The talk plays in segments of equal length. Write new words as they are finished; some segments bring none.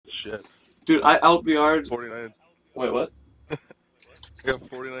shit. Dude, I out-BR'd. 49. Wait, what? I got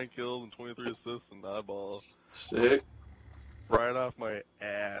 49 kills and 23 assists and eyeball. Sick. Right off my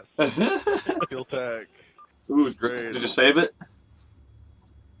ass. Kill tech. Ooh, Great. did you save it?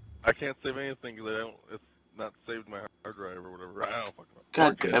 I can't save anything because it's not saved my hard drive or whatever. I don't fucking know.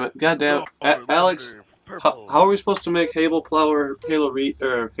 God damn it. God damn it. Oh, Alex, how are we supposed to make HAble Flower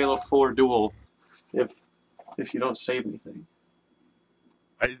Halo 4 dual if you don't save anything?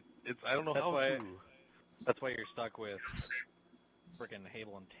 I don't know how to. That's why you're stuck with frickin'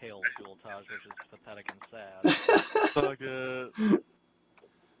 HAble and Tails dual Taj, which is pathetic and sad. Suck it.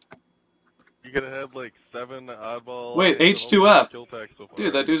 You gotta have like 7 oddball. Wait, lines and H2F. kill tech so far.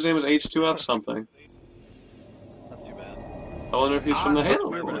 Dude, that dude's name is H2F something. Not too bad. I wonder if he's from the Halo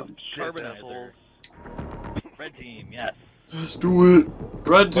one. Carbonizers. Red team, yes. Let's do it.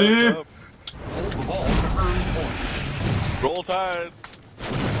 Red team. Hold the ball to earn points. Roll Tide.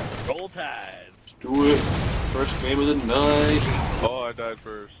 Roll Tide. Let's do it. First game of the night. Oh, I died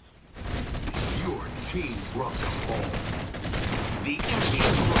first. Your team dropped the ball. The enemy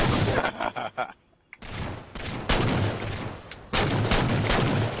dropped the ball.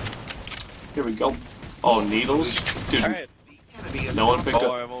 Here we go. Oh, needles? Dude, Alright. no one picked Oh,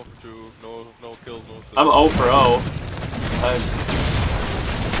 up. I'm 0 for 2. No kills, no assists. I'm 0 for 0.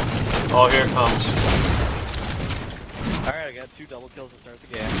 Oh, here it comes. Alright, I got 2 double kills to start the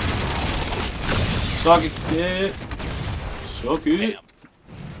game. Suck it, yeah. Suck it. Damn.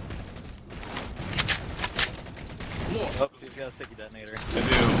 Oh, he's got a sticky detonator. I do.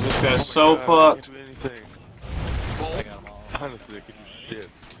 This guy's so Oh my God, fucked. I can't do anything. I got them all. Honestly, I can do shit.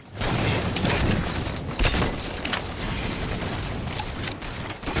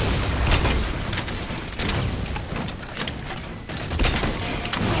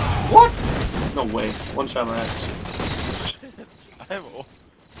 What? No way. One shot my ass.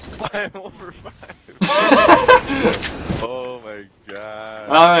 I'm over 5. Oh my god.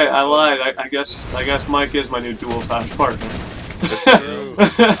 Alright, I lied. I guess Mike is my new dual Taj partner. That's true.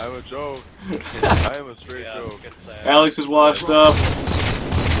 I'm a joke. I am a straight joke. Alex is washed up.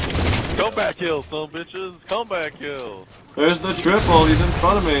 Comeback kill, son bitches. Comeback kill. There's the triple. He's in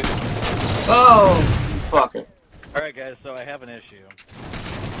front of me. Oh, fucker. Alright guys, so I have an issue.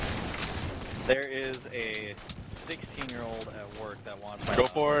 There is a 16-year-old at work that wants my Go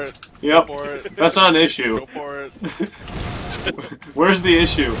for it. Yep. Go for it. That's not an issue. Go for it. Where's the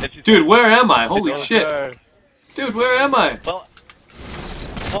issue? Dude, where am I? Holy shit. Try. Dude, where am I? Well,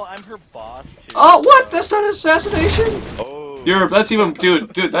 I'm her boss too. Oh, what? That's not assassination? Oh. That's even,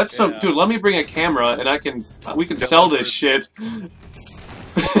 dude, that's some, dude, let me bring a camera and we can sell this shit.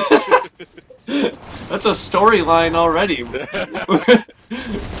 That's a storyline already.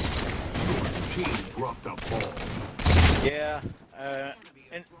 Team dropped the ball. Yeah,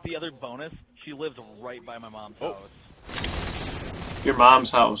 and the other bonus, she lives right by my mom's house. Your mom's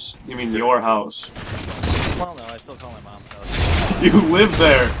house. You mean your house. Well, no, I still call my mom's house. You live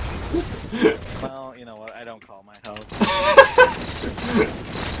there. Well, you know what, I don't call my house.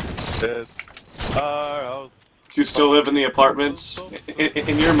 It's our house. Do you still live in the apartments?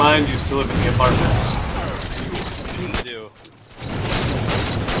 In your mind, you still live in the apartments. I do.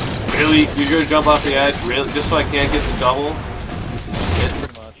 Really? You're gonna jump off the edge? Really? Just so I can't get the double? Piece of shit.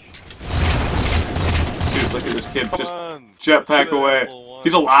 Pretty much. Dude, look at this kid. Come Just on. jetpack Do the away. asshole once.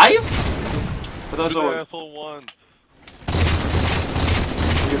 He's alive? I thought Do the someone... asshole once.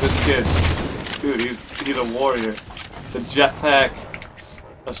 Look at this kid. Dude, he's a warrior. The jetpack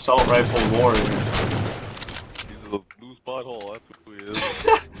assault rifle warrior. He's a loose butthole. That's who he is.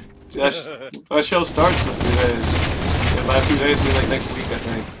 That show starts in a few days. And by a few days, I mean like next week, I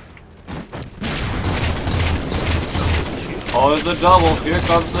think. Oh, there's the double. Here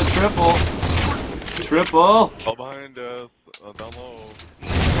comes the triple. Triple. All behind us. Down low.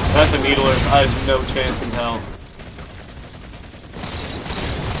 That's a needler. I have no chance in hell.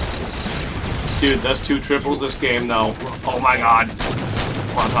 Dude, that's 2 triples this game, though. Oh my god.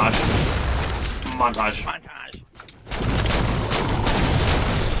 Montage. Montage. Montage.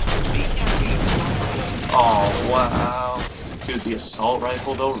 Oh, wow. Dude, the assault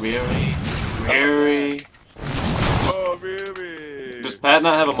rifle, though, really? Really? Oh, baby. Does Pat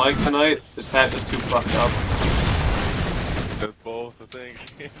not have a mic tonight? Is Pat just too fucked up? That's both, I think.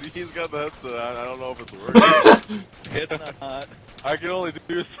 He's got the headset on. I don't know if it's working. It's not. I can only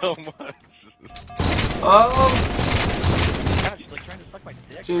do so much. Oh, God, she's like trying to suck my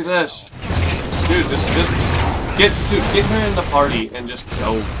dick. Jesus. Dude, just get her in the party and just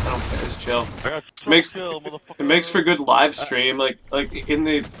go. I don't care, just chill. I got Makes kill, motherfucker. It makes for good live stream, like in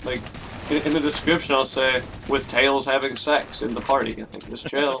the In the description, I'll say, with Tails having sex in the party. I think just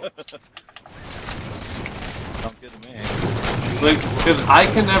chill. Sounds good to me. Like, because I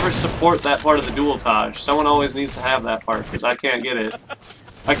can never support that part of the dual Taj. Someone always needs to have that part, because I can't get it.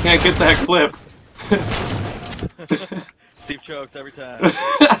 I can't get that clip. Steve chokes every time.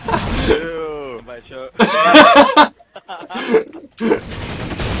 Ew. Somebody choke. I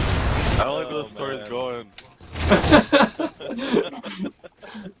don't like where the story's going.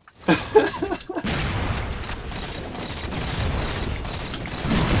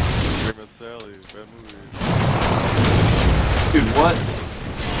 Raymond Sally, bad movie. Dude, what?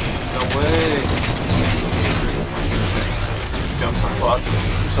 No way. Jump some fuck.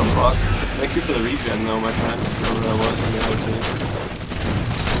 Some fuck. Thank you for the regen though, my friend. Whoever that was on the other team.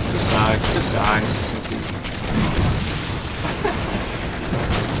 Just die. Just die. Thank you.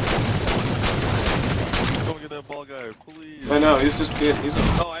 Don't get that ball guy, please. I know, he's just being, he's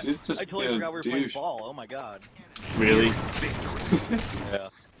just I totally being forgot we a were playing douche. ball. Oh my god. Really? Yeah.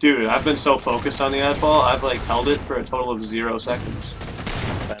 Dude, I've been so focused on the ad ball, I've like held it for a total of 0 seconds.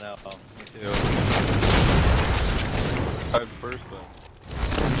 I know. Me too. I'm first then.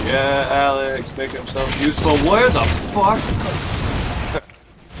 Yeah, Alex, make himself useful. Where the fuck?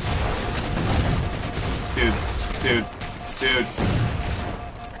 Dude.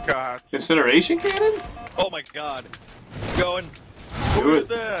 God. Incineration cannon? Oh my god. Going. Do Who it. is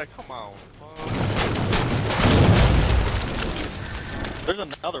that? Come on. There's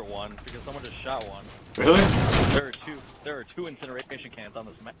another one because someone just shot one. Really? There are two incineration cans on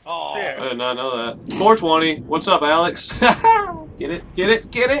this map. Oh. Shit. I did not know that. 420. What's up, Alex? Get it? Get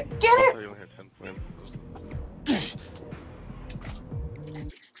it? Get it? Get I it? thought you only had 10 points.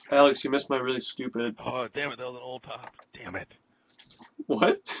 Alex, you missed my really stupid. Oh, damn it, that was an old top. Damn it.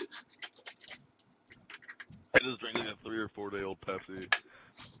 What? I just drank like a 3 or 4 day old Pepsi.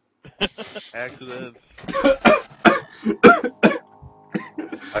 Accident.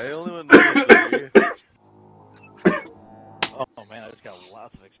 I only went -3. Oh man, I just got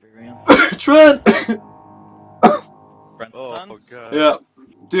lots of experience. Trent! Friend's Oh, son? God. Yeah.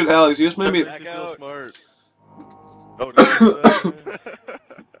 Dude, Alex, you just made me... Back Makes me feel out. smart. Oh, don't do that.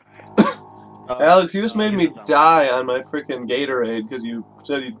 Alex, you just Oh, made he me doesn't sound die on my freaking Gatorade because you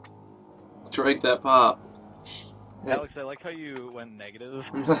said you drank that pop. Alex, I like how you went negative,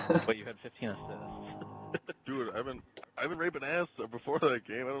 but you had 15 assists. Dude, I've been raping ass before that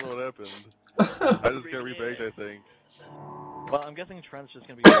game. I don't know what happened. I just got rebaked, I think. Well, I'm guessing Trent's just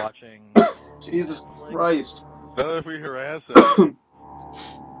gonna be watching. Jesus Christ. Not if we harass him.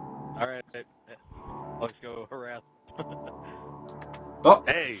 Alright, let's go harass. Oh,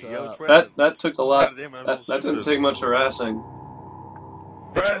 Hey, yo, that took a lot. God damn it, That didn't take much harassing.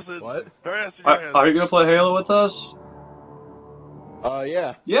 Harassing. What? Harassing your ass. Are you gonna play Halo with us?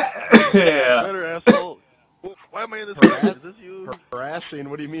 Yeah. Yeah. Better asshole. Why am I in this game? Is this you? Harassing?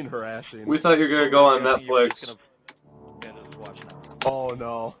 What do you mean harassing? We thought you were gonna go on Yeah, you were just Netflix. Yeah, just watch now. Oh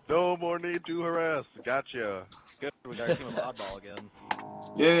no. No more need to harass. Gotcha. Good, we got our team of oddball again.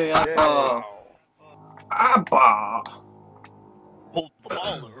 Yeah. Yeah. Abba. Hold the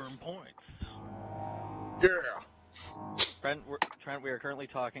ball to earn points. Yeah. Trent, we are currently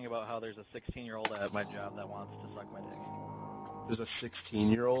talking about how there's a 16-year-old at my job that wants to suck my dick. There's a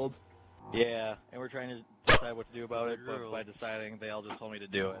 16-year-old? Yeah, and we're trying to decide what to do about it, but by deciding, they all just told me to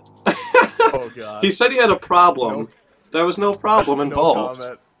do it. Oh god. He said he had a problem. There was no problem No involved.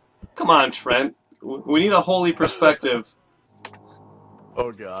 comment. Come on, Trent. We need a holy perspective.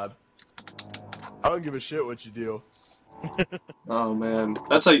 Oh god. I don't give a shit what you do. Oh man,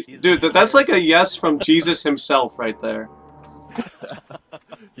 that's that's like a yes from Jesus himself right there.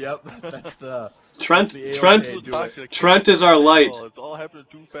 Yep, that's Trent the Trent AOK do it. Trent is our light. It's all happening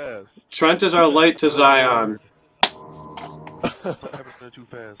too fast. Trent is our light to Zion. It's all happening too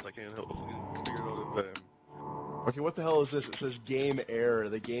fast. I can't help figure it out in time. Okay, what the hell is this? It says game error.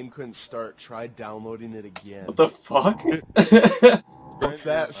 The game couldn't start. Try downloading it again. What the fuck? What's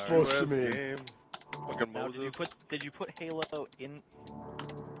that Alright, supposed to last mean? game. Fucking Now, Moses. did you put Halo in?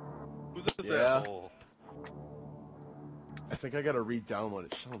 Who's this Yeah. asshole? I think I gotta re-download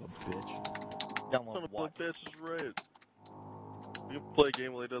it. Son of a bitch. Son Download of a what? bitch is right. You can play a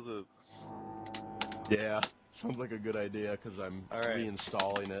game while he does it. Yeah, sounds like a good idea because I'm Alright.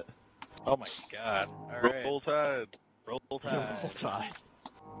 reinstalling it. Oh my god! All right, Roll Tide. roll Roll tide. Tide.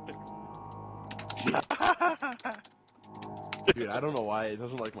 Dude, I don't know why it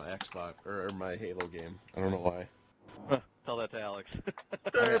doesn't like my Xbox or my Halo game. I don't know why. Tell that to Alex.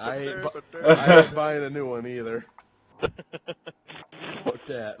 I ain't buying a new one either. Fuck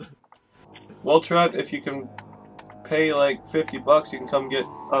that. Well, Trent, if you can pay like $50, you can come get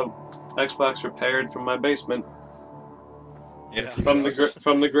a Xbox repaired from my basement. Yeah. From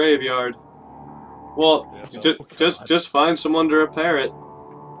the graveyard. Well, Yeah. just find someone to repair it.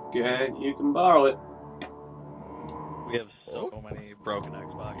 Yeah, you can borrow it. We have so many broken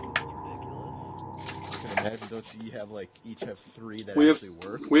Xboxes, it's ridiculous. I can imagine, don't you have like each have 3 that We have actually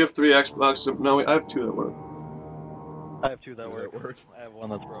work? we have 3 Xboxes. No, I have 2 that work. I have 2 that Two work. that work. I have 1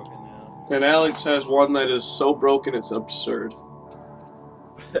 that's broken, yeah. And Alex has one that is so broken it's absurd.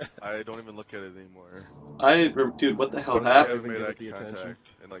 I don't even look at it anymore. Dude, what the hell I happened? haven't made Give it eye the attention. contact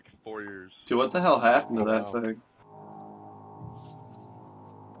in like 4 years. Dude, what the hell happened to Oh, that wow. thing?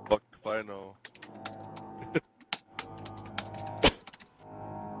 Fuck if I know.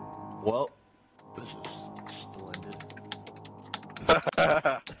 Well, this is splendid.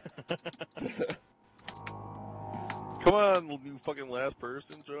 Come on, you fucking last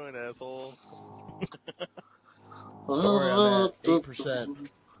person, join, asshole. Sorry, I'm at 8%.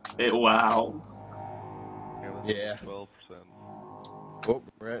 Wow. Yeah. 12%. Oh,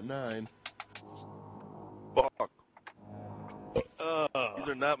 we're at 9. Fuck. These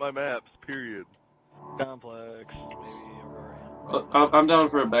are not my maps, period. Complex, maybe, or... I'm down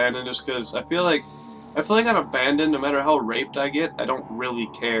for abandon just because I feel like on abandon, no matter how raped I get, I don't really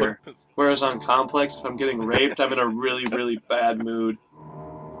care. Whereas on complex, if I'm getting raped, I'm in a really, really bad mood.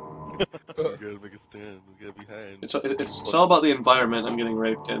 You gotta make a stand, you gotta be behind. It's all about the environment I'm getting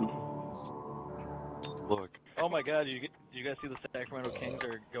raped in. Look. Oh my god, you guys see the Sacramento Kings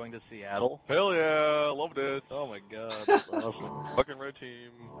are going to Seattle? Hell yeah, love this. Oh my god, that's awesome. Fucking red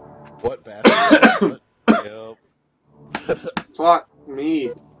team. What basketball? Yep. Fuck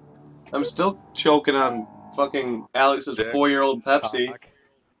me. I'm still choking on fucking Alex's Jack. 4-year-old Pepsi. Fuck.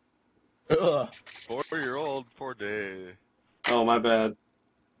 Ugh. 4-year-old, poor day. Oh, my bad.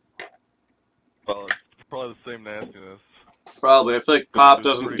 Well, it's probably the same nastiness. Probably. I feel like pop It's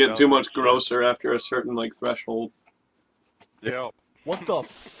doesn't pretty get too dumb, much actually. grosser after a certain, like, threshold. Yeah. What the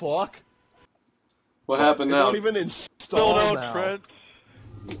fuck? What happened They now? don't even Still install down, now. Trent.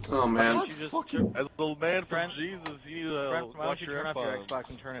 Oh, man. Why don't you just As a man from Trent, Jesus, you need to Trent, why watch don't you your turn off your AirPods. Xbox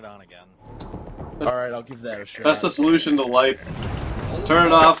and turn it on again? Alright, I'll give that a shot. That's the solution to life. Turn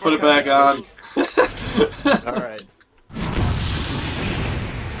it off, put it back on. Alright.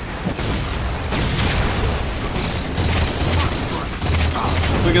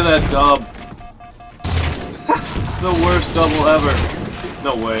 Look at that dub. The worst double ever.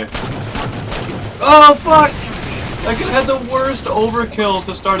 No way. Oh, fuck! I had the worst overkill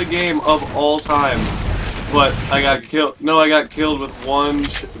to start a game of all time. But I got killed. No, I got killed with one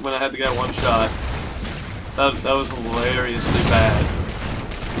when I had to get one shot. That was hilariously bad.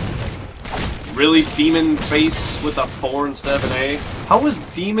 Really, Demon Face with a 4 instead of an A? How was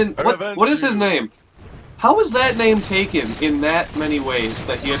Demon... What is his name? How was that name taken in that many ways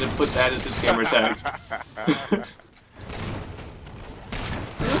that he had to put that as his gamer tag?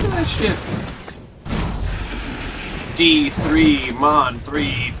 Look at that shit. D3, Mon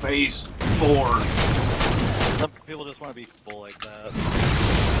 3, Face 4. Some people just want to be full like that.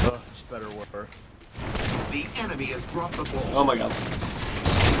 Ugh, it's better work. The enemy has dropped the ball. Oh my god.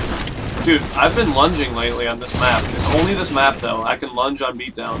 Dude, I've been lunging lately on this map. It's only this map though. I can lunge on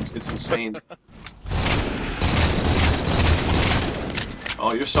beatdowns. It's insane.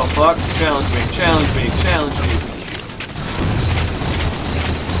 Oh, you're so fucked. Challenge me, challenge me, challenge me.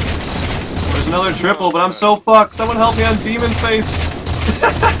 There's another triple, but I'm so fucked. Someone help me on Demon Face.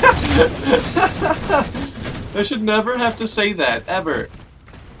 I should never have to say that, ever.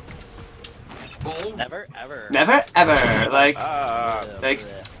 Ball. Never, ever. Never, ever. Like,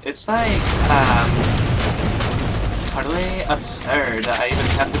 it's like, totally absurd. I even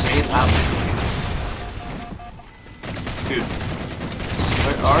have to say it out. Dude,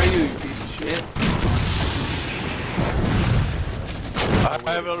 where are you piece of shit? I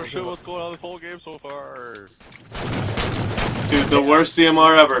haven't understood what's going on this whole game so far. Dude, the worst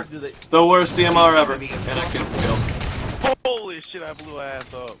DMR ever. The worst DMR ever. And I couldn't kill. Holy shit, I blew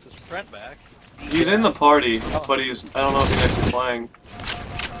ass up. Is Trent back? He's in the party, but I don't know if he's actually playing.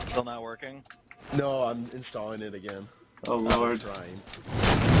 Still not working? No, I'm installing it again. Oh I'm lord. trying.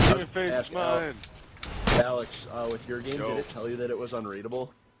 Demon Face Ask is mine. Alex, with your game, Yo. did it tell you that it was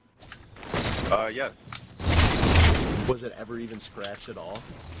unreadable? Yes. Was it ever even scratched at all?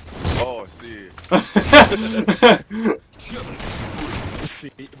 Oh, I see.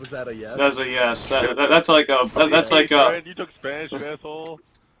 See, was that a yes? That's a yes. That's like a. That's Hey, like a. Trent, you took Spanish, you asshole.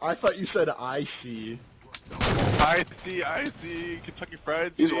 I thought you said I see. I see. Kentucky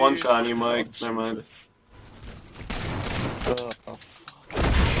Fried He's Steak. one shot on you, Mike. Never mind. Oh,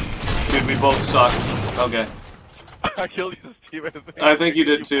 Dude, we both suck. Okay. I killed you, Steve. I think you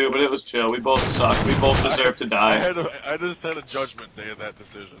did too, but it was chill. We both suck. We both deserve to die. I just had a judgment day of that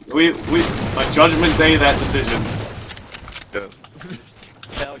decision. A judgment day that decision. Yes.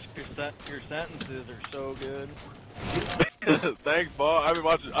 Alex, your sentences are so good. Thanks, Bob. I've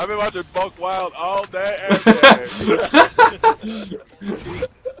been watching Buck Wild all day, every day.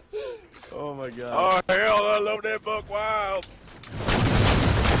 Oh my god. Oh hell, I love that Buck Wild.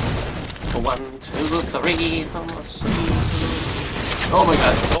 1, 2, 3, 4, 5. Oh my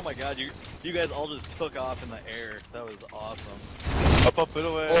god. Oh my god, you guys all just took off in the air. That was awesome. Up and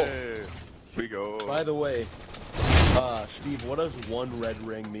away. Here we go. By the way, Steve, what does one red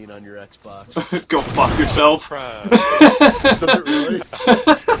ring mean on your Xbox? Go fuck yourself. Does it really?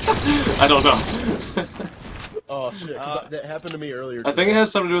 I don't know. Oh shit, 'cause that happened to me earlier. I think it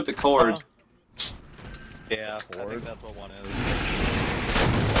has something to do with the cord. Yeah, I think that's what one is.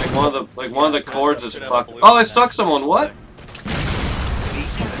 Like one of the cords is fucked. Oh, I stuck someone. What?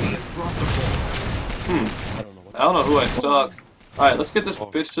 I don't know who I stuck. All right, let's get this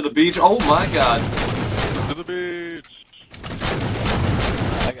bitch to the beach. Oh my god. To the beach.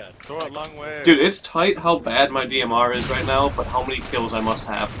 I got Throw it a long way. Dude, it's tight how bad my DMR is right now, but how many kills I must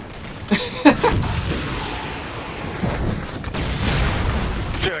have.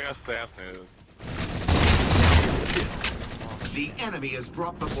 Shit, I got assassinated. The enemy has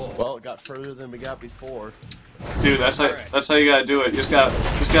dropped the ball. Well, it got further than we got before. Dude, that's how you gotta do it. You just gotta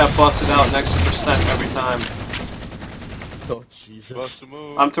bust it out an extra percent every time. Oh Jesus. Bust a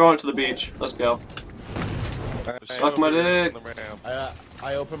move. I'm throwing it to the beach. Let's go. Suck my dick.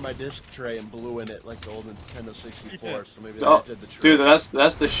 I opened my disc tray and blew in it like the old Nintendo 64, so maybe Oh, that did the trick. dude,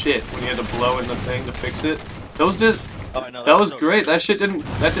 that's the shit when you had to blow in the thing to fix it. Those did. Oh, I know, That was so great. That shit didn't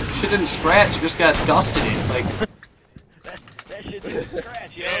scratch. You just got dust in it. Like, that shit didn't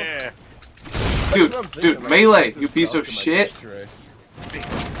scratch, yo. Yeah. dude, melee, you piece of shit. God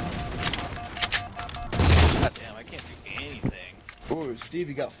damn, I can't do anything. Ooh, Steve,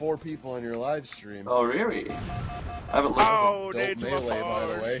 you got 4 people on your live stream. Oh, really? I haven't looked. Oh, Dope they melee, by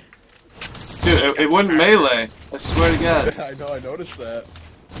the way. Dude, it wouldn't melee. I swear to God. I know, I noticed that.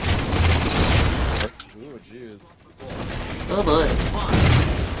 Ooh, jeez. Oh boy.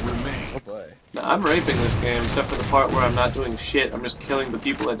 Oh boy. Nah, I'm raping this game, except for the part where I'm not doing shit. I'm just killing the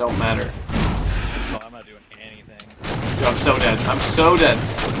people that don't matter. Oh, I'm not doing anything. Dude, I'm so dead. I'm so dead.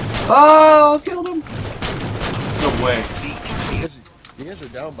 Oh, killed him. No way. You guys are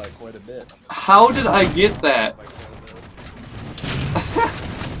down by quite a bit. How did I get that?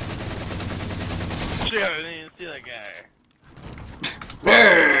 Shit, I didn't even see that guy.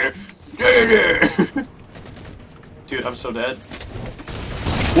 Dude, I'm so dead.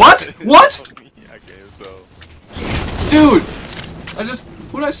 What? What? Okay, so. Dude!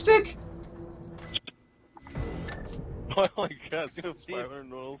 Who'd I stick? Oh my god,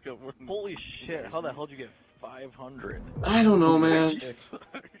 500 rolls got more than. Holy shit, how the hell did you get 500? I don't know, man.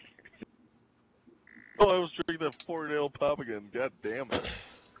 Oh, I was drinking that 4-nail pop again. God damn it.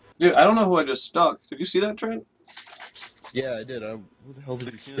 Dude, I don't know who I just stuck. Did you see that, Trent? Yeah, I did. Who the hell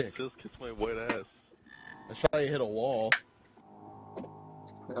did you stick? Just kiss my white ass. I saw you hit a wall.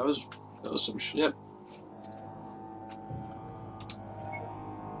 That was some shit.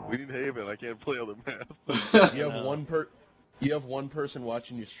 We need Haven. I can't play other maps. You have one person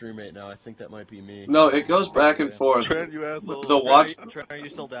watching you stream right now. I think that might be me. No, it goes back and forth. Trent, you asshole. The watch. Trent, are you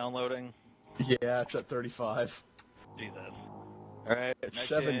still downloading? Yeah, it's at 35. Jesus. Alright, next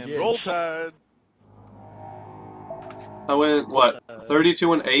 7 game. gigs. Roll Tide. I went what?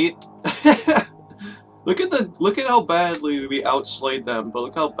 32 and 8. Look at how badly we outslayed them, but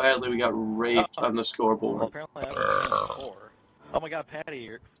look how badly we got raped on the Well, scoreboard. apparently I was 4. Oh my god,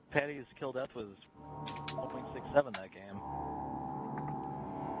 Patty's kill death was 1.67 that game.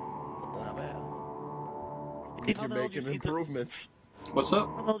 Not bad. You're making improvements. What's up?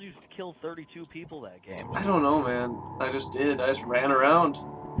 How the hell did you kill 32 people that game? I don't know, man. I just did. I just ran around.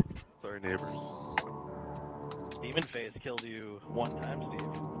 Sorry, neighbors. Demon Face killed you 1 time, Steve.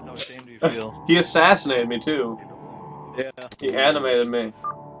 How ashamed do you feel? He assassinated me too. Yeah. He animated me.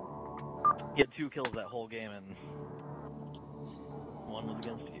 He had 2 kills that whole game, and 1 was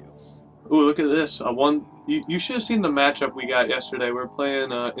against you. Ooh, look at this. You should have seen the matchup we got yesterday. We were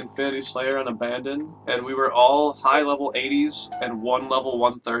playing Infinity Slayer on Abandon, and we were all high level 80s and 1 level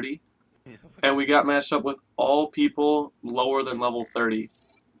 130. And we got matched up with all people lower than level 30.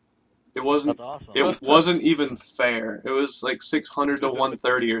 It wasn't. That's awesome. It wasn't even fair. It was like 600 to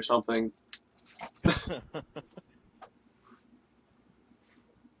 130 or something.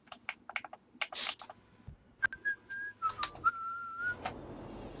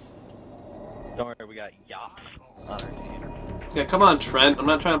 Don't worry, we got Yop on our team. Yeah, come on, Trent. I'm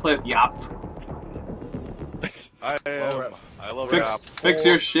not trying to play with Yop. I am. I love Fix, rap. fix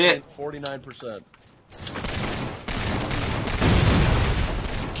your shit. 49%.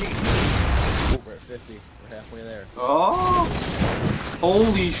 Oh, we're at 50. We're halfway there. Oh,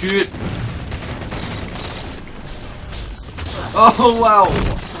 holy shit. Oh, wow.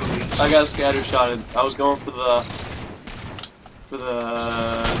 I got scattershotted. I was going for the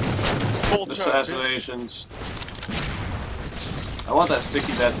assassinations. I want that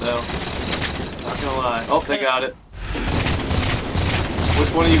sticky bet, though. Not gonna lie. Oh, they got it.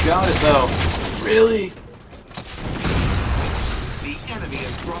 Which one of you got it, though? Really? The enemy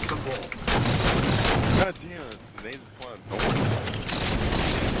has dropped the ball. God damn it. They just want to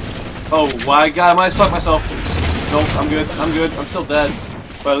Oh my god, I might have stuck myself. Nope, I'm good. I'm good. I'm still dead.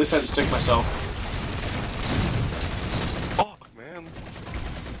 But at least I didn't stick myself. Fuck, man.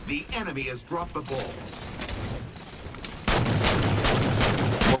 The enemy has dropped the ball.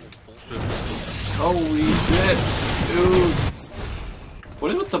 Holy shit, dude.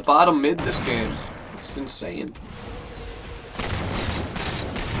 What is with the bottom mid this game? It's insane.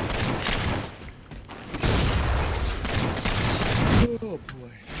 Oh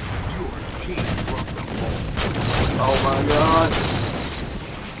boy. Your team dropped the ball. Oh my god.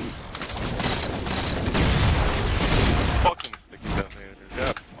 Fucking sticky death manager.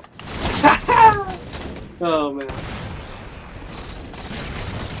 Yeah. Oh man.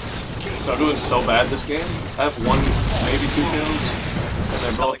 I'm doing so bad this game. I have 1, maybe 2 kills. And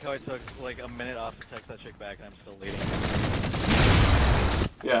they're I both. like how I took like a minute off to text that chick back and I'm still leading.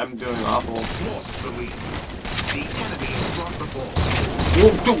 Yeah, I'm doing awful. Lost the lead. The enemy has dropped the ball.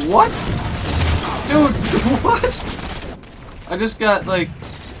 Whoa, dude, what? Dude, what? I just got like.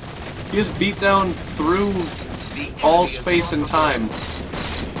 He just beat down through all space and time.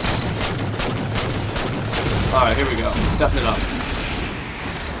 Alright, here we go. Stepping it up.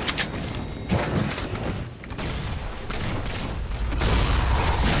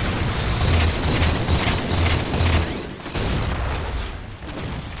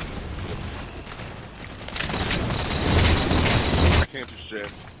 I can't do shit.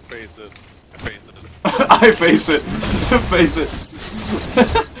 Face it. Face it. I face it. Face it.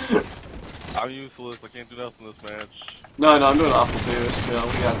 I'm useless. I can't do nothing in this match. No, I'm doing awful too. It's chill.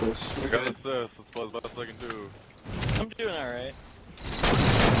 We got this. We're I got good. this. That's the best I can do. I'm doing alright.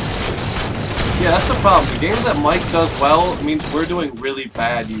 Yeah, that's the problem. The games that Mike does well means we're doing really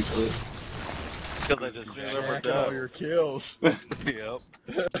bad usually. Because I just Never Jack all done. your kills. Yep.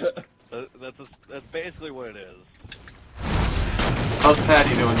 That's basically what it is. How's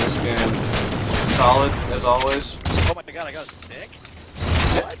Patty doing this game? Solid, as always. Oh my god, I got a stick?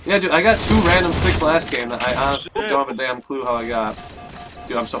 Yeah, dude, I got 2 random sticks last game that I honestly don't have a damn clue how I got.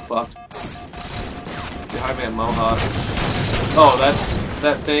 Dude, I'm so fucked. Behind me a mohawk. Oh,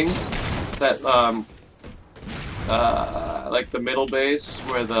 that thing? That, like the middle base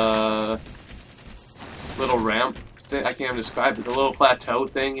where the little ramp thing, I can't even describe it, the little plateau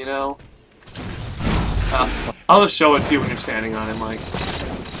thing, you know? I'll just show it to you when you're standing on it, Mike.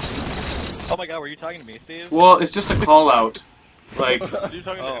 Oh my god, were you talking to me, Steve? Well, it's just a call out. Like, Are you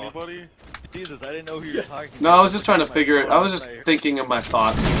talking to Oh. anybody? Jesus, I didn't know who you were talking to. no, I was just trying to figure it, I was just thinking of my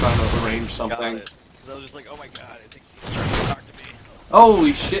thoughts and trying to arrange Got something. it. 'Cause I was just like, oh my god, I think he's trying to talk to me.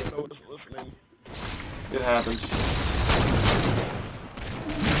 Holy shit, I was listening. it happens.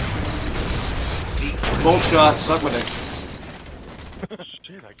 Bolt shot, suck my dick.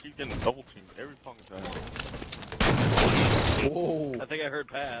 Shit, I keep getting double teamed every fucking time. Whoa. I think I heard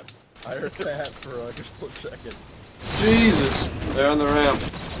Pat. I heard that for like a split second. Jesus, they're on the ramp.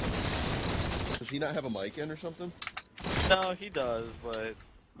 Does he not have a mic in or something? No, he does, but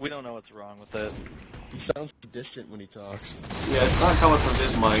we don't know what's wrong with it. He sounds distant when he talks. Yeah, it's not coming from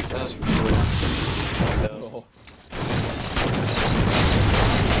his mic, that's for sure. Oh.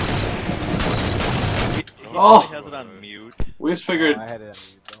 He Oh. probably has it on mute. We just figured. I had it on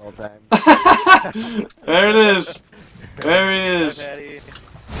mute the whole time. There it is. There he Hi, is. Patty.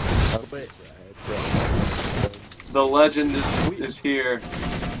 Oh, wait. The legend is here.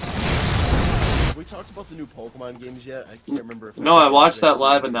 Have we talked about the new Pokemon games yet? I can't remember if No, I watched that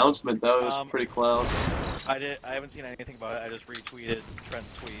live announcement. That was pretty clown. I haven't seen anything about it. I just retweeted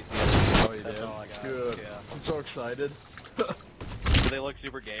Trent's tweet. Oh, you That's did? all I got. Good. Yeah. I'm so excited. Do they look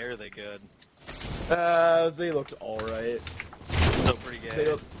super gay or are they good? They looked alright. So pretty gay.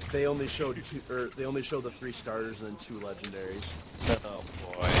 They only showed they only showed the 3 starters and then 2 legendaries. Oh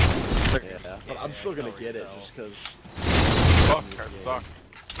boy. Yeah, but I'm still gonna get it just because. Fuck, I suck.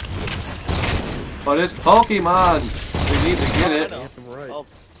 But it's Pokemon. We need to get it. I know. Right. Well,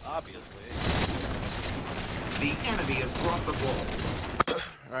 obviously. The enemy has dropped the ball.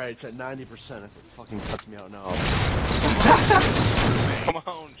 Alright, it's at 90% if it fucking cuts me out now. Come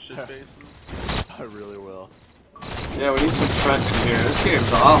on, shitfaces. I really will. Yeah, we need some Trent in here. This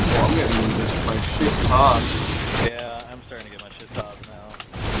game's awful. I'm getting just my shit tossed. Yeah, I'm starting to get my shit tossed now.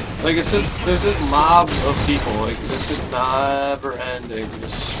 Like, it's just, there's just mobs of people. Like, it's just never ending.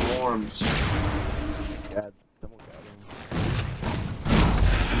 Just swarms. God, someone got him.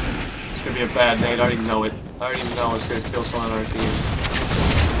 It's gonna be a bad night. I already know it. I already know it's gonna kill someone on our team.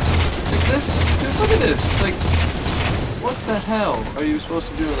 Like this, dude, look at this. Like, what the hell are you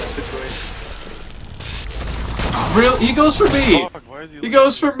supposed to do in that situation? Real? He goes for me! He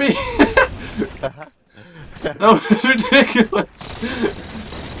goes for me! That was ridiculous!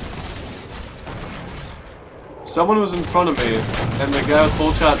 Someone was in front of me, and the guy with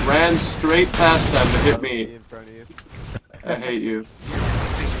full shot ran straight past them to hit me. I hate you.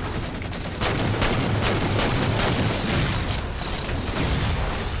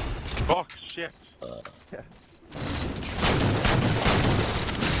 Fuck, shit.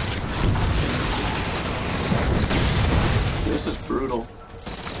 This is brutal.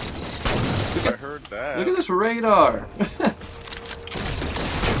 I heard that. Look at this radar!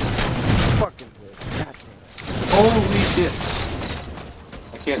 Holy shit!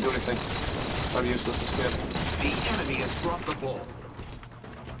 I can't do anything. I'm useless as shit. The enemy has dropped the ball.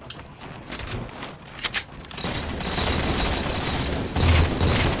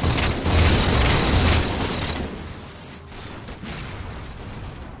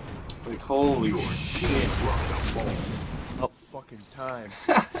 Like, holy Your shit. team dropped the ball. About fucking time.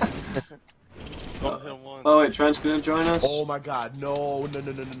 Don't hit one. Oh wait, Trent's gonna join us? Oh my god, no.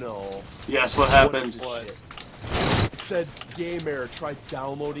 Yes, what happened? What? It said game error, try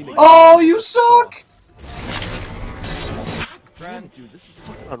downloading it. Oh, you suck! Trent, dude, this is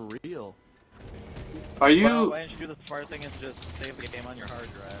fucking unreal. Are Well, you... why don't you do the smart thing and just save the game on your hard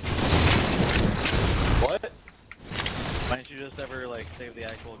drive? What? Why don't you just ever, like, save the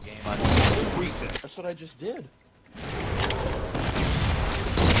actual game on Reset. That's what I just did.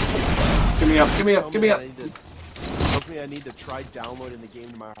 Give me up, give me up, give me up! Tells me I need to try downloading the game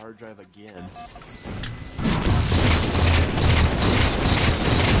to my hard drive again.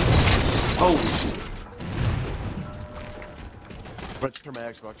 Holy shit. Let's turn my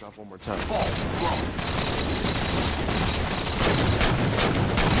Xbox off one more time. Ball thrown.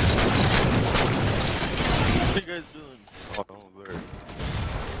 What are you guys doing? Oh, no one's there.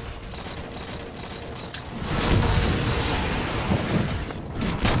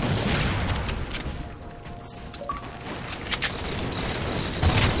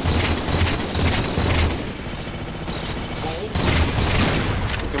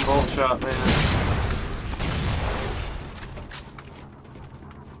 Fucking bolt shot, man.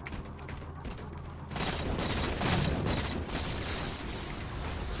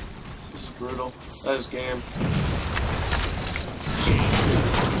 This is brutal. That is game.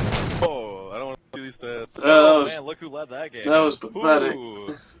 Oh, I don't want to see these stats. Oh man, look who led that game. That was pathetic.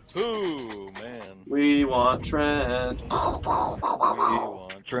 Ooh, man. We want Trent. We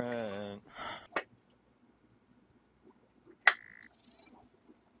want Trent.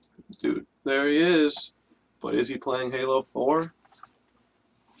 Dude, there he is. But is he playing Halo 4?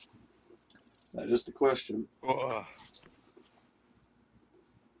 That is the question. Oh.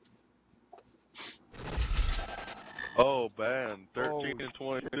 Oh, man. 13 and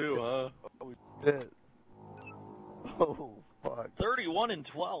 22, huh? Oh shit. Oh fuck. 31 and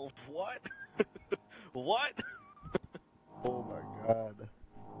 12. What? What? Oh my god.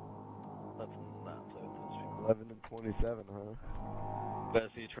 That's nonsense. 11 and 27, huh?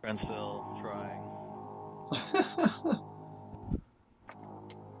 Bessie Trent still trying.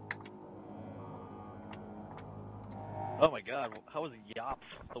 Oh my god, how was Yop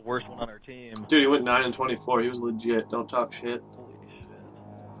the worst one on our team? Dude, he went 9 and 24. He was legit. Don't talk shit. Holy shit.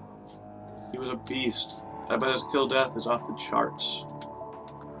 He was a beast. I bet his kill death is off the charts.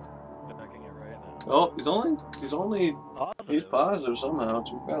 Checking it right now. Oh, he's only Positive. positive somehow.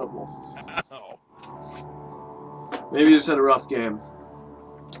 It's incredible. Ow. Maybe he just had a rough game.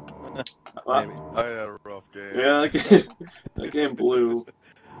 Maybe. I had a rough game. Yeah, that game blew.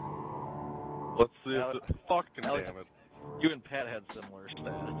 Let's see if Alex- it... Fucking Alex- damn it. You and Pat had similar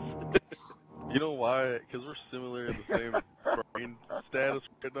stats. You know why? Because we're similar in the same brain status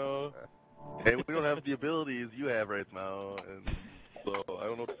right now. And we don't have the abilities you have right now. And so, I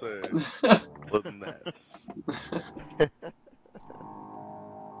don't know what to say. Other than that.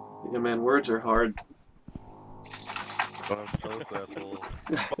 Yeah, man, words are hard. But I'm so successful.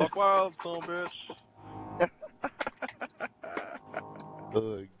 Fuck wild, son of a bitch.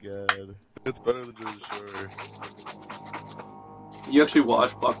 Oh god. It's better than Jersey Shore. You actually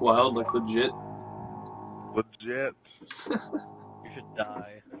watch Buck Wild, like legit? Legit. You should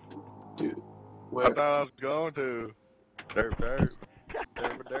die. Dude, I where? thought I was going to. Derp, derp.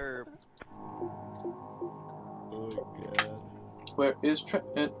 Derp derp. Oh my god. Where is Trent?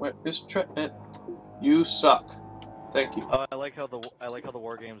 Where is Trent? You suck. Thank you. Oh, I like how the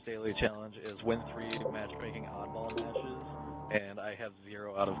War Games Daily Challenge is win 3 matchmaking oddball matches, and I have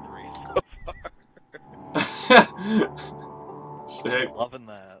 0 out of 3 so far. Sick. Loving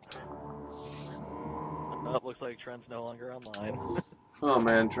that. Oh, it looks like Trent's no longer online. Oh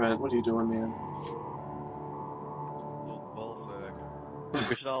man, Trent, what are you doing, man? Bullsick.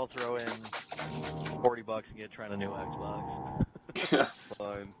 We should all throw in $40 and get Trent a new Xbox.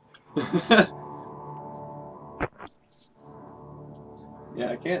 Fine.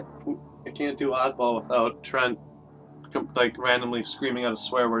 Yeah, I can't do oddball without Trent like randomly screaming out a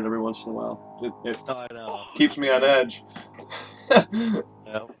swear word every once in a while. It Oh, I know. keeps me on edge.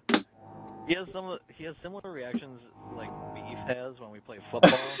 Yep. He has similar reactions like Beef has when we play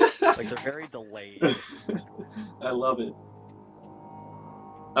football. Like they're very delayed. I love it.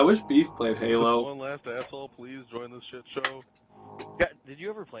 I wish Beef played Halo. One last asshole, please join this shit show. Yeah, did you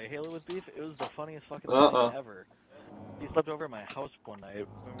ever play Halo with Beef? It was the funniest fucking thing ever. He slept over at my house one night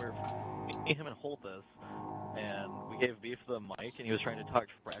when we were me, him, and Holtus, and we gave Beef the mic, and he was trying to talk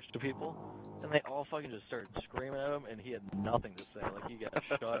fresh to people, and they all fucking just started screaming at him, and he had nothing to say. Like he got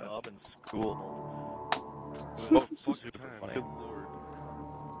shut up and schooled. It was super funny. Good lord.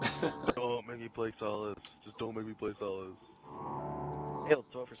 Don't make me play Solace. Just don't make me play Solace. Hey,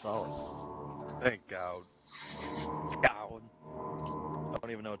 let's vote for Solace. Thank God. God. I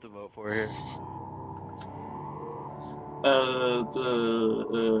don't even know what to vote for here. I'm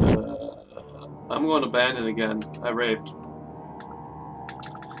going to ban it again. I raped.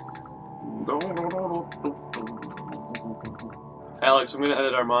 Alex, I'm going to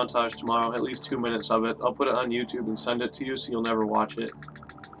edit our montage tomorrow, at least 2 minutes of it. I'll put it on YouTube and send it to you so you'll never watch it.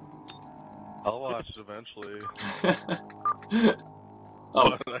 I'll watch it eventually.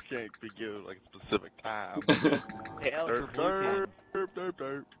 Oh. But I can't be given like a specific time. Hey, Alex, Derp, derp,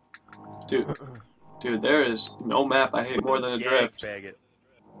 derp, derp. Dude, there is no map I hate more than a drift. Faggot.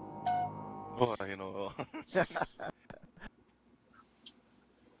 Well, you know.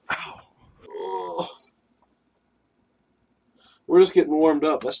 Ow. We're just getting warmed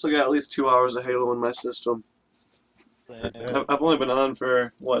up. I still got at least 2 hours of Halo in my system. I've only been on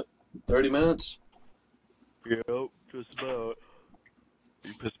for, what, 30 minutes? Yep, just about.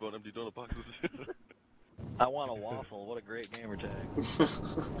 You pissed about empty donut boxes? I want a waffle. What a great gamer tag.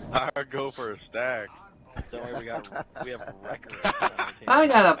 I'd go for a stack. Don't worry, we have records on our team. I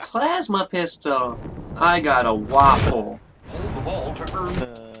got a plasma pistol. I got a waffle. Hold the ball to earn.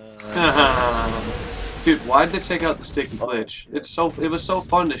 Dude, why did they take out the sticky glitch? It was so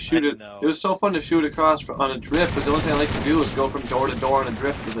fun to shoot it. It was so fun to shoot across on a drift, because the only thing I like to do is go from door to door on a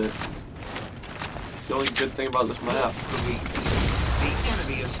drift with it. It's the only good thing about this map. The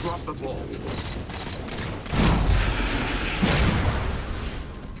enemy has dropped the ball.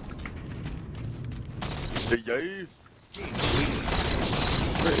 Yay!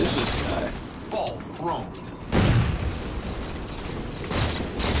 Where is this guy? Ball thrown.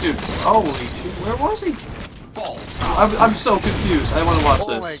 Dude, holy shit, where was he? Ball. I'm so confused. I want to watch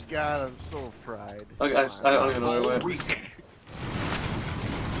Oh this. my god, I'm so fried. Okay, I don't even know where it went. Reset.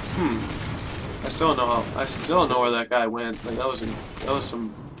 I still don't know where that guy went. Like that was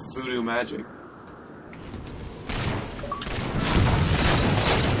some voodoo magic.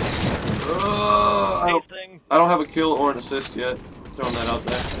 I don't have a kill or an assist yet. Throwing that out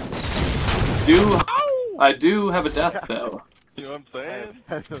there. I do have a death though. You know what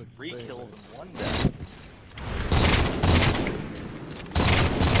I'm saying? 3 kills and 1 death.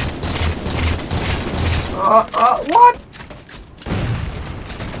 What? I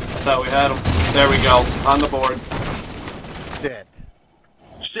thought we had him. There we go. On the board. Dead.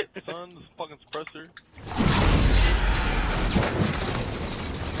 Shit, son, this fucking suppressor.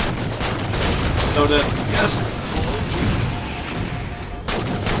 So dead. Yes!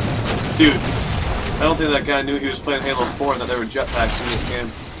 Dude, I don't think that guy knew he was playing Halo 4 and that there were jetpacks in this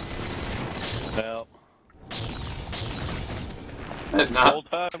game. Well, I did not. Whole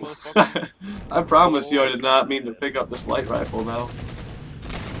time, motherfucker. I promise you I did not mean to pick up this light rifle, though.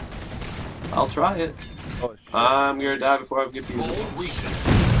 I'll try it. Oh, shit. I'm gonna die before I get to use it.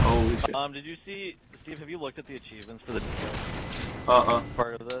 Holy shit. did you see, Steve, have you looked at the achievements for the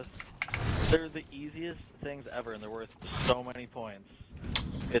part of this? They're the easiest things ever, and they're worth so many points.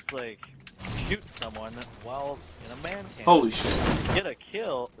 It's like shoot someone while in a man camp. Holy shit. Get a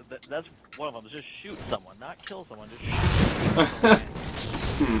kill. That's one of them. Is just shoot someone, not kill someone. Just shoot someone.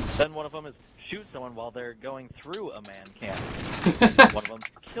 Then one of them is shoot someone while they're going through a man camp. One of them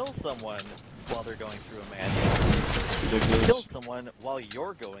kill someone while they're going through a man camp. Ridiculous. Kill someone while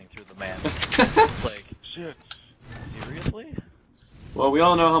you're going through the man camp. It's like, shit. Seriously? Well, we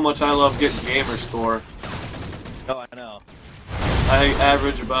all know how much I love getting gamer score. Oh, I know. I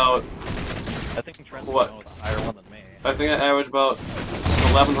average about... I think Trent's What? going with a higher one than me. I think I average about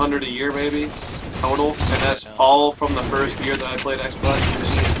 1,100 a year, maybe, total. And that's all from the first year that I played Xbox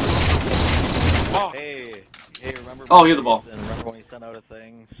 360. Oh. Hey, remember? Oh, hit the ball. And remember when he sent out a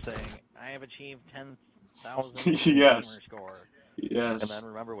thing saying, "I have achieved 10,000 Yes. gamer score." Yes. And then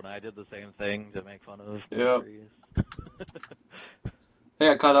remember when I did the same thing to make fun of? Yep. Hey,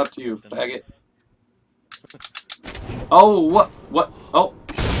 I caught up to you, faggot. Oh, what? Oh,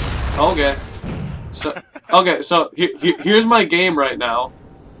 okay. So here's my game right now.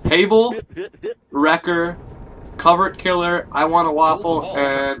 HAble, Wrecker, Covert Killer, I Want a Waffle,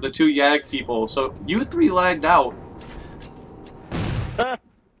 and the 2 Yag people. So you 3 lagged out.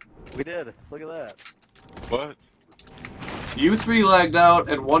 We did. Look at that. What? You 3 lagged out,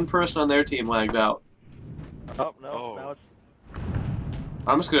 and 1 person on their team lagged out. Oh no! Oh. Now it's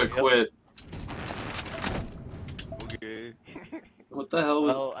I'm just gonna quit. Okay. What the hell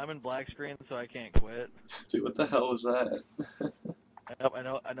was? well. I'm in black screen, so I can't quit. Dude, what the hell was that? I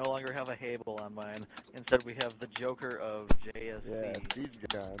no longer have a HAble on mine. Instead, we have the Joker of JSC. Yeah, Steve's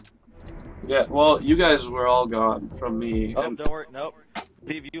gone. Yeah, well, you guys were all gone from me. Oh, And don't worry. Nope.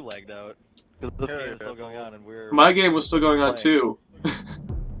 Steve, you lagged out. Because the game is still going on, and we're... my game was still going on too.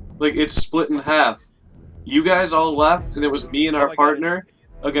 Like, it's split in half. You guys all left, and it was me and our partner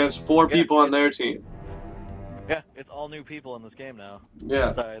against 4 people on their team. Yeah, it's all new people in this game now.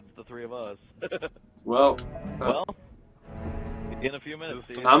 Yeah. Besides the 3 of us. Well, Well, in a few minutes.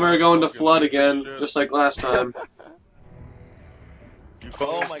 See, I'm gonna go into flood again, just like last time.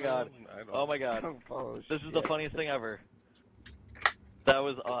 Oh my god. I know. Oh my god. Oh, This is the funniest thing ever. That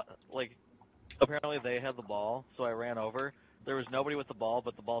was, like, apparently they had the ball, so I ran over. There was nobody with the ball,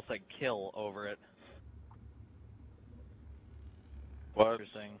 but the ball said kill over it. What?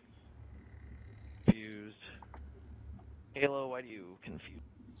 Interesting. Confused. Halo, why do you confuse?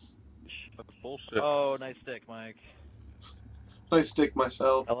 That's bullshit. Oh, nice stick, Mike. I stick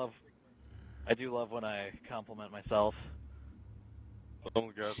myself. I do love when I compliment myself.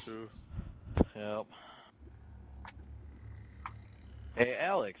 Someone's got to. Yep. Hey,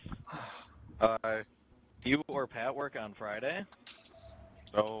 Alex. Hi. You or Pat work on Friday?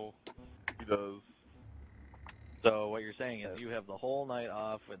 No, he does. So what you're saying is you have the whole night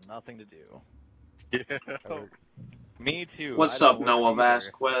off with nothing to do. Yeah. Me too. What's I up, don't work Noah either.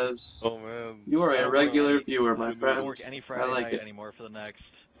 Vasquez? Oh man. You are I a don't regular really- viewer, my I don't friend. work any Friday like night it. anymore for the next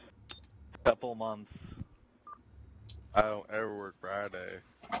couple months. I don't ever work Friday.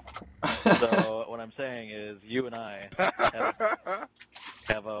 So what I'm saying is you and I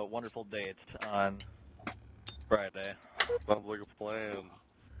have a wonderful date on Friday. Sounds like a plan.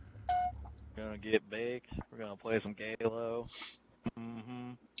 We're gonna get baked. We're gonna play some Halo.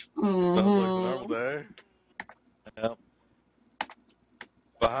 Mm-hmm. Sounds like a normal day. Yep.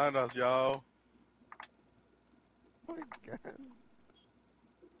 Behind us, y'all. my god.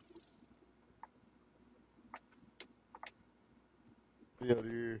 Yeah,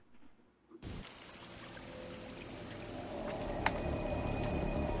 dude.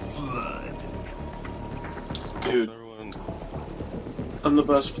 Flood. Dude, Everyone. I'm the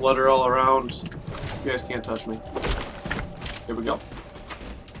best flooder all around. You guys can't touch me. Here we go.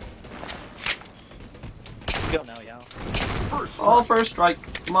 Go now, y'all. First All first strike.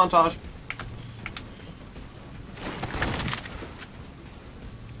 Montage.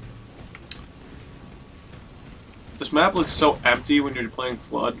 This map looks so empty when you're playing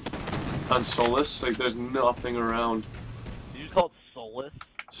Flood on Solus. Like, there's nothing around. Did you just call it Solus?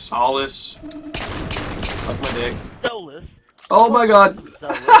 Solace. Suck my dick. Solus? Oh my god!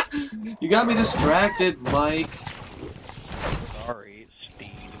 Solus. You got me distracted, Mike. Sorry, Steve.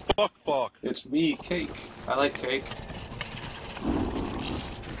 Fuck. It's me, Cake. I like cake.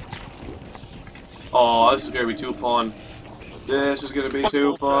 Oh, this is gonna be too fun. This is gonna be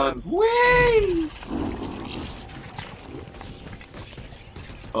too fun. Whee!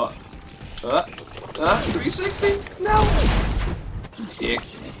 360? No! Dick.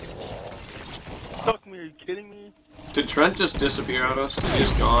 Fuck me, are you kidding me? Did Trent just disappear on us? He's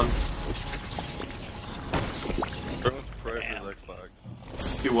just gone. Everyone's pray for his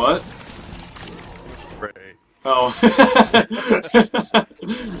Xbox. You what? Pray. Oh.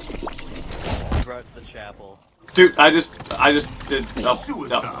 chapel. Dude, I just did.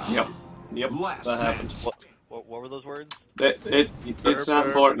 Yep. Last That happened. What were those words? It's not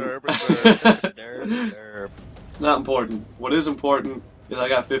important. Derp. It's not important. What is important is I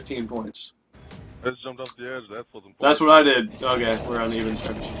got 15 points. I just jumped off the edge. That's what's important. That's what I did. Okay, we're on even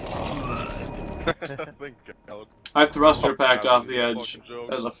terms. Thank God. I thruster packed off the edge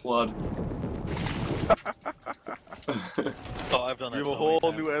as a flood. Oh, I've done that. We have a whole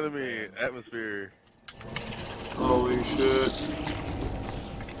new enemy atmosphere. Holy shit.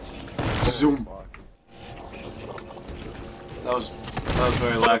 Zoom. That was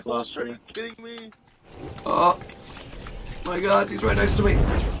very lackluster. Are you kidding me? Oh my god, he's right next to me.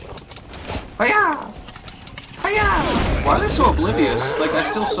 Hiya! Hiya! Why are they so oblivious? Like, I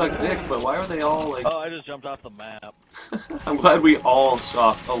still suck dick, but why are they all like... Oh, I just jumped off the map. I'm glad we all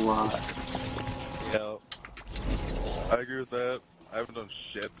suck a lot. Yo. I agree with that. I haven't done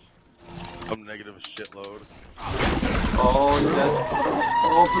shit. I'm negative a shitload. Oh, you're dead.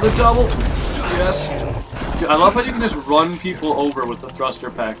 Oh, for the double! Yes! Dude, I love how you can just run people over with the thruster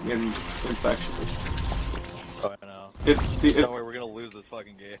pack in Infection. Oh, I know. It's the... Don't worry, we're gonna lose this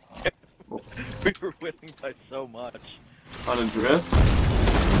fucking game. We were winning by so much. On a drift?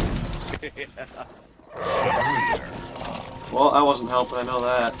 Yeah. Well, I wasn't helping, I know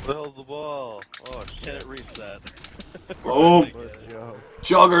that. What the hell's the ball? Oh, Can shit. it reset? Oh! Joe.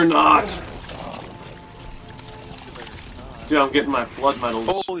 Juggernaut! Dude, I'm getting my flood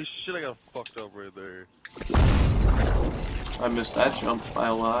medals. Holy shit, I got fucked up right there. I missed that jump by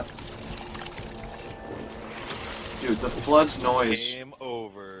a lot. Dude, the flood's noise. Game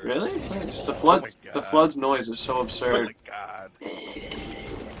over. Really? Thanks. The Oh my God. flood's noise is so Oh absurd. my god.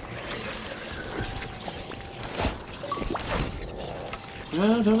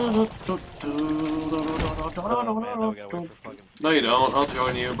 Oh, man, now we gotta wait for fucking... No, you don't. I'll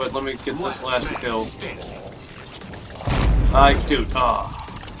join you, but let me get this last kill. Dude,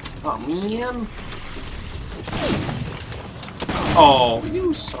 oh man. Oh,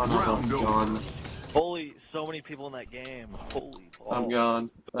 you son of a gun. Holy, so many people in that game. Holy balls. I'm gone.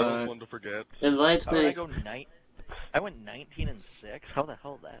 That was one to forget. Invite How did I me. go I went 19-6? How the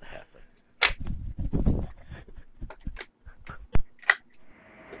hell did that happen?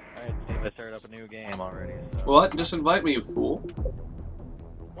 Alright, Steve, I started up a new game already. So. What? Just invite me, you fool.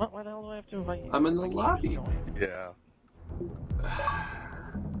 What? Why the hell do I have to invite you? I'm in the My game lobby. just joined. Yeah.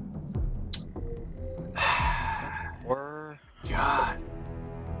 We're... God.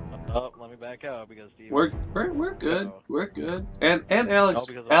 Oh, let me back out because Steve... We're good. We're good. And Alex, No,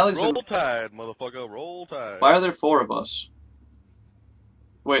 because of- Alex, Roll Tide, motherfucker. Roll Tide. why are there 4 of us?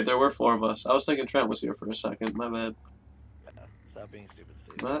 Wait, there were 4 of us. I was thinking Trent was here for a second. My bad. Stop being stupid,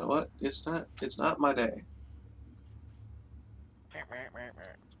 Steve. What? It's not my day.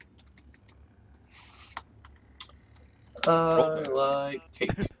 I like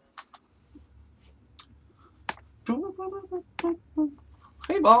cake.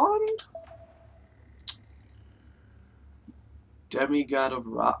 Hey, Bond. Demigod of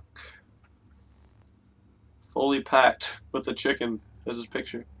Rock. Fully packed with a chicken as his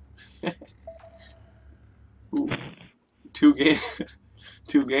picture. Ooh. 2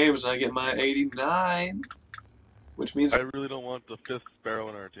 games and I get my 89. Which means I really don't want the 5th sparrow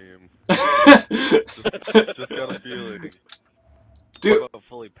in our team. Just got a feeling. Dude,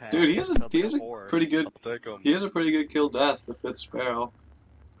 Fully packed. he has a pretty good I'll take 'em. he has a pretty good kill death, the 5th sparrow.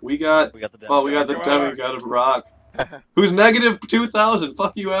 We got We got the oh, we got the Demigod of Rock. Who's negative 2,000?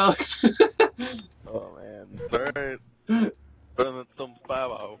 Fuck you, Alex. Oh man. Alright. Better than some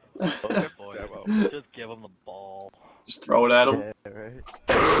 5-0. Okay, boy. Just give him the ball. Just throw it at him. Yeah,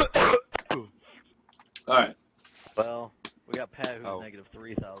 right. Alright. Well, we got Pat who's Oh. negative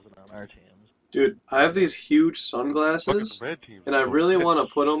 3,000 on our teams. Dude, I have these huge Fucking sunglasses, red team. and I really want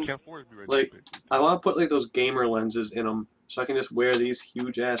to put them, Can't afford to be red like, team. I want to put like those gamer lenses in them, so I can just wear these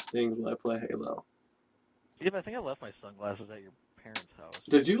huge ass things while I play Halo. Steve, I think I left my sunglasses at your parents' house.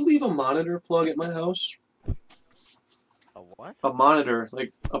 Did you leave a monitor plug at my house? A what? A monitor,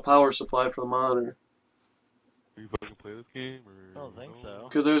 like a power supply for the monitor. Do you fucking play this game? Or I don't think so.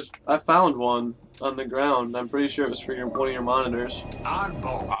 Because I found one on the ground. I'm pretty sure it was for one of your monitors.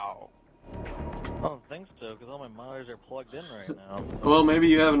 Oddball. Wow. I don't think so, because all my monitors are plugged in right now. Well, maybe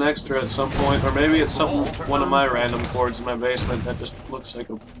you have an extra at some point, or maybe it's one of my random cords in my basement that just looks like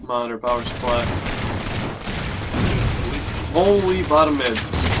a monitor power supply. Holy bottom mid.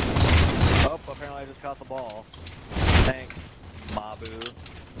 Oh, apparently I just caught the ball. Thanks, Mabu.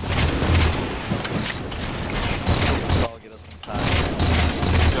 I'll get us some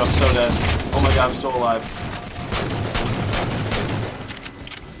time. Dude, I'm so dead. Oh my god, I'm still alive.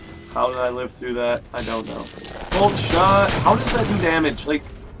 How did I live through that? I don't know. Bolt shot. How does that do damage? Like,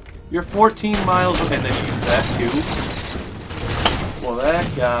 you're 14 miles away, and then you use that too? Well,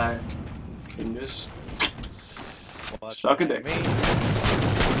 that guy can just suck a dick.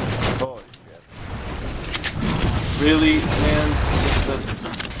 Oh, shit. Really, man? The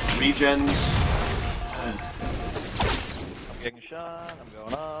regens. I'm getting shot. I'm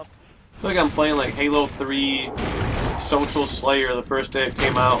going up. I feel like I'm playing like Halo 3 Social Slayer the first day it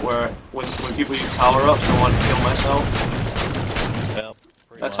came out, where when people use power-ups, I want to kill myself. Yep.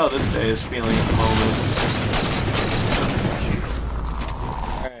 That's how this day is feeling at the moment.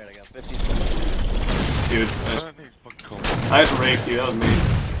 Alright, I got 50 seconds. Dude, I just raped you, that was me.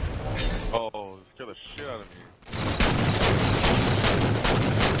 Oh, scared the shit out of me.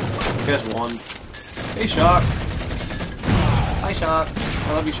 You guys won. Hey, Shock. Hi, Shock.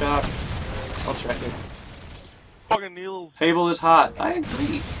 I love you, Shock. I'll check it. Fucking Neil's. HAble is hot. I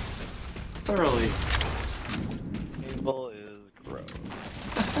agree. Thoroughly. HAble is gross.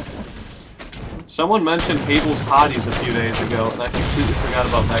 Someone mentioned HAble's hotties a few days ago, and I completely forgot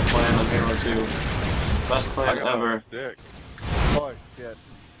about that clan on Halo 2. Best clan ever. Dick. Oh shit.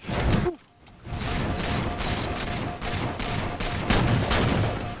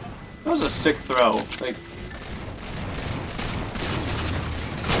 That was a sick throw. Like.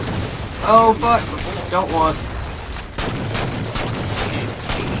 Oh fuck! Don't want.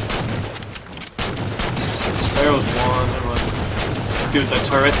 Sparrow's one. Never mind. Dude, the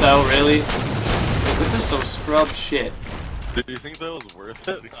turret though, really? This is some scrub shit. Did you think that was worth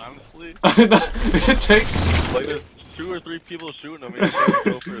it? Honestly, It takes. like there's 2 or 3 people shooting him, and he can't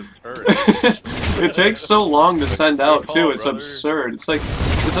go for his turret. It takes so long to send out Good too. call, It's brother. absurd. It's like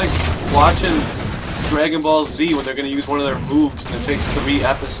watching Dragon Ball Z when they're gonna use one of their moves and it takes 3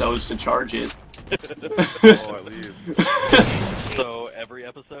 episodes to charge it. Oh, at least. So, every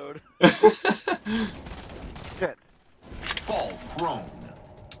episode? Shit. Ball thrown.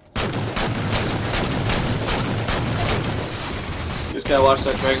 Just gotta watch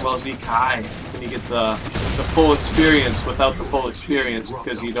that Dragon Ball Z Kai when you get the full experience without the full experience,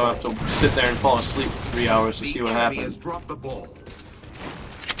 because you don't have to sit there and fall asleep for 3 hours to see what Enemy has happens. dropped the ball.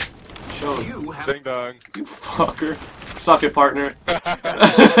 Show You have Ding dong. you fucker. Suck it, partner.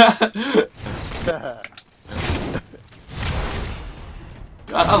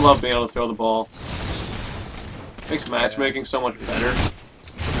 I love being able to throw the ball. Makes matchmaking so much better.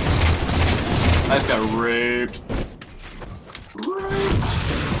 I just got raped. Raped.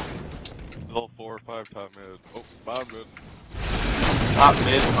 Level 4 or 5 top mid. Oh, bottom mid. Top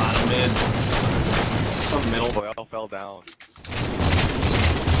mid, bottom mid. Some middle. They all fell down.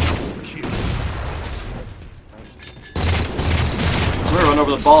 kill. I'm gonna run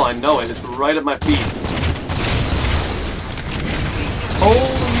over the ball, I know it. It's right at my feet.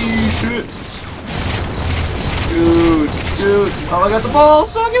 Holy shit! Dude. Oh, I got the ball!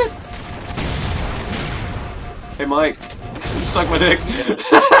 Suck it! Hey, Mike. Suck my dick.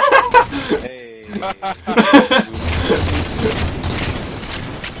 Hey.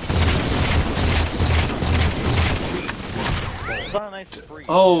 It's not a nice free.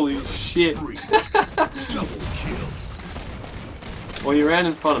 Holy shit. Double kill. Well, you ran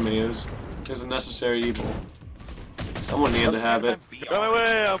in front of me. It was a necessary evil. Someone needed to have it. Get out of my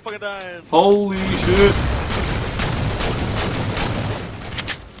way! I'm fucking dying! Holy shit!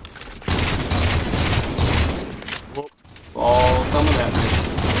 Ball coming at me.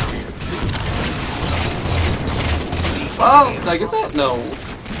 Oh, did I get that? No.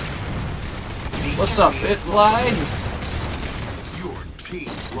 What's up, it lied? Your team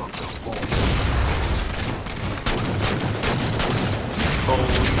dropped the ball.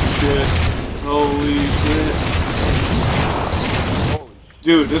 Holy shit. Holy shit.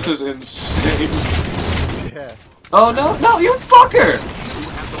 Dude, this is insane. Yeah. Oh no, no, you fucker!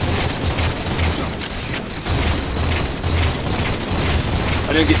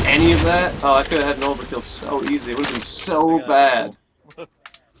 I didn't get any of that? Oh, I could have had an overkill so easy. It would have been so bad.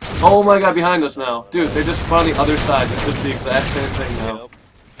 Oh my god, behind us now. Dude, they just spawned on the other side. It's just the exact same thing now.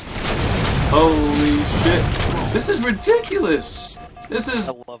 Holy shit. This is ridiculous! I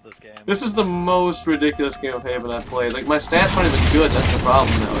love this game. This is the most ridiculous game of HAble I've played. Like, my stats aren't even good, that's the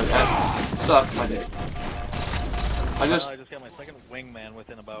problem though. I suck my dick. I just got my second wingman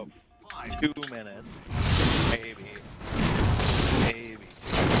within about 2 minutes. Maybe.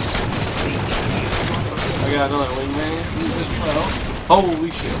 I got another wingman as well.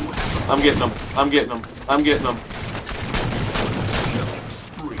 Holy shit. I'm getting them. I'm getting them. I'm getting them.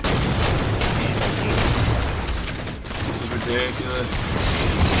 This is ridiculous.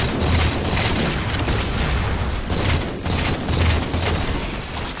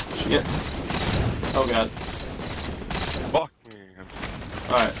 Shit. Oh god. Fuck me.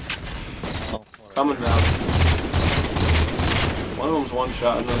 Alright. Coming down. One of them's one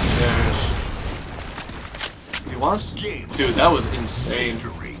shot in the stairs. He wants to... Dude, that was insane.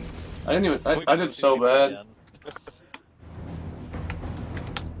 I didn't even... I did so bad.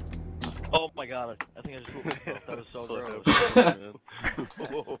 Oh my god, I think I just moved myself. That was so gross.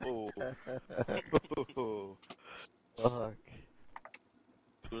 Fuck.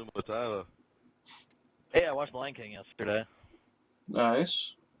 Hey, I watched Lion King yesterday.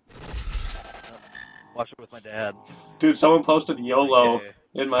 Nice. Watched it with my dad. Dude, someone posted YOLO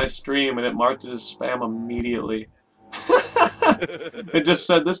Yeah. in my stream and it marked it as spam immediately. It just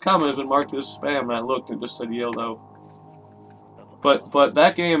said, this comment has been marked as spam, and I looked and it just said YOLO. But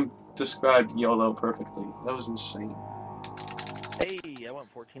that game described YOLO perfectly. That was insane. Hey, I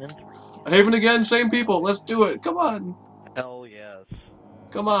went 14-3. Haven again, same people. Let's do it. Come on. Hell yes.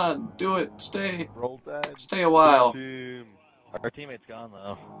 Come on. Do it. Stay. Roll Tide. Stay a while. Team. Our teammate's gone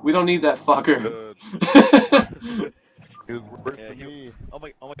though. We don't need that fucker. It was worse Yeah, than me. oh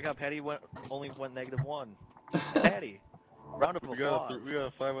my god, Patty only went -1. Patty, round of We got applause.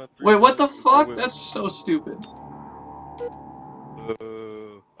 a 5-on-3. Wait, what the fuck? That's so stupid.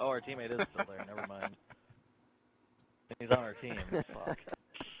 Oh, our teammate is still there. Never mind. He's on our team. Fuck.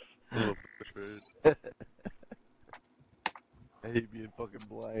 Little bitch, right? I hate being fucking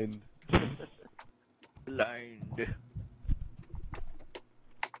blind. Blind.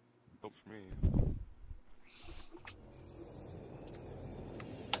 Helps me.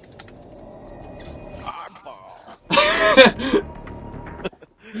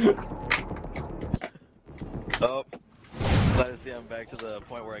 Oh, glad to see I'm back to the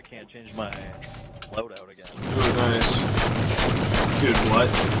point where I can't change my loadout again. Oh, nice. Dude, what?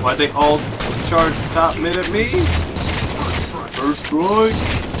 Why'd they all charge top mid at me? First strike.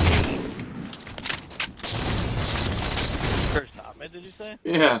 First top mid, did you say?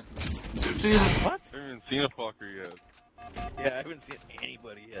 Yeah. Dude, Jesus. What? I haven't even seen a fucker yet. Yeah, I haven't seen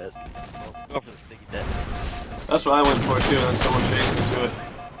anybody yet. Go for the sticky dead. That's what I went for too, and then someone chased me to it.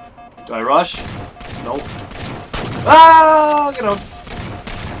 Do I rush? Nope. Ah! Get him.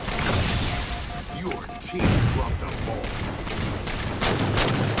 Your team dropped the ball.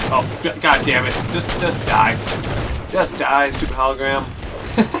 Oh, god damn it. Just die. Just die, stupid hologram.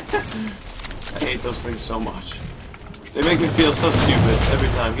 I hate those things so much. They make me feel so stupid every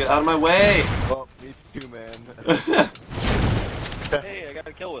time. Get out of my way! Well, me too, man. Hey, I got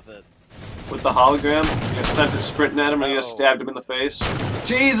a kill with it. With the hologram, you just sent it sprinting at him and you just stabbed him in the face.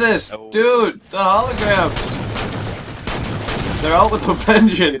 Jesus! Dude! The holograms! They're out with a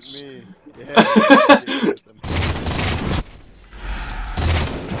vengeance! Me. Yeah.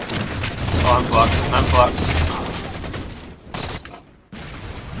 Oh, I'm fucked. I'm fucked.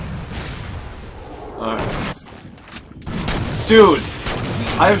 Alright. Dude!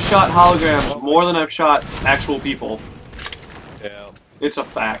 I have shot holograms more than I've shot actual people. Yeah, It's a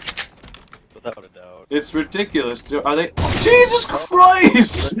fact. without a doubt. It's ridiculous. Are they... Oh, Jesus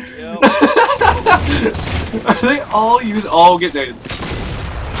Christ! Yep. Are they all use... Oh, get naked.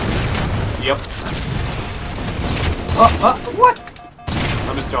 Yep. What?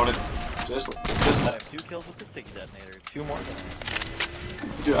 I'm just throwing it. Just... I have 2 kills with the sticky detonator. 2 more than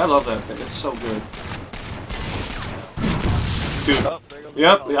Dude, I love that thing. It's so good. Dude. Oh, there goes the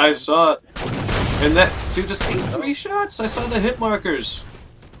Yep, hologram. I saw it. And that dude just ate 3 shots. I saw the hit markers.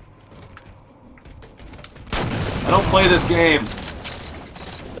 I don't play this game.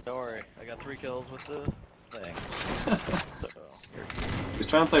 Don't worry, I got 3 kills with the thing. So, He's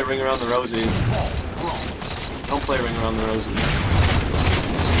trying to play Ring Around the Rosie. Don't play Ring Around the Rosie.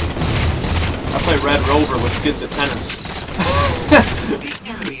 I play Red Rover with kids at tennis.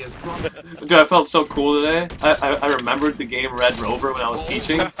 Dude, I felt so cool today. I remembered the game Red Rover when I was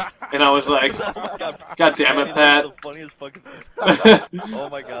teaching, and I was like, God damn it, Pat. That was the funniest fucking Oh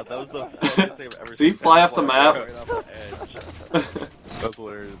my god, that was the funniest thing I've ever seen. Did he fly off the map? Right off the edge. That's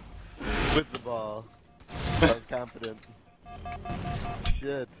hilarious. With the ball. I was confident.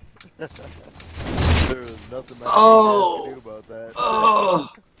 Shit. There was nothing I could do about that. Oh.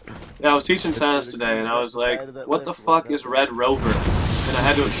 Yeah, I was teaching tennis today, and I was like, what the fuck is Red Rover? And I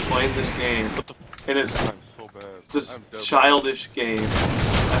had to explain this game. And it's I'm so bad. this I'm dead. childish game.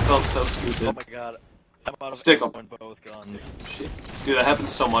 I felt so Oh stupid. my god. I'm out of Stick 'em. ammo in both guns. Shit. Dude, that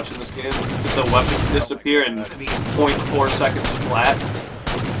happens so much in this game. Because the weapons disappear in 0.4 seconds flat.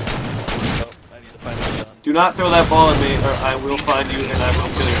 Oh, I need to find a gun. Do not throw that ball at me, or I will find you and I will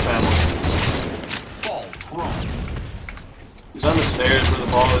kill your family. Ball thrown. He's on the stairs where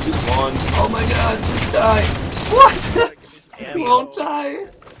the ball is. He's won. Oh my god, just die. What? He won't die.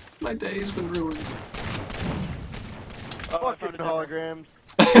 My day's been ruined. Fucking holograms.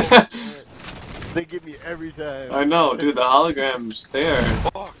 They get me every time. I know, dude. The holograms, they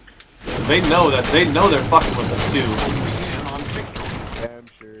know they're fucking with us too. Yeah, I'm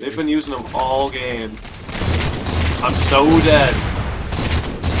sure. They've been using them all game. I'm so dead.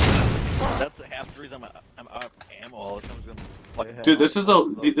 That's half the reason I'm out of ammo all the time. Dude, these are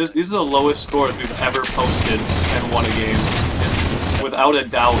the lowest scores we've ever posted and won a game. It's without a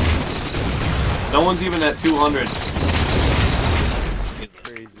doubt. No one's even at 200. It's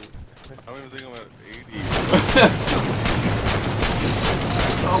crazy. I don't even think I'm at 80.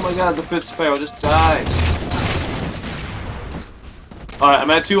 Oh my god, the 5th Sparrow just died. Alright, I'm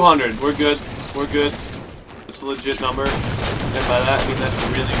at 200. We're good. We're good. It's a legit number. And by that, I mean that's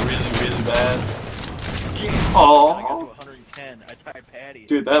really, really, really bad. Oh. I got to 110. I tied Patty.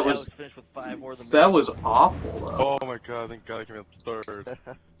 Dude, that was awful though. Oh my god, thank god I came out third.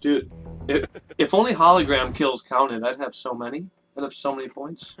 Dude, if only hologram kills counted, I'd have so many. I'd have so many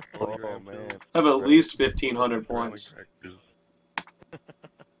points. Oh man. I have at least 1,500 points.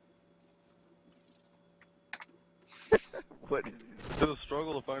 What? It's a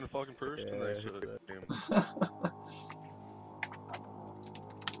struggle to find a fucking person next to that game.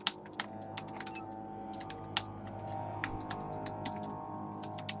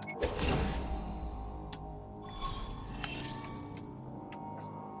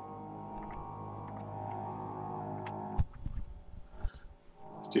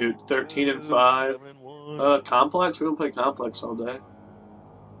 Dude, 13 and 5. Complex? We don't play Complex all day.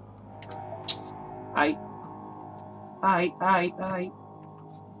 Aye.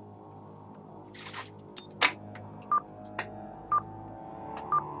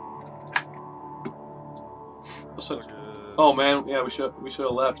 Oh man, yeah, we should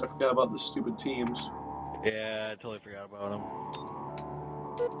have left. I forgot about the stupid teams. Yeah, I totally forgot about them.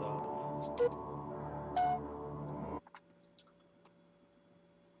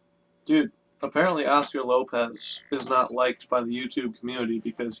 Dude, apparently Oscar Lopez is not liked by the YouTube community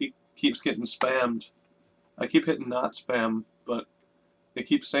because he keeps getting spammed. I keep hitting not spam, but they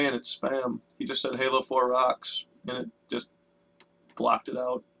keep saying it's spam. He just said Halo 4 rocks, and it just blocked it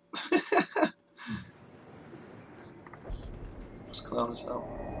out. This clown is hell.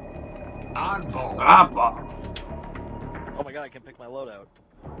 Oddball. Oddball. Oh my god, I can pick my loadout.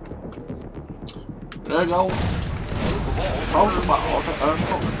 There you go. Oh,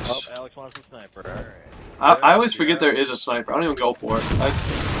 Alex wants a sniper. Alright. I always forget there is a sniper. I don't even go for it.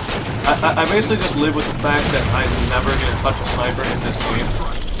 I basically just live with the fact that I'm never going to touch a sniper in this game.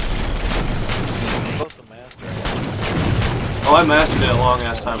 Oh, I mastered it a long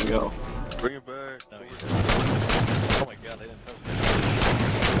ass time ago. Bring it back. No, oh my god, they didn't touch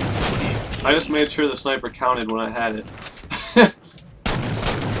it. I just made sure the sniper counted when I had it.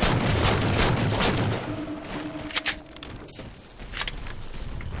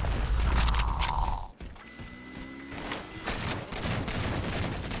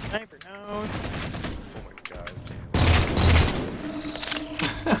 Sniper, no. Oh my god.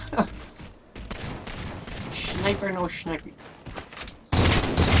 Sniper, no sniper.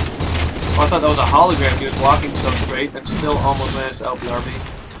 Oh, I thought that was a hologram. He was walking so straight and still almost managed to LPR me.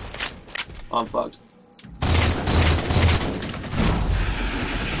 Oh, I'm fucked.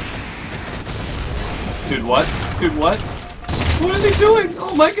 Dude, what? Dude, what? What is he doing?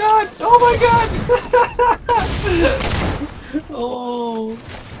 Oh my god! Oh my god! Oh.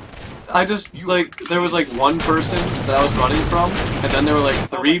 I just, like, there was like one person that I was running from, and then there were like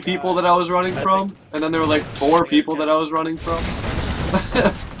 3 people that I was running from, and then there were like 4 people that I was running from.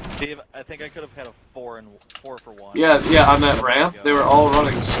 Dave, I think I could have had a 4 for 1. Yeah, on that ramp, they were all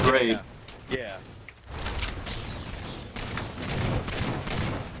running straight. Yeah.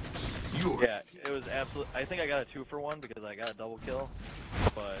 Yeah, it was absolute. I think I got a 2 for 1 because I got a double kill,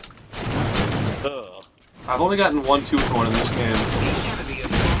 but ugh. I've only gotten 1 2 for 1 in this game.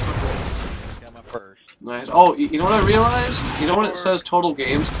 Got my first. Nice. Oh, you know what I realized? You know when it says total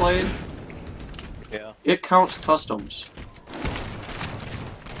games played? Yeah. It counts customs.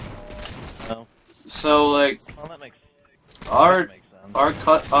 No. So like, Well, that makes our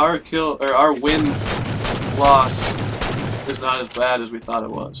sense. our win loss is not as bad as we thought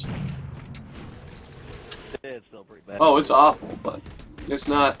it was. It's still pretty bad. Oh, it's awful, but it's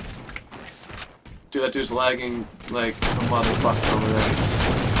not. Dude, that dude's lagging like a motherfucker over there.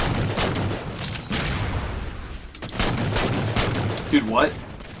 Dude, what?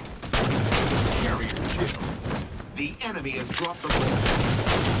 Carrier kill. The enemy has dropped the ball.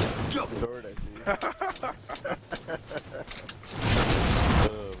 Double. Sword, I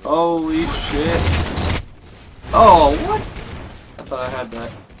see. Holy shit. Oh, what? I thought I had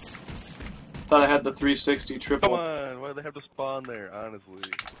that. thought I had the 360 triple. Come on, why do they have to spawn there, honestly?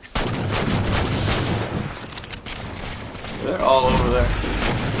 They're all over there.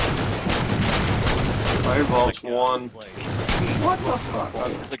 Firebolt's one. What the fuck?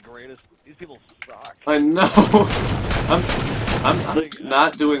 The greatest. These people suck. I know. I'm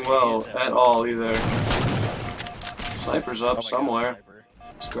not doing well at all either. Sniper's up somewhere.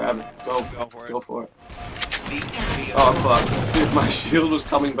 Let's grab it. Go for it. Oh fuck. Dude, my shield was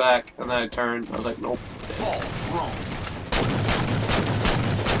coming back and then I turned. I was like, nope. Oh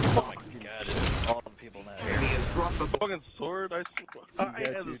my god, all the people now. The fucking sword? I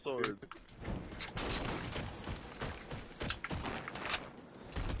had the sword.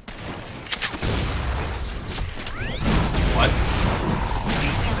 What?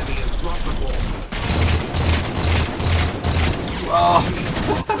 Oh.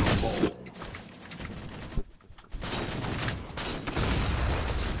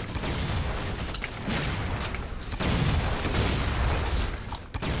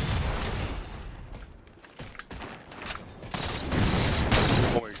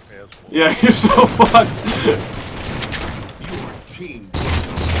 Yeah, you're so fucked. Your team.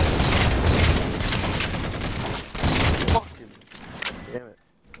 Damn it.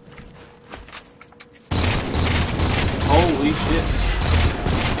 Holy shit.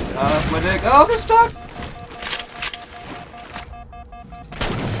 Got off my dick. Oh, I'm stuck!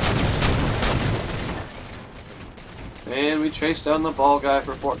 And we chased down the ball guy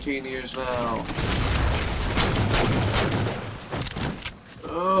for 14 years now.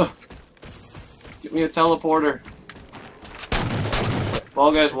 Ugh. Get me a teleporter.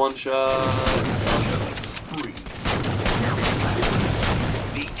 Ball guy's one shot.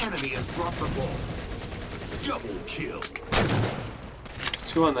 The enemy has dropped the ball. Double kill. There's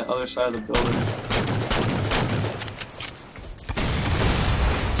two on the other side of the building.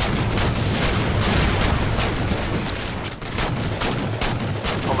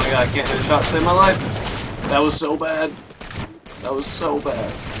 Oh my god, I can't hit a shot to save my life. That was so bad. That was so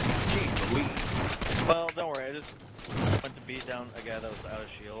bad. Well, don't worry, I just went to beat down a guy that was out of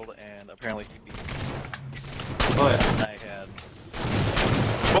shield, and apparently he beat me. Oh yeah. And I had...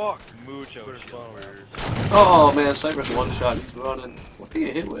 Fuck! Mucho shield. Oh man, Sniper's one shot. He's running. What did he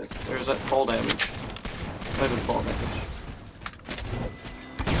get hit with? There's that fall damage. Not even fall damage.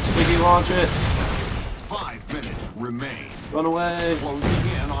 Sticky launch it. 5 minutes remain. Run away.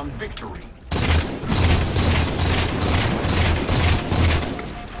 Closing in on victory.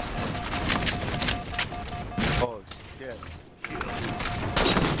 Oh, shit.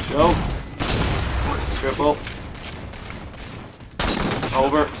 Choke. Triple.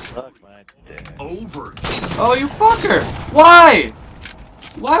 Over. Suck my dick. Over. Oh, you fucker! Why?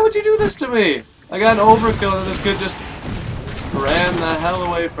 Why would you do this to me? I got an overkill and this kid just ran the hell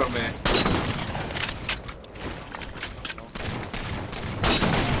away from me.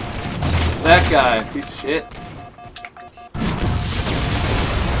 That guy, piece of shit.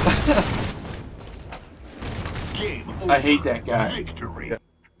 Game over. I hate that guy. Victory.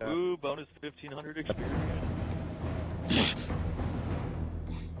 Ooh, bonus 1500 experience.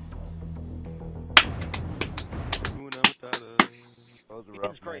 That was a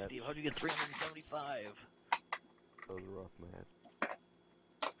rough Jesus Christ, match. Steve, how'd you get 375? That was a rough match.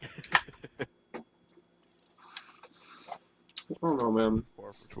 I don't know, man.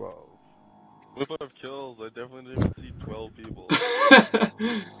 4 for 12. With 5 kills, I definitely didn't see 12 people.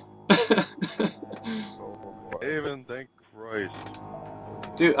 Even thank Christ.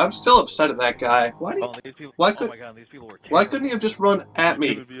 Dude, I'm still upset at that guy. Why did Oh, these people, why oh could- my god, these people were terrible. why couldn't he have just run at me?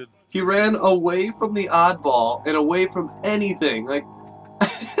 It would be a- He ran away from the oddball and away from anything. Like,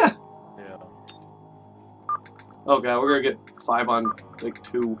 Yeah. oh god, we're gonna get 5 on like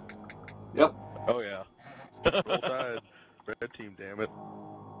 2. Yep. Oh yeah. Roll Tide. Red team, damn it.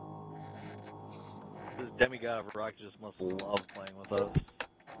 This demigod of rock just must love playing with us.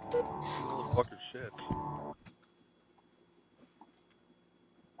 Motherfucker shit.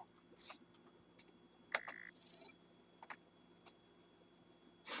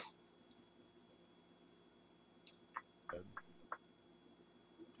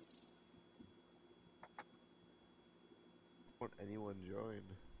 Won't anyone join?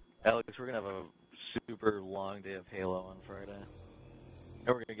 Alex, we're gonna have a super long day of Halo on Friday. And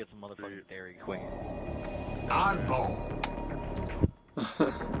we're gonna get some motherfucking Dairy Queen. Oddball.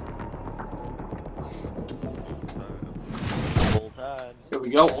 Full Tide. Here we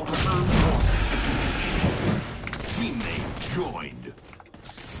go. Teammate joined.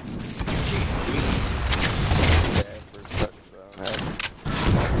 Yeah, first touchdown.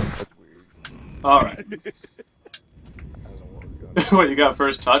 That's weird. All right. I don't know what was going on. What, you got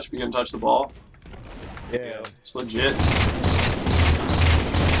first touch? But you didn't touch the ball? Yeah. It's legit.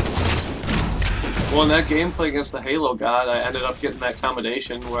 Well, in that gameplay against the Halo god, I ended up getting that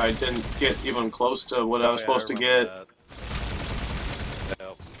combination where I didn't get even close to what I was supposed to get.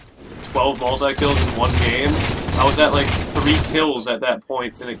 12 multi-kills in one game. I was at like 3 kills at that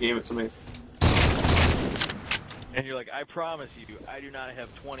point, and it gave it to me. And you're like, I promise you, I do not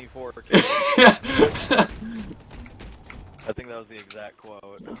have 24 kills. I think that was the exact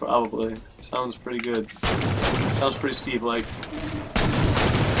quote. Probably. Sounds pretty good. Sounds pretty Steve-like.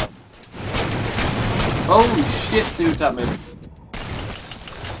 Holy shit, dude, top mid.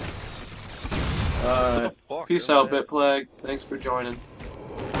 Alright. Peace out, BitPlague. Thanks for joining.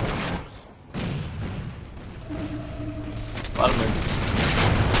 Bottom mid.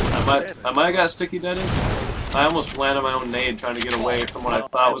 I might have got sticky deaded. I almost landed my own nade trying to get away from what I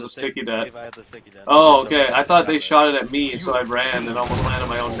thought was a sticky dead. Oh, okay. I thought they shot it at me, so I ran and almost landed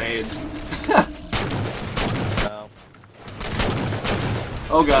my own nade.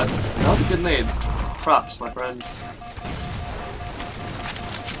 Oh god. That was a good nade. Props, my friend.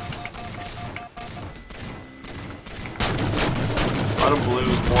 Bottom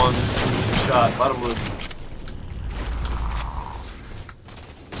blue's one shot. Bottom blue.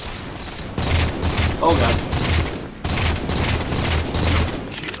 Oh god.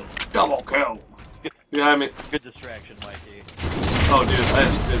 Double kill. Behind me. Good distraction, Mikey. Oh dude, I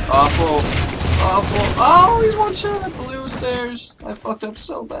just did awful. Awful. Oh, he's one shot at blue stairs. I fucked up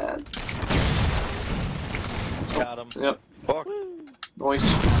so bad. Got him. Yep. Fuck.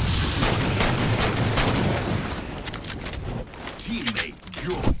 Nice. Teammate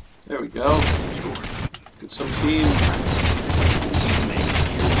joy. There we go. Get some team. Teammate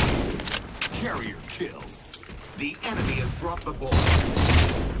joy. Carrier kill. The enemy has dropped the ball.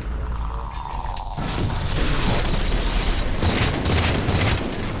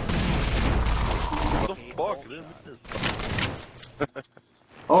 What the fuck?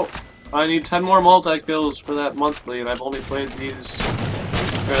 Oh, I need 10 more multi-kills for that monthly, and I've only played these,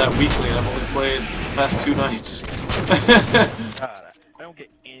 or that weekly, and I've only played the past 2 nights. God, I don't get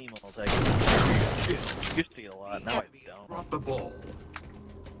any multi-kills. Used to get a lot, now I don't. Drop the ball.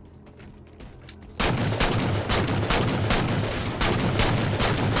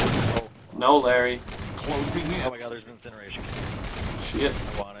 No, Larry. Closing in. Oh my god, there's an incineration. Shit.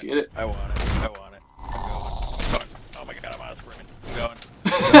 I want it. Get it. I want it. I want it. I'm going. Oh my god, I'm out of sprint. I'm going.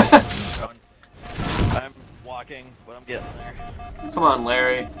 I'm walking, but I'm getting there. Come on,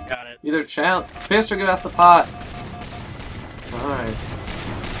 Larry. Got it. Either piss or get off the pot. Alright.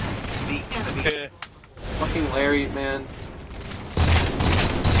 The enemy. Fucking Larry, man.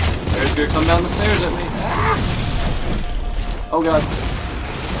 Larry's gonna come down the stairs at me. Oh god.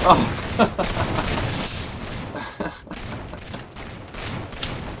 Oh.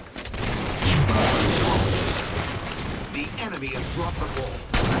 The enemy has dropped the ball.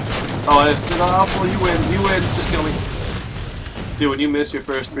 Oh, I just did awful. You win. You win. Just kill me. Dude, when you miss your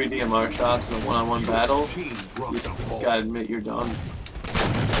first 3 DMR shots in a one-on-one battle, you just gotta admit you're done.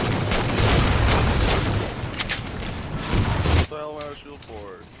 What the hell am I on shield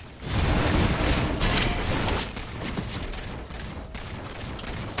for?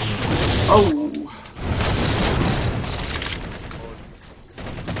 Oh.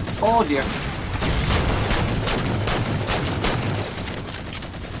 Oh dear.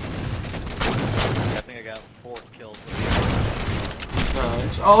 I think I got 4 kills.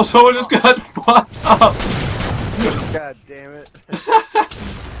 Nice. Oh, someone just got fucked up. God damn it.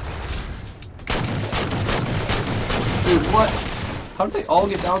 Dude, what? How did they all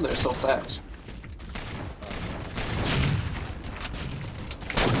get down there so fast?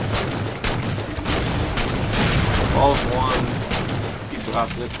 Ball's one. He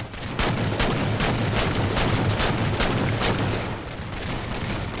dropped it.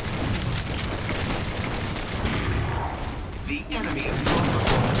 The enemy has dropped the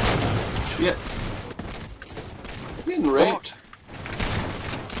ball. Shit. I'm getting raped.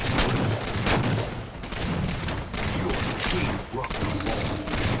 Your team dropped the ball.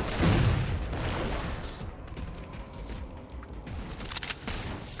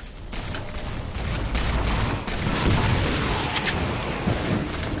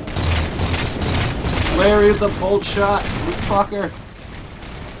 Larry the bolt shot, you fucker.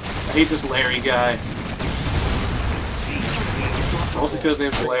 I hate this Larry guy. Mostly because his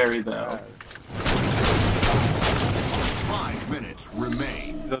name's Larry, though. 5 minutes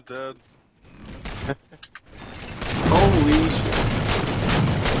remain. Is that dead? Holy shit.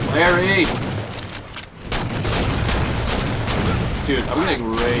 Larry! Dude, I'm getting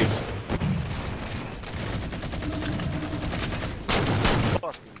raped.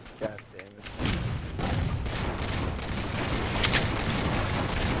 God damn it.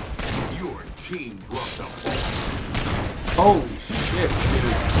 Holy shit,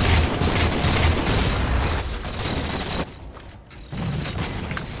 dude.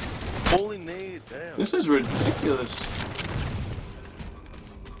 Holy nade, damn. This is ridiculous.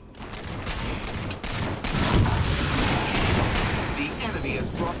 The enemy has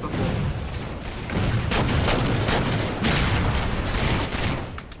dropped the ball.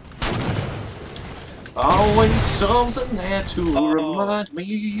 Always something there to remind me.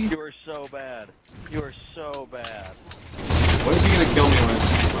 You are so bad. You are so bad. What is he gonna kill me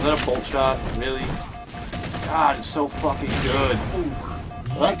with? Was that a bolt shot? Really? God, it's so fucking good.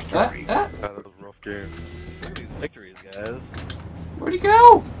 What? Victory. That was a rough game. Look at these victories, guys. Where'd he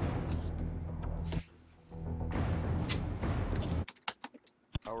go?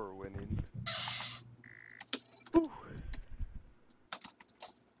 Our winning.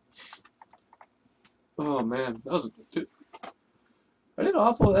 Oh man, that was. Dude, I did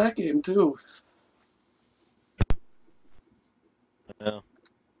awful that game too. Yeah.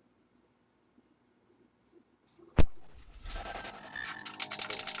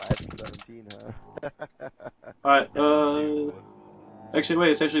 5-17, huh? Alright, actually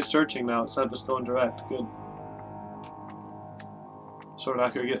wait, it's actually searching now, it's not just going direct. Good. So we're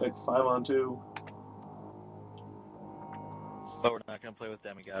not gonna get like 5-on-2. But we're not gonna play with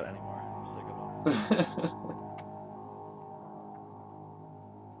Demigod anymore. I'm sick of him.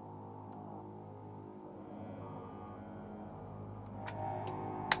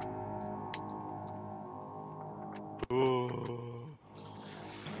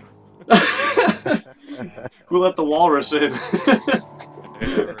 Who let the walrus in?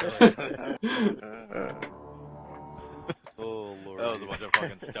 Oh lord. That was a bunch of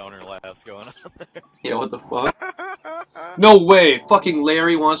fucking stoner laughs going on there. Yeah, what the fuck? No way! Fucking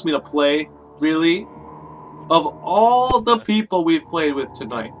Larry wants me to play? Really? Of all the people we've played with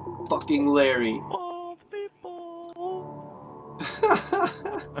tonight, fucking Larry. Oh, people.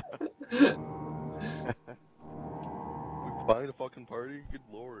 We find a fucking party? Good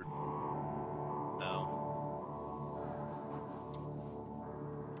lord. No.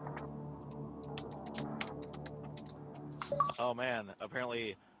 Oh man,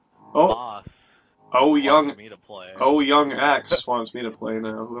 apparently Boss Oh, wants young. me to play. Oh, young X wants me to play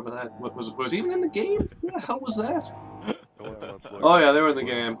now. Whoever that was he even in the game? Who the hell was that? Oh yeah, they were in the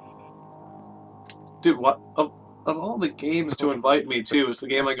game. Dude, what of all the games to invite me to, it's the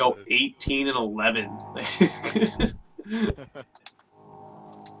game I go 18-11.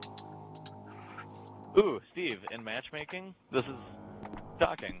 Ooh, Steve, in matchmaking, this is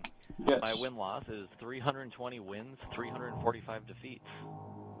shocking. Yes. My win-loss is 320 wins, 345 defeats.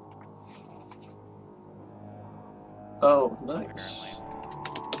 Oh, nice.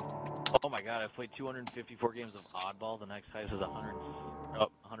 Apparently. Oh my god, I've played 254 games of Oddball. The next highest is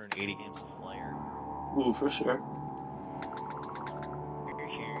 180 games of Slayer. Ooh, for sure.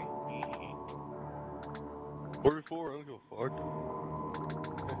 44, I don't give a fuck.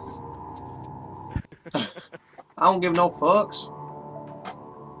 I don't give no fucks.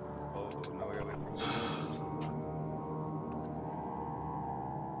 Oh, no, I gotta wait for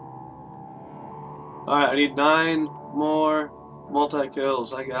Alright, I need 9 more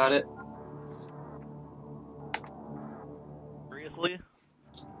multi-kills. I got it. Seriously?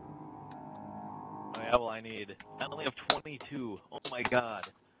 Oh yeah, well I only have 22. Oh my god.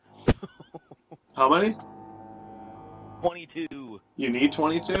 How many? 22 You need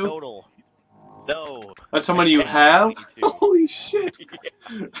 22? total. No. That's how many you have? 22. Holy shit.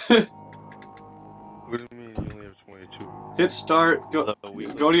 What do you mean you only have 22? Hit start, go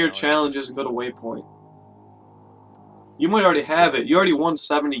to your challenges and go to waypoint. You might already have it. You already won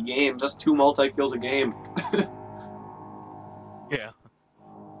 70 games. That's 2 multi-kills a game. What Yeah. are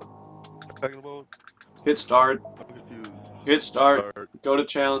you talking about? Hit start. I'm confused. Hit start. Go to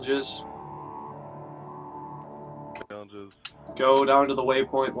challenges. Challenges. Go down to the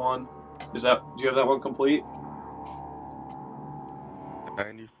waypoint one. Do you have that one complete?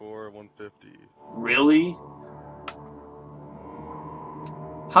 94, 150. Really?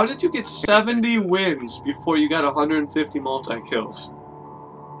 How did you get 70 wins before you got 150 multi-kills?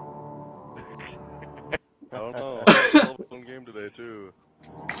 I don't know. I had a fun game today, too.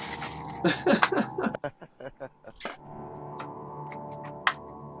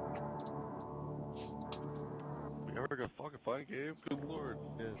 We ever got a fucking fun game? Good lord.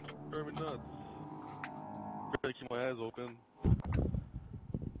 Yeah. Driving me nuts. Gotta keep my eyes open.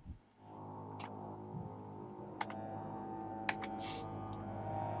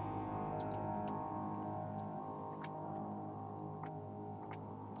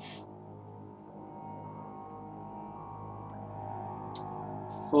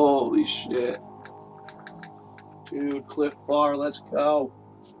 Holy shit. Dude, Cliff Bar, let's go.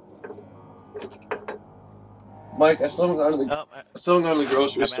 Mike, I still haven't gone to the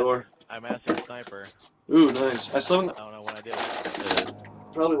grocery store. I mastered Sniper. Ooh, nice. I still haven't. I don't know when I did it.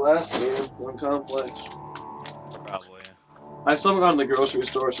 Probably last game on Complex. Probably. I still haven't gone to the grocery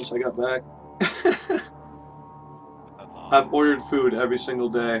store since I got back. That's awesome. I've ordered food every single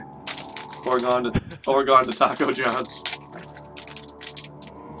day, or gone to Taco John's.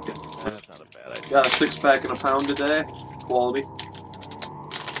 That's not a bad idea. Got a 6-pack and a pound a day. Quality.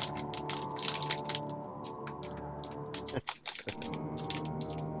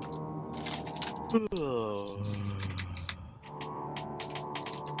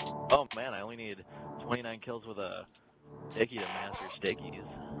 Oh man, I only need 29 kills with a sticky to master stickies.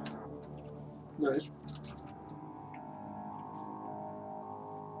 Nice.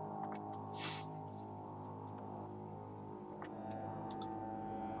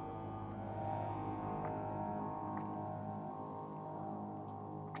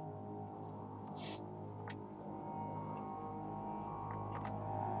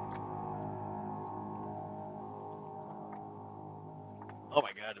 Oh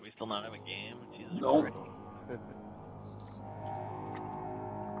my god, do we still not have a game? Jesus No. Christ.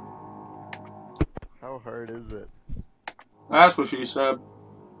 How hard is it? That's what she said.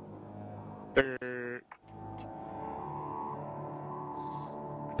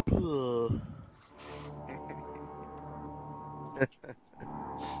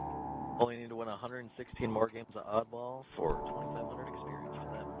 Only need to win 116 more games of Oddball for 2,500 experience for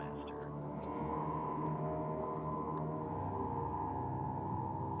that master.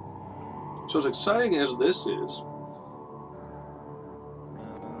 So as exciting as this is,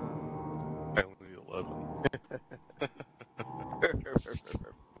 I only need 11.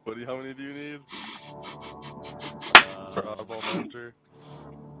 How many do you need? For Oddball Master?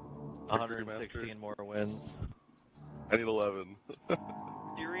 116 more wins. I need 11.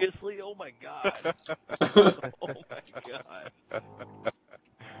 Seriously? Oh my god. Oh my god.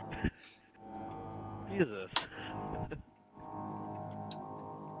 Jesus.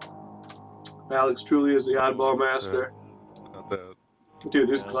 Alex truly is the oddball master. Not that. Dude,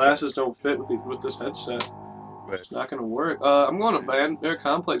 these glasses don't fit with this headset. Wait. It's not gonna work. I'm going to ban their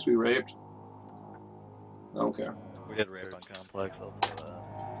complex we raped. I don't care. We did rape on Complex. I'll do that.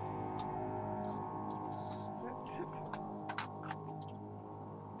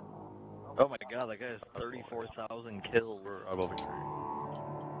 Oh my god, that guy has 34,000 kills. We're above victory.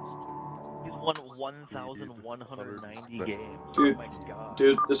 He's won 1,190 games. Dude, oh my god.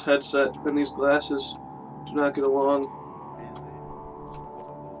 Dude, this headset and these glasses do not get along.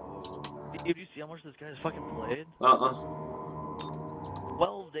 Did you see how much this guy's fucking played?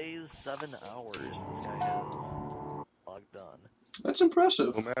 12 days, 7 hours this guy has logged on. That's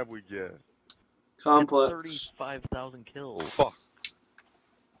impressive. What map we get? Complex. 35,000 kills. Fuck.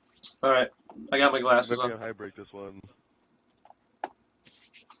 Alright, I got my glasses Maybe on. I high break this one.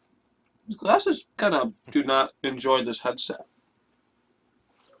 These glasses kind of do not enjoy this headset.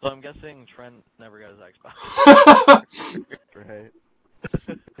 So I'm guessing Trent never got his Xbox. Right.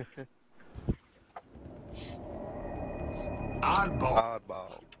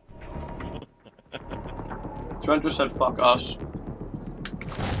 Oddball. Trent just said fuck us.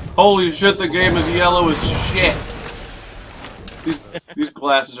 Holy shit, the game is yellow as shit. These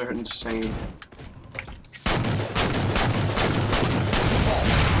glasses are insane.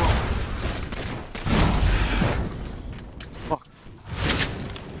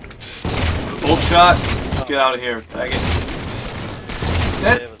 Bolt shot. Get out of here. Bag it.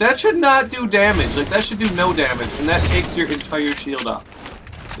 That should not do damage. Like, that should do no damage. And that takes your entire shield up.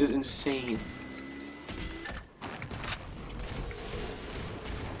 It is insane.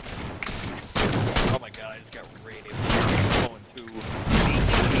 Oh my god, I just got raided. Going to...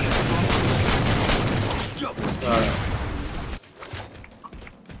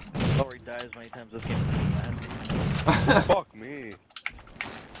 Lower dies many times this game. Fuck me.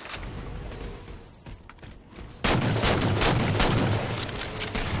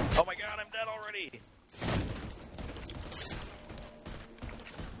 Oh my god, I'm dead already!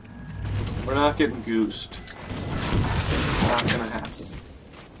 We're not getting goosed. Not gonna happen.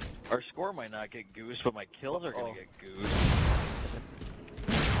 Our score might not get goosed, but my kills are gonna get goosed.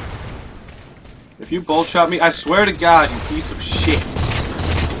 If you bolt shot me, I swear to God, you piece of shit.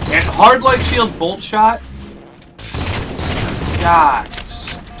 And hard light shield bolt shot?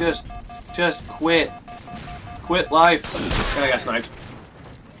 Guys, just quit. Quit life. And I got sniped.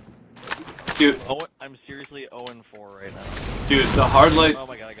 Dude, Oh, I'm seriously 0-4 right now. dude, the hard light, Oh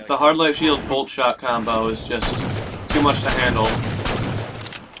my god, I got the hard light shield bolt shot combo is just too much to handle.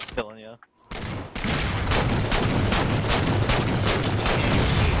 killing ya.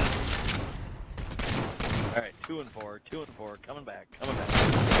 2 and 4, 2 and 4, coming back, coming back.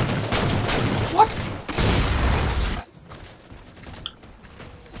 What?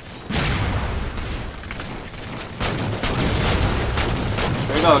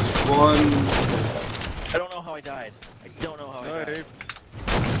 Stray Dogs won. I don't know how I died. I don't know how I died.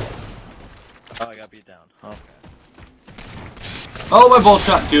 Oh, I got beat down. Okay. Oh, my bolt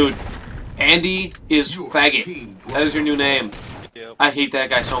shot, dude. Andy is faggot. That is your new name. Yep. I hate that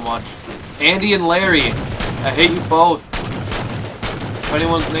guy so much. Andy and Larry. I hate you both. If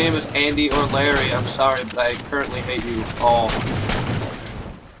anyone's name is Andy or Larry, I'm sorry, but I currently hate you all.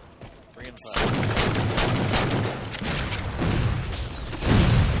 3 and 5.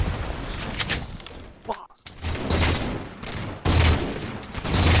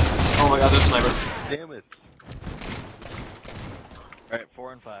 Oh my god, this sniper. Damn it. Alright,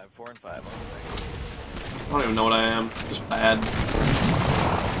 4 and 5, 4 and 5. I don't even know what I am. Just bad.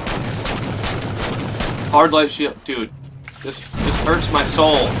 Hard light shield. Dude, this hurts my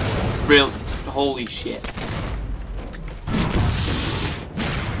soul. Real. Holy shit.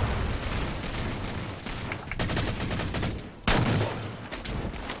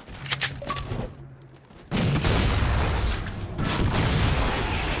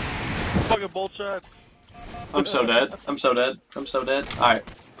 Fucking bolt shot. I'm so dead. I'm so dead. I'm so dead. Alright.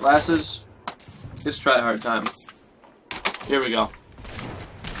 Glasses. It's try hard time. Here we go.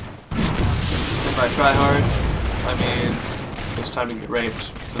 If I try hard, I mean it's time to get raped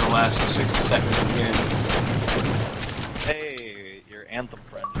for the last 60 seconds of the game. Hey, your Anthem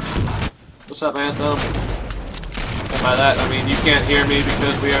friend. What's up, Anthem? And by that, I mean you can't hear me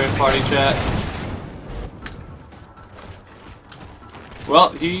because we are in party chat. Well,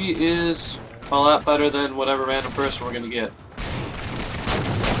 he is a lot better than whatever random person we're gonna get.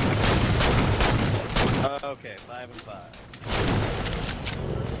 Okay, 5 and 5.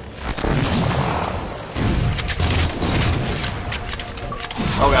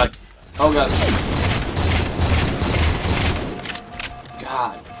 Oh god. Oh god.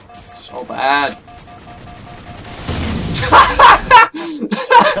 God. So bad.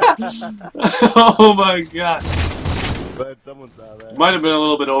 Oh my god. But someone saw that. Might have been a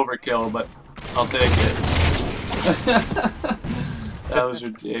little bit overkill, but I'll take it. That was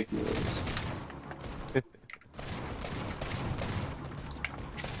ridiculous.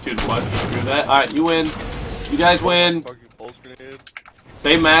 Dude, what? Screw that. Alright, you win. You guys win. Fucking pulse grenade.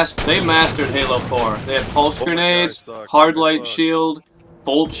 They mastered Halo 4. They had pulse grenades, hard light shield,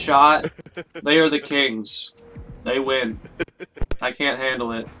 bolt shot. They are the kings. They win. I can't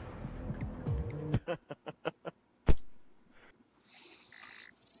handle it.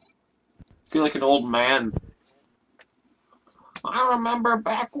 Feel like an old man. I remember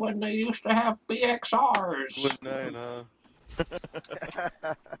back when they used to have BXRs. With 9, huh?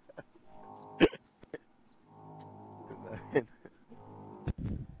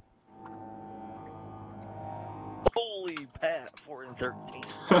 Holy Pat, 4 and 13.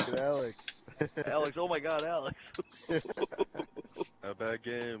 Look at Alex. Alex, oh my god, Alex. A bad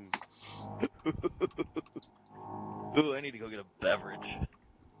game. Ooh, I need to go get a beverage.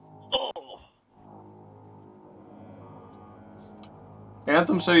 Oh!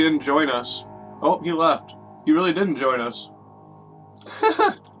 Anthem said he didn't join us. Oh, he left. He really didn't join us.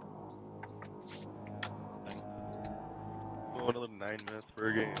 Oh, another 9 minutes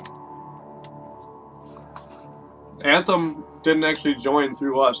per game. Anthem didn't actually join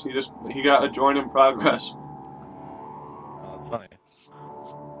through us. He got a join in progress. Oh, that's funny.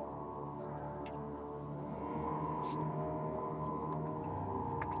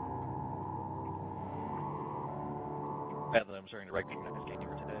 Bad that I'm starting to recognize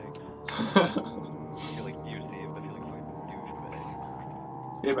gamer tags. I feel like you, Steve. I feel like a fucking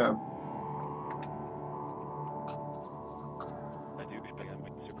douchebag. Hey, man. I douchebag, I'm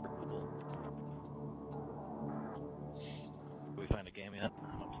being super cool. Did we find a game yet?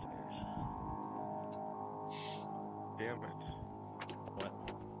 I'm upstairs. Damn it.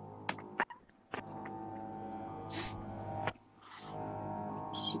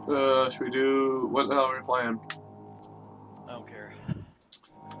 What? Should we do... What the hell are we playing? I don't care.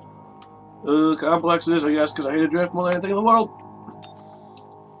 Complex it is, I guess, because I hate a drift more than anything in the world.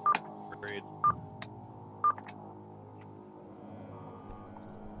 Agreed.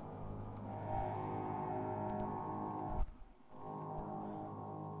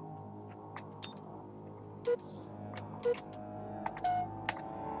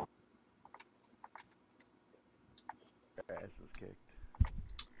 Ass is kicked.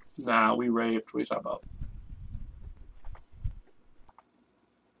 Nah, we raped. What are you talking about?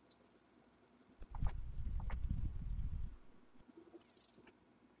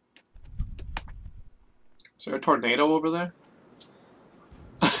 Is there a tornado over there?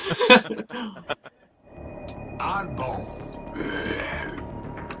 Oddball.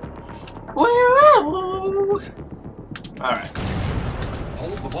 Alright.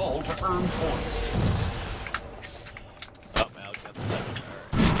 Hold the ball to earn points. Oh, Mal got the second.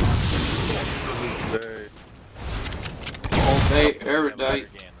 Alright. Hey. All day, every day.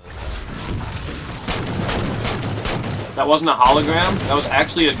 That wasn't a hologram? That was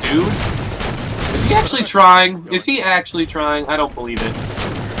actually a dude? Is he actually trying? Is he actually trying? I don't believe it.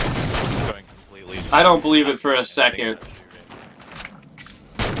 I don't believe it for a second.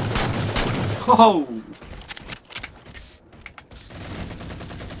 Oh!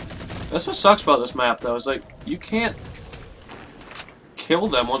 That's what sucks about this map, though. Is like, you can't kill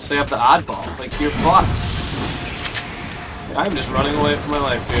them once they have the oddball. Like, you're fucked. I'm just running away from my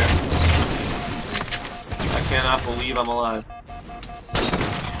life here. I cannot believe I'm alive.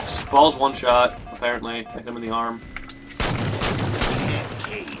 This ball's one shot, apparently. I hit him in the arm.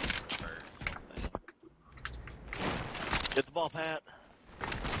 Get the ball, Pat.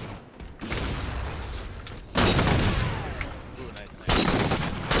 Ooh, nice sniping.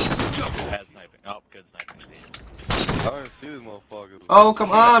 Bad sniping. Oh, good sniping, Steve. I don't see these motherfuckers. Oh,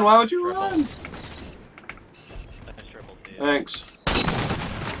 come on! Why would you run? Nice triple, Steve. Thanks.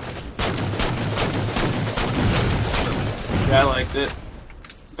 Yeah, I liked it.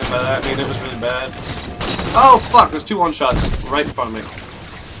 And by that I mean it was really bad. Oh, fuck! There's two one-shots right in front of me.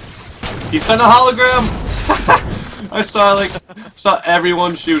 He sent a hologram! I saw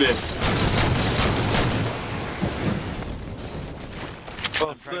everyone shoot it.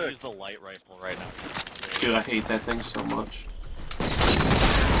 I'm trying to use the light rifle right now. Dude, I hate that thing so much.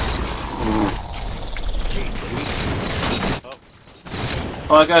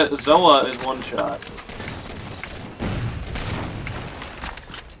 Oh, I got Zoa is one shot.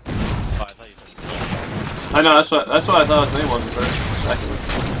 Oh, I thought you said I know that's what I thought his name was at first. Second.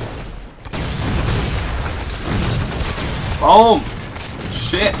 Boom!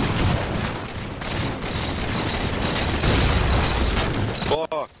 Shit!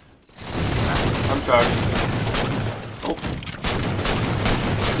 Fuck. I'm charging. Oh.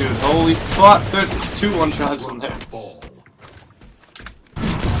 Dude, holy fuck! There's two one-shots in there.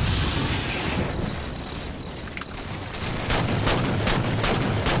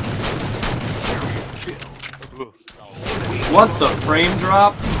 What the frame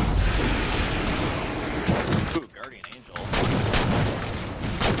drop? Ooh, Guardian Angel.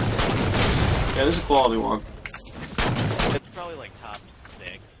 Yeah, this is a quality one. It's probably like top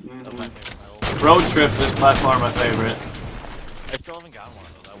 6 of my favorite medals. Road Trip is by far my favorite. I still haven't gotten one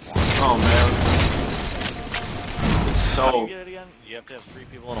of those. I want. Oh man. It's How do so... you get it again? You have to have 3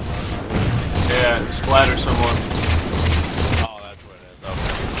 people in a war. Yeah, splatter someone. Oh, that's what it is.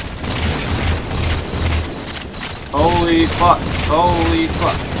 Okay. Holy fuck. Holy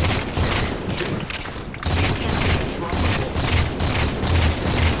fuck.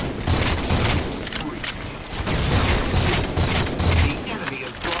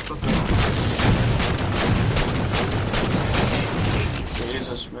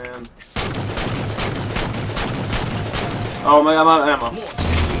 Jesus, man. Oh my god, I'm out of ammo.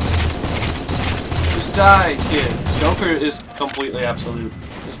 Just die, kid. Joker is completely absolute.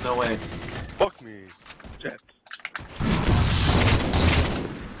 There's no way. Fuck me. Jet.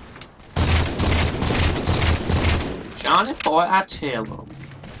 Johnny boy, I tell him.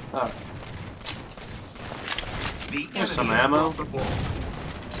 Alright. There's some ammo.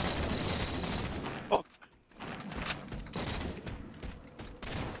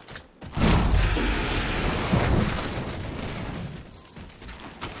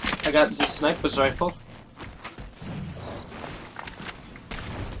 I got the sniper's rifle.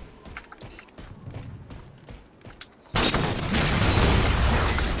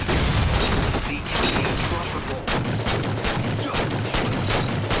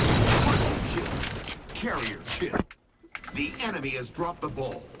 Carrier kill. The enemy has dropped the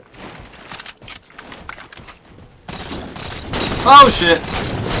ball. Oh shit!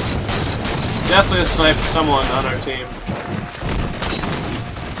 Definitely a snipe someone on our team.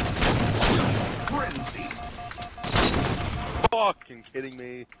 Frenzy. Fucking kidding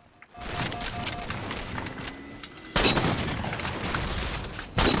me.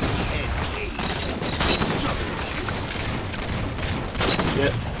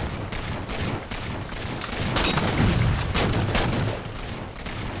 Shit.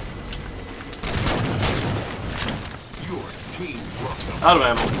 Your team dropped the Out of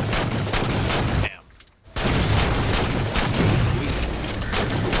ammo. Damn.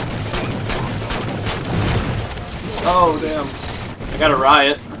 Oh damn. I got a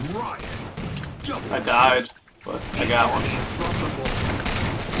riot. Riot. Double I died, but I got one.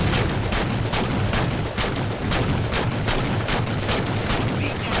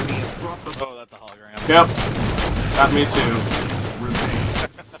 Oh, that's a hologram. Yep. Got me too.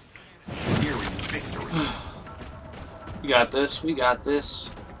 We got this. We got this.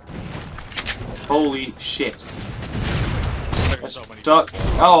 Holy shit. I stuck.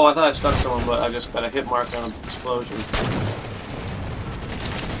 Oh, I thought I stuck someone, but I just got a hit mark on an explosion.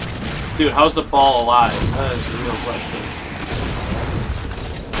 Dude, how's the ball alive? That is a real question.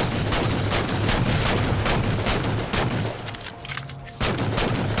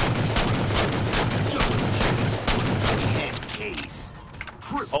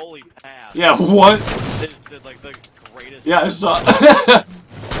 Holy pass. Yeah, what? This is like the greatest. Yeah, I saw.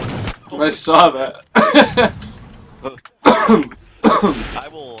 I saw that. I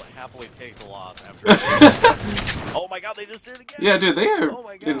will happily take the loss after. Oh my god, they just did it again. Yeah, dude, they are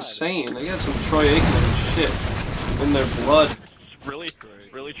insane. They got some Troy Aikman shit in their blood. Really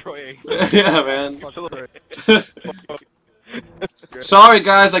Troy Aikman. Yeah, man. Sorry,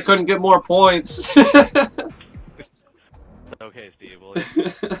 guys, I couldn't get more points. Okay, Steve, we'll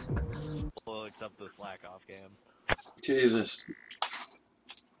accept the slack off game. Jesus.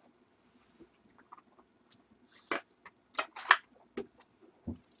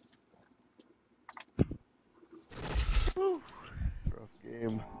 Rough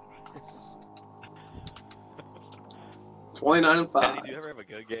game. 29 and 5. Andy, do you ever have a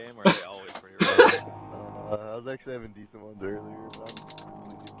good game, or are they always pretty rough? I was actually having decent ones earlier, but I'm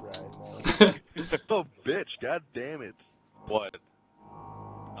completely fried now. Oh, bitch, god damn it. What?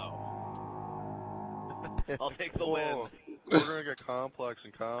 Oh. I'll take the win. We're gonna get complex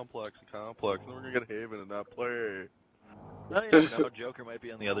and complex and complex, and we're gonna get Haven and not play. No, you know, Joker might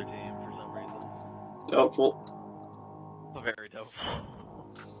be on the other team for some reason. Doubtful. Very doubtful.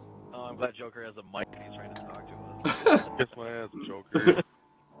 Oh, I'm glad Joker has a mic and he's trying to talk to us. Kiss my ass, Joker. Steve,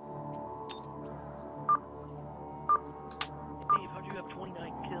 how'd you have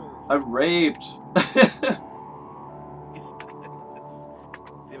 29 kills? I raped.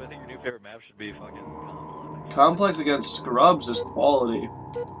 Steve, I think your new favorite map should be fucking Complex. Complex against Scrubs is quality.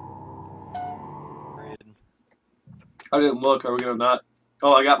 I didn't look. Are we gonna not?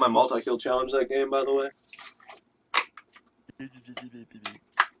 Oh, I got my multi-kill challenge that game, by the way.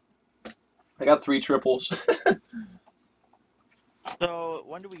 I got 3 triples. So,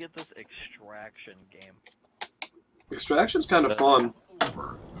 when do we get this extraction game? Extraction's kind of fun.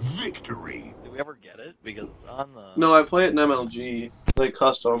 Victory. Did we ever get it? Because on the... No, I play it in MLG. Play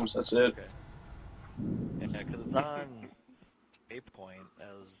customs, that's it. Okay. Yeah, because it's on Waypoint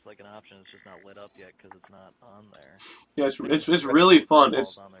as like an option. It's just not lit up yet because it's not on there. Yeah, it's really fun.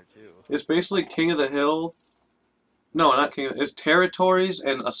 It's on there too. It's basically King of the Hill. No, not King of It's Territories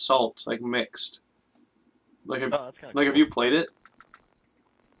and Assault, like mixed. Like, That's kinda like cool. have you played it?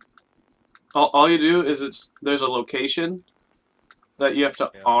 All you do is there's a location that you have to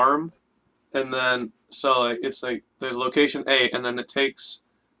arm, and then so like it's like there's location A, and then it takes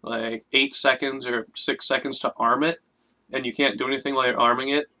like 8 seconds or 6 seconds to arm it, and you can't do anything while you're arming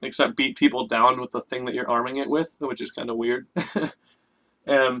it except beat people down with the thing that you're arming it with, which is kind of weird.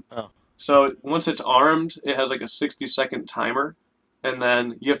 So once it's armed, it has like a 60-second timer, and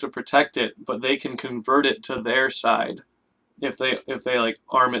then you have to protect it, but they can convert it to their side if they like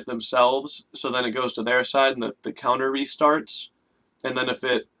arm it themselves. So then it goes to their side, and the counter restarts, and then if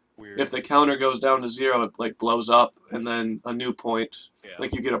the counter goes down to 0, it like blows up, and then a new point,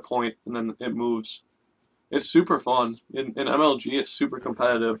 like you get a point, and then it moves. It's super fun. In MLG, it's super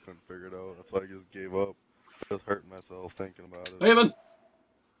competitive. I couldn't figure it out. That's why I just gave up. I was hurting myself thinking about it. Haven!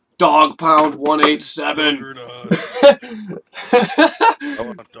 Dog Pound 187. Juggernaut. I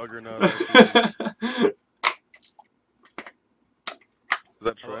want Juggernaut. Is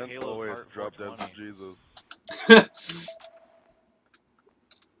that Trent? Halo Always Part drop dead 420. to Jesus.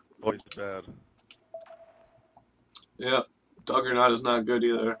 Oh, he's bad. Yeah, Juggernaut is not good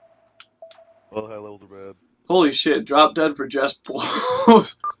either. Well, high levels are bad. Holy shit, drop dead for just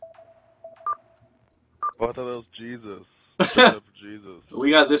blows. Oh, I thought that was Jesus. Drop dead for Jesus. We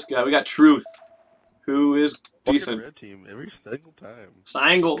got this guy, we got Truth, who is Fucking decent. Red team every single time.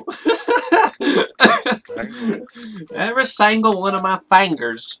 Single. Single. Every single one of my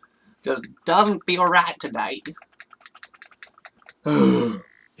fingers just doesn't feel right today.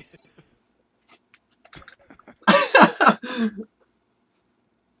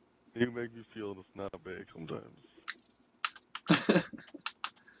 You make me feel it's not big sometimes.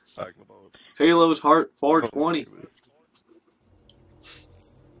 Talking about Halo's Heart 420.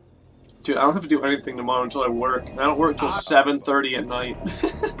 Dude, I don't have to do anything tomorrow until I work. I don't work till 7:30 at night.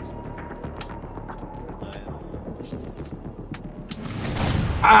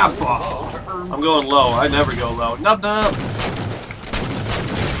 Ah, I'm going low. I never go low. Nub nub.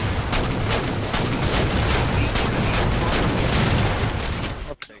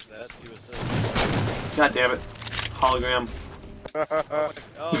 I'll take that. 2 assists. God damn it. Hologram.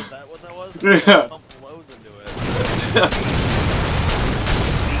 Oh, is that what that was? Yeah. Pump loads into it. The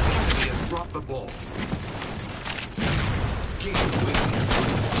enemy has dropped the ball. Game win.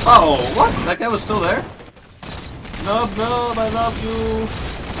 Oh, what? That guy was still there? Nub nub, I love you.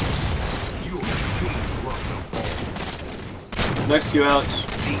 Your team dropped the ball. Next to you, Alex.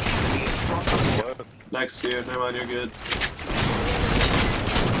 The enemy has dropped the ball. Next to you. Never mind, you're good.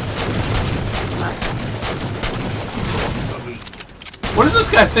 What is this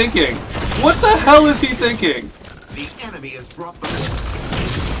guy thinking? What the hell is he thinking? The enemy has dropped the ball.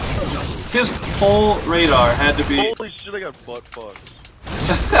 His whole radar had to be... Holy shit, I got butt fucked.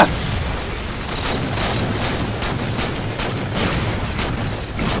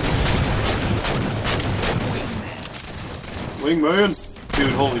 Wingman?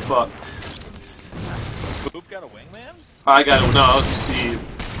 Dude, holy fuck. Boop got a wingman? I got it. No, I was with Steve.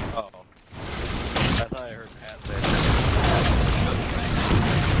 Oh. I thought I heard Pat say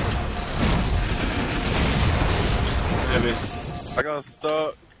Maybe. I got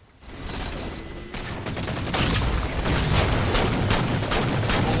stuck.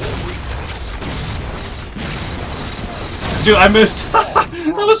 Dude, I missed.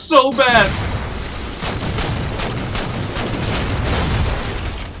 That was so bad.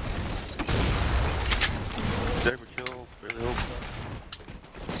 Jacob kills. Really hope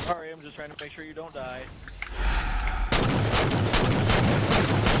so. Sorry, I'm just trying to make sure you don't die.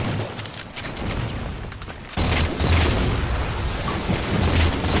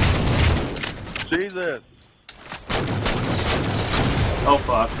 Jesus. Oh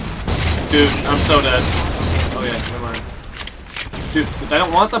fuck. Dude, I'm so dead. Oh yeah, never mind. Dude, I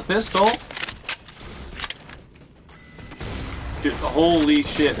don't want the pistol. Dude, holy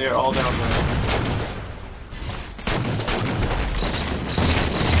shit, they're all down there.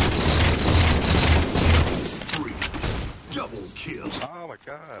 Double kill. Oh my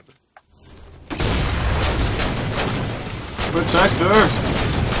god. Protector!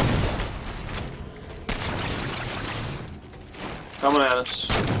 Coming at us.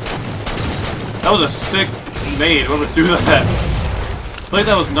 That was a sick nade, whoever threw that. I feel like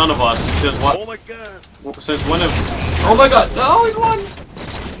that was none of us. Just what? Oh my god. Since when have... Oh my god! Oh, he's won!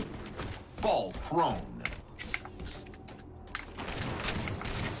 Ball thrown.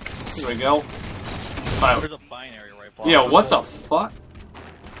 Here we go. There's a binary rifle. Yeah, what the fuck?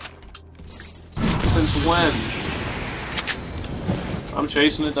 Since when? I'm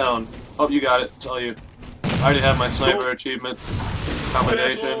chasing it down. Oh, you got it. It's all you. I already have my sniper achievement.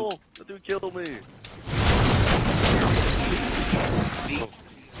 Combination. Oh, that dude killed me.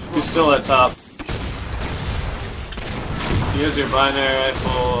 He's still at top. Here's your binary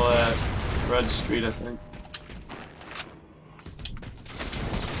rifle at Red Street, I think.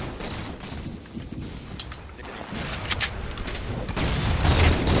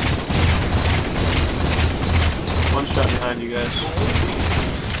 One shot behind you guys.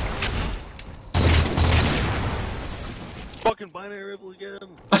 Fucking binary rifle again.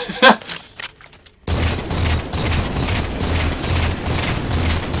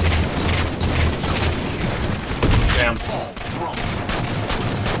 Damn.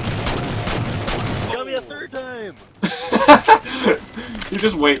 Got me a third time! He's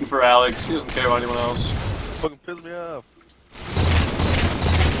just waiting for Alex. He doesn't care about anyone else. Fucking piss me off.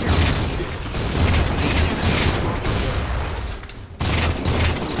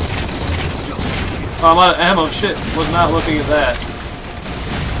 Oh, I'm out of ammo. Shit. Was not looking at that.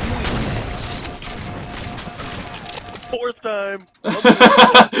 Fourth time.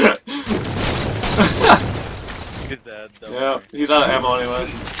 He's dead. Don't Yeah, worry. he's out of ammo anyway.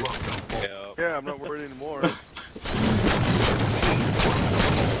 Yeah, I'm not worried anymore.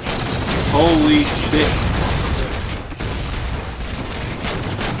 Holy shit.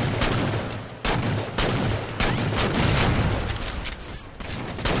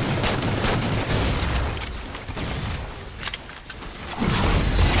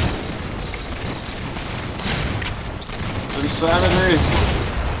 Insanity.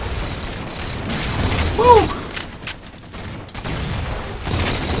 Woo!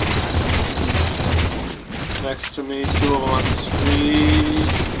 Next to me, 2 of them on the street.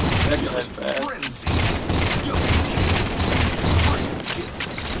 That guy's bad.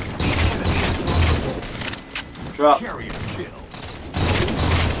 Drop. Carrier kill.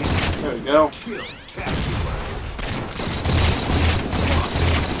 There we go. Kill.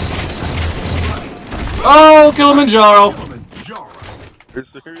 Oh, Kilimanjaro! Kilimanjaro. Are you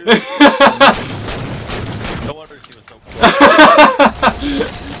serious? No wonder he was so cool.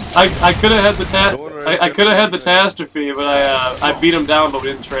 I could have had the I could have had the catastrophe, but I beat him down, but we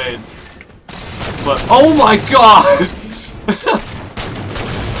didn't trade. But oh my god!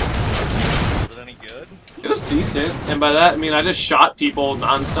 Was it any good? It was decent, and by that I mean I just shot people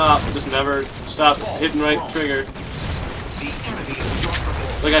non-stop. Just never stopped hitting right trigger.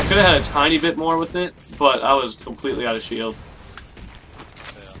 Like I could have had a tiny bit more with it, but I was completely out of shield.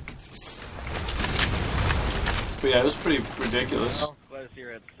 Yeah. But yeah, it was pretty ridiculous. Well, glad to see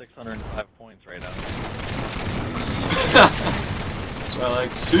you're at 605 points right now. That's what I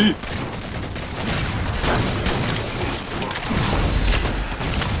like to see.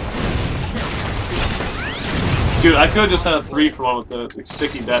 Dude, I could have just had a 3-for-1 with the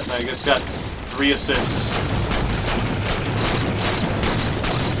sticky bet, and I just got 3 assists.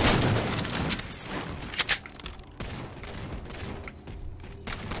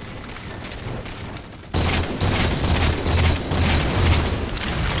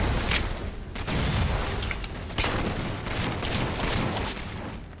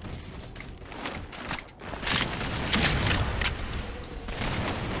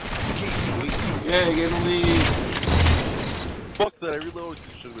 Yeah, get the lead. Fuck that, I reloaded, you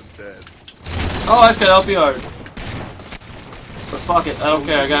should have been dead. Oh, I just got LPR. But fuck it, I don't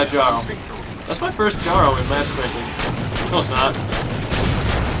care, I got Jaro. That's my first Jaro in matchmaking. No, it's not.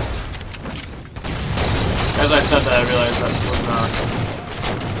 As I said that, I realized that was not.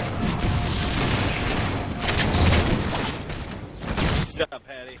 Shut up,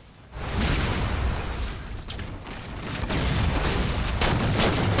 Patty.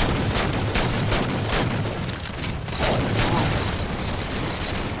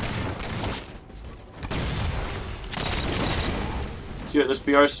 Dude, this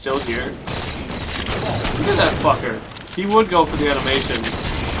BR is still here. Look at that fucker. He would go for the animation.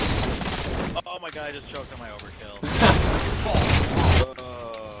 Oh my god, I just choked on my overkill.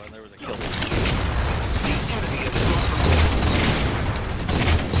 And there was a kill.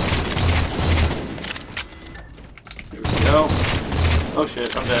 Here we go. Oh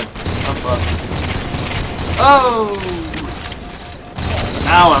shit, I'm dead. I'm fucked. Oh!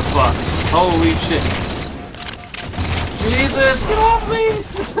 Now I'm fucked. Holy shit. Jesus, get off me!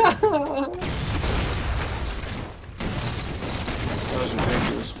 That was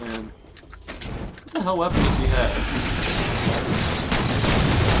ridiculous, man. What the hell weapon does he have?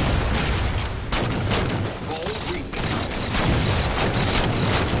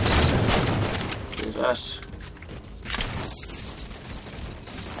 Jesus.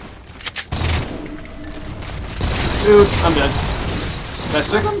 Dude, I'm dead. Did I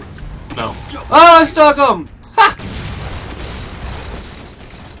stick him? No. Oh, I stuck him! Ha!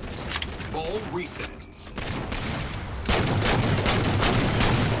 Ball reset.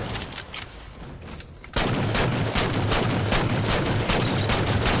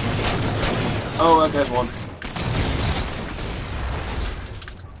 Oh, that guy's won.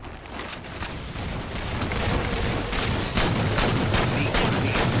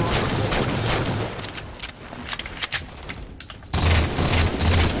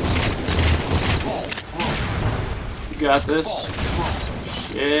 You got this.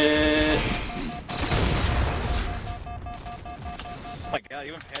 Shit. Oh my god,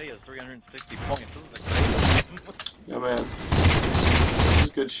 even Patty has 360 points. This is a great game. Yeah, man. This is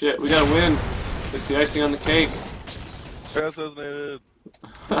good shit. We gotta win. It's the icing on the cake. Assassinated.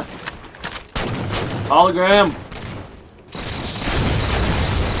 Hologram.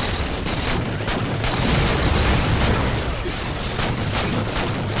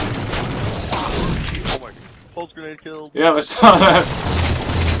 Oh my god. Pulse grenade killed. Yeah, I saw that.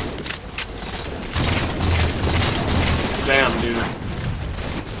 Damn, dude.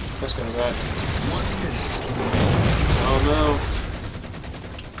 That's gonna wreck. Oh no.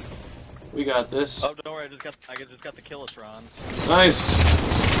 We got this. Oh, don't worry, I just got the Killatron. Nice.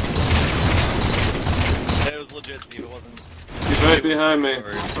 It was legit, Steve. It wasn't. He's right behind me.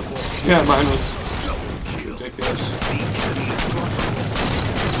 Yeah, mine was ridiculous.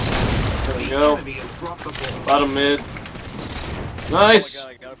 There we go. Bottom mid. Nice. Oh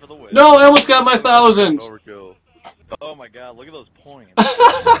my god, I got it for the win. No, I almost got my 1,000. Overkill. Oh my god, look at those points.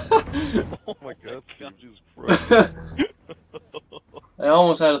 Oh my god, Jesus Christ. I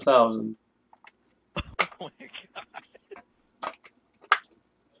almost had 1,000. Oh my god.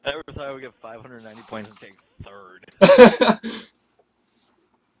 I never thought I would get 590 points and take third.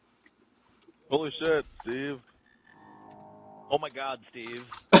 Holy shit, Steve. Oh my god, Steve.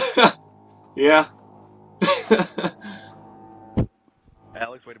 Yeah.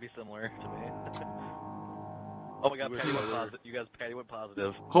 Alex, way to be similar to me. Oh my god, Patty went positive. You guys, Patty went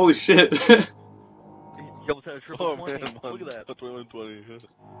positive. Holy shit. You almost had a triple 20. Man, Look at that. That's 20.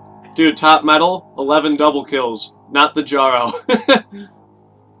 Dude, top medal, 11 double kills. Not the Jaro.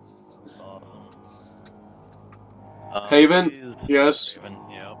 Haven? Geez. Yes. Haven,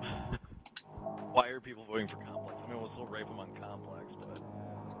 yep. Why are people voting for Complex? I mean, we'll still rape them on Complex, but...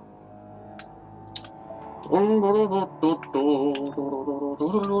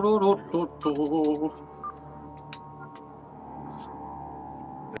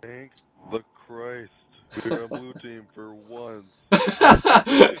 Thank the Christ. We're a blue team for once.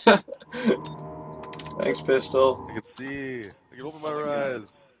 Thanks, Pistol. I can see. I can open my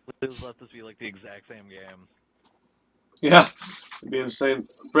eyes. Please let this be like the exact same game. Yeah, it'd be insane.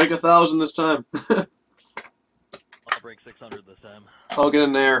 Break 1,000 this time. I'll break 600 this time. I'll get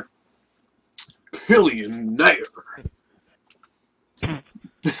in there. Billionaire.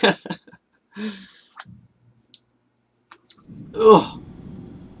 Ugh.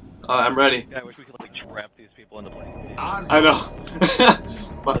 I'm ready. Yeah, I wish we could like trap these people into playing. I know.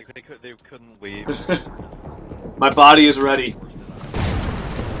 Like they couldn't leave. My body is ready.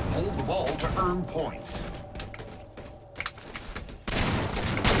 Hold the ball to earn points.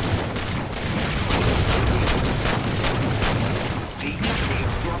 The enemy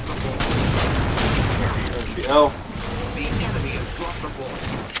has dropped the ball. Oh. The enemy has dropped the ball.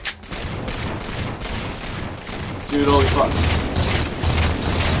 Dude, holy fuck.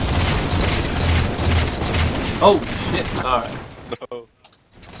 Oh, shit. Alright. No.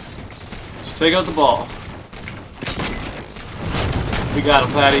 Just take out the ball. We got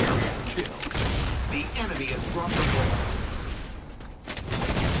him, Patty. Kill. The enemy has dropped the ball.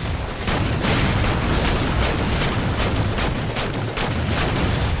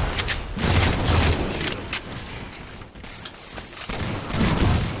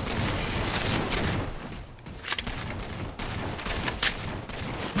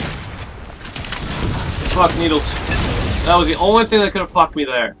 Fuck, Needles. That was the only thing that could have fucked me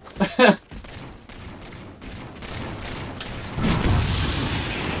there.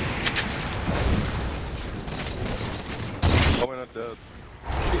 Oh, we're not dead.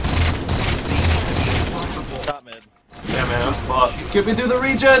 Top mid. Yeah, man, I'm fucked. Get me through the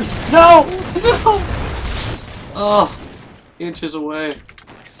region! No! No! Oh, inches away.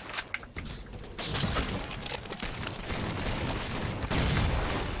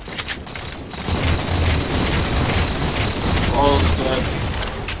 Almost dead.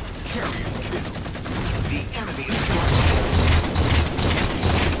 The enemy has dropped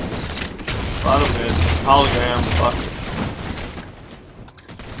Bottom mid. Hologram. Fuck.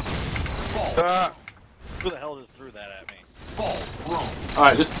 the ball. Ah! Who the hell just threw that at me? Ball thrown.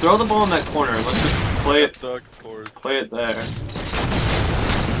 Alright, just throw the ball in that corner. Let's just play it. Stuck, of course. Play it there.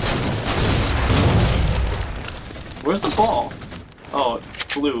 Where's the ball? Oh, it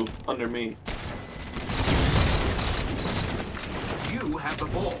flew under me. You have the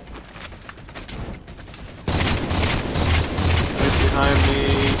ball. Right behind me.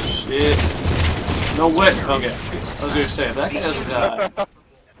 Shit. No way. Okay. I was gonna say, if that guy doesn't die.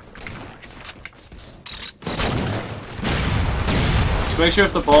 Just make sure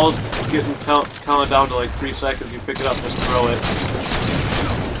if the ball's getting counted down to like 3 seconds, you pick it up, just throw it.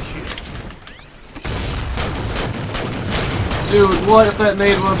 Dude, what if that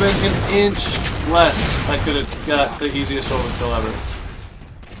nade would have been an inch less? I could have got the easiest overkill ever.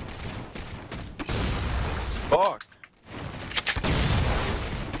 Fuck!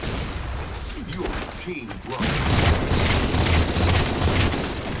 Your team won.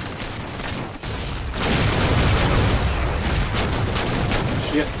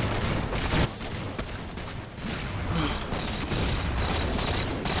 Shit.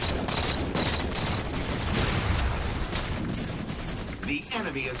 The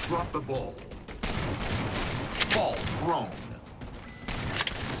enemy has dropped the ball. Ball thrown.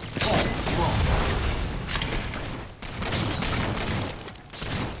 Ball thrown.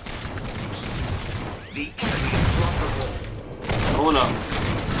 The enemy has dropped the ball. Going up.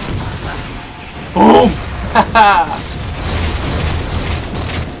 Boom! Haha!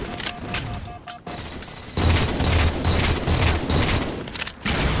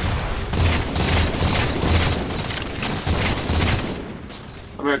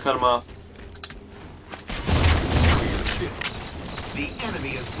 I'm gonna cut him off. The enemy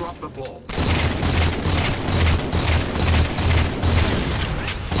has dropped the ball.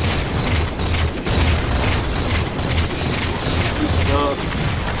 He's stuck.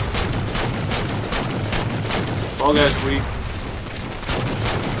 Ball guy's weak.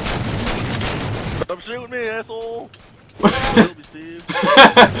 Stop shooting me, asshole! Kill me, Steve.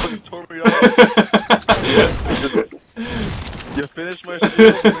 Fucking tore me off. You finished my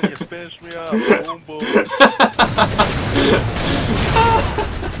shield and then you finished me off. Boom, boom.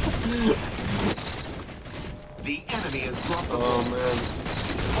 The enemy has dropped the Oh man.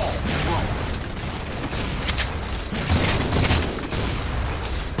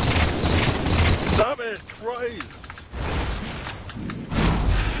 Stop it, Christ!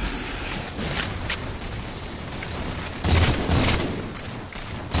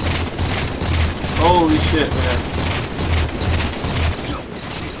 Holy shit, man.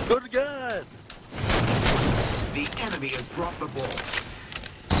 Good God! The enemy has dropped the ball.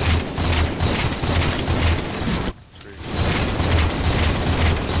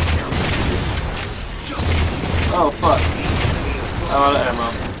 Oh fuck. I'm out of ammo.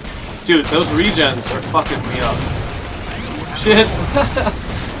 Dude, those regens are fucking me up. Shit!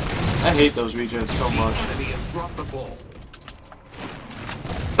 I hate those regens so much. The enemy has dropped the ball.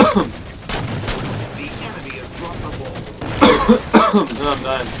 The enemy has dropped the ball. No, I'm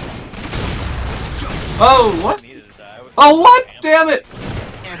dying. Oh, what? Oh, what? Damn it!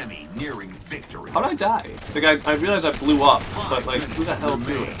 Enemy nearing victory. How'd I die? Like, I realized I blew up, but like, who the hell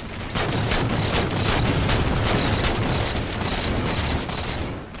blew it?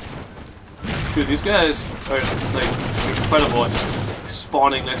 Dude, these guys are, like, incredible at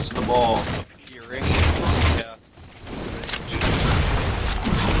spawning next to the ball. Yeah.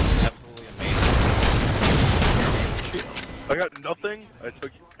 Absolutely amazing. I got nothing. I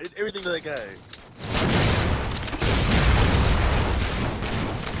took everything to that guy.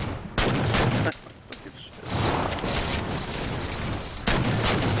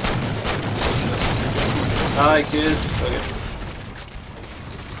 Hi, kid. Okay.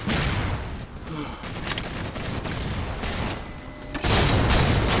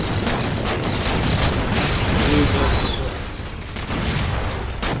 Jesus.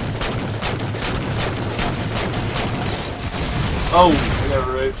 Oh, I got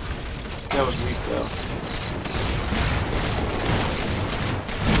raped. That was weak though.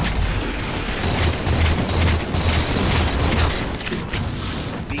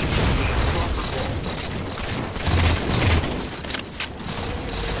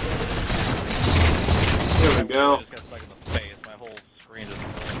 There we go. I just got stuck in the face. My whole screen just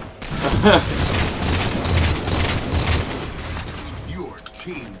Your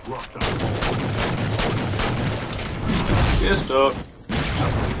team dropped the ball. Get stuck.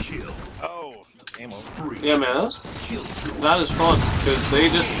 Kill. oh, ammo. Yeah, man, that was Kill. not as fun because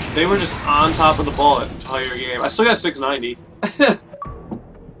they were just on top of the ball the entire game. I still got 690. 365.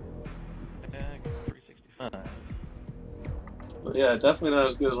 But yeah, definitely not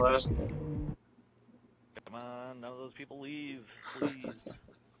as good as last game. Come on, none of those people leave, please.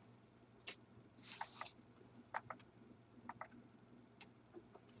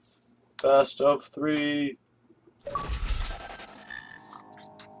 Best of 3.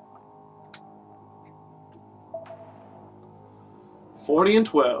 and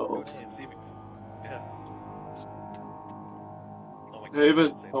 12. Yeah. Oh my God.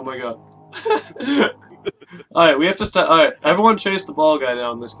 Haven. Oh my god. Alright, we have to start. Alright, everyone chase the ball guy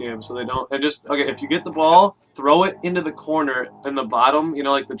down this game so they don't. And just. Okay, if you get the ball, throw it into the corner in the bottom, you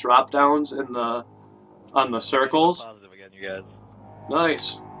know, like the drop downs in the. On the circles. Positive again, you guys.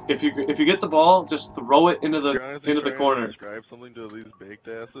 Nice. If you get the ball, just throw it into the corner. Describe something to these baked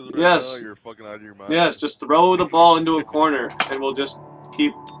asses right Yes. now? You're fucking out of your mind. Yes, just throw the ball into a corner, and we'll just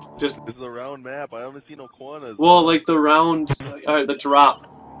keep This is a round map. I haven't seen no corners. Well, like the round, the drop.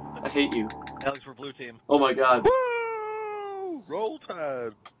 I hate you. Alex for blue team. Oh my god. Woo! Roll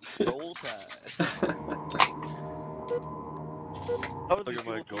Tide. Roll Tide. How are Look these at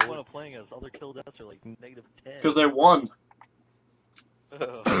my people goal. want to playing us? Other kill deaths are like -10. Because they won. So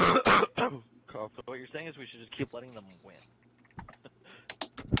Cough. what you're saying is we should just keep letting them win.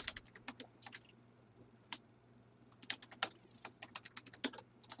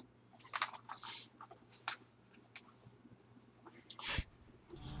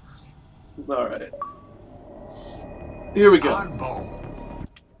 Alright. Here we go. Oddball.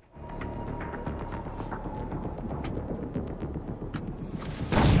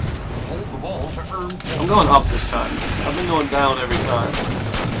 Hold the ball to earn points. I'm going up this time. I've been going down every time.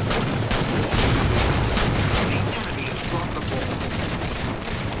 The enemy has dropped the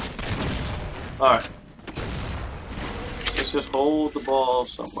ball. Alright. Let's just hold the ball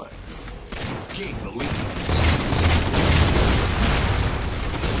somewhere. Gain the lead.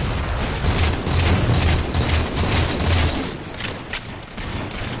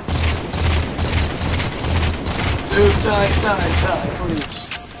 Dude, die, please.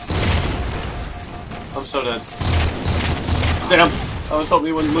 I'm so dead. Damn. I was hoping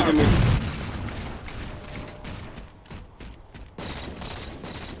he wouldn't look at me.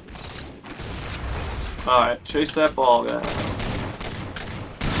 Alright, chase that ball guy.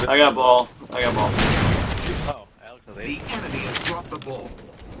 I got ball. I got ball. Oh, Alex has The 8. enemy has dropped the ball.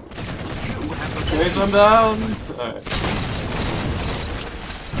 You have the Chase him down. Alright.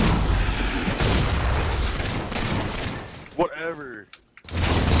 Whatever.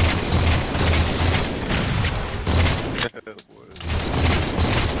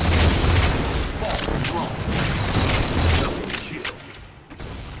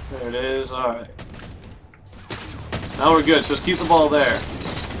 There it is. Alright. Now we're good, so just keep the ball there.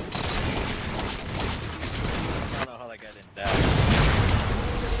 I don't know how that guy didn't die.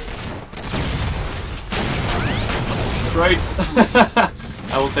 Trade.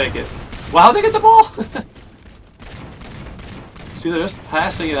 I will take it. Wow, how'd they get the ball? See, they're just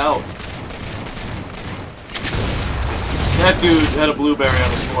passing it out. That dude had a blueberry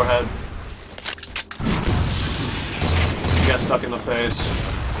on his forehead. He got stuck in the face.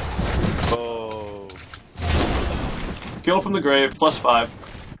 Oh. Kill from the grave, +5.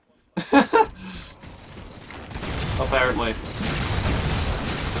 Apparently.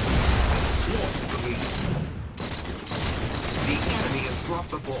 The enemy has dropped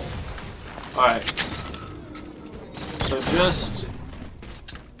the ball. Alright. So just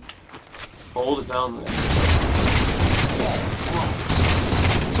hold it down there.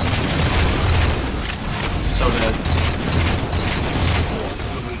 So dead.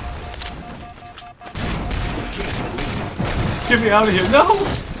 Get me out of here. No!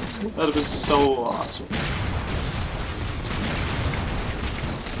 That'd have been so awesome.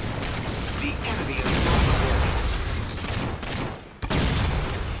 The enemy has dropped the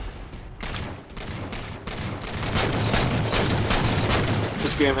ball.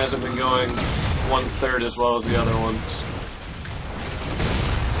 This game hasn't been going 1/3 as well as the other ones.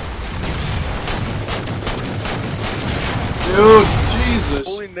 Dude, Jesus.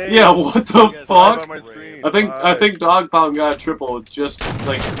 Holy name. Yeah, what the Live fuck? on my stream. I think Dog Pound got a triple with just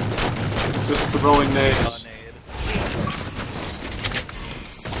like just throwing nades.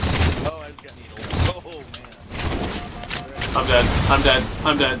 Oh, I just got needled. Oh, man. I'm dead. I'm dead.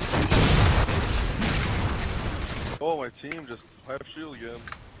 I'm dead. Oh, my team just half shield again.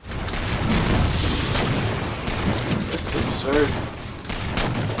 This is absurd.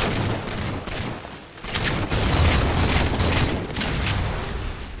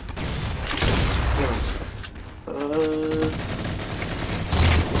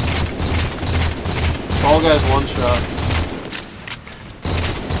 Ball guy's one shot.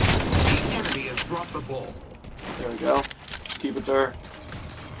 The enemy has dropped the ball. There we go. Keep it there.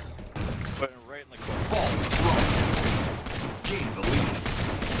 Put it right in the corner. Ball thrown. Gain the lead.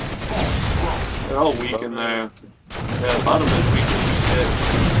 Ball thrown. They're all weak in there. Yeah, the bottom is weak as shit.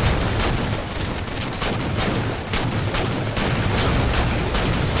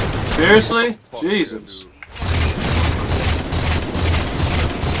 Seriously? Jesus.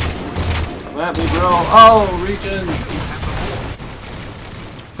 Come at me, bro. Oh, regen.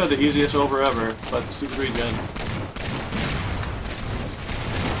 Got the easiest over ever, but stupid regen.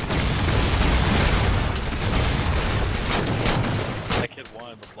 That kid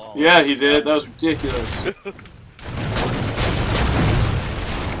wanted the ball. Yeah, he did. That was ridiculous.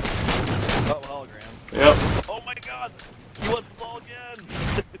 Oh, hologram. Yep. Oh my god! He wants the ball again!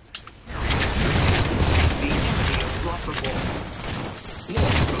 The enemy has dropped the ball.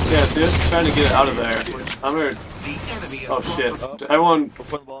 Yeah, see, just trying to get it out of there. I'm here. The enemy has Oh dropped shit. the ball. Everyone. We're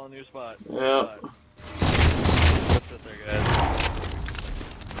putting the ball in your spot. Yeah. Let's sit there, guys.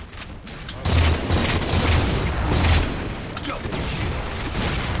 Double kill.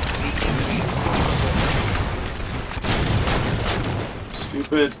 The enemy has dropped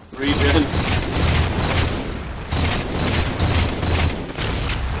Stupid regen.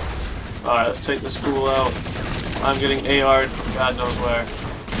 Alright, let's take this fool out. I'm getting AR'd from God knows where.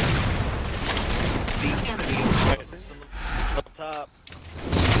 the ball. The enemy has dropped the ball. Up top.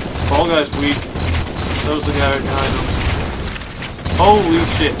 Ball guy's weak. So's the guy right behind him. Holy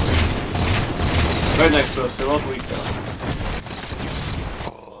shit. Right next to us. They're both weak though.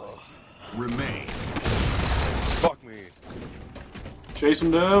 Remain. Fuck me. Chase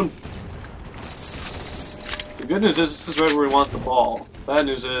him down. The good news is this is right where we want the ball. Bad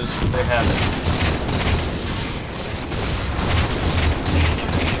news is they have it.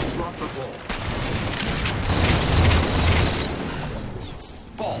 Drop the ball.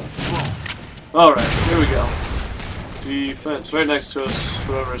 Ball thrown. Alright, here we go. Defense. Right next to us.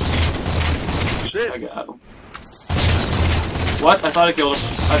 Whoever's... Shit. I got him. What? I thought I killed him.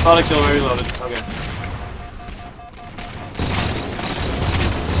 I thought I killed him. I reloaded. Okay.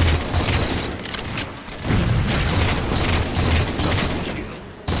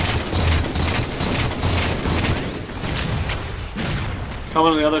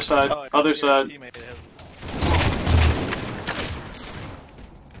 Coming on the other side. Oh, Other your side. teammate has-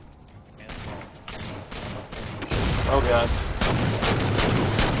 Oh god.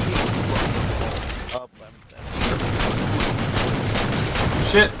 Oh, I'm dead.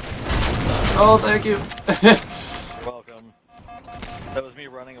 Shit. Oh, thank you. You're welcome. That was me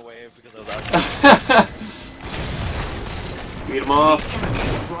running away because I was out. Beat him off.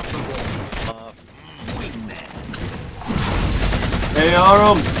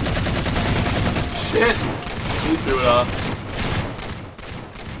 AR him. Shit. He threw it off.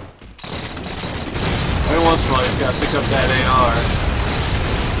 Every once in a while, he's got to pick up that AR.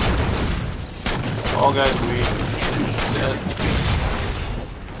 All guys weak. Dead.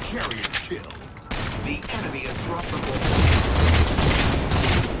 Carrier kill. The enemy has dropped the ball.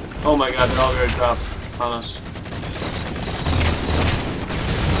 Oh my god, they're all going to drop on us.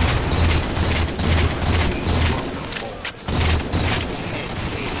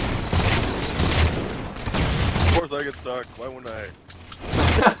 Of course I get stuck. Why wouldn't I?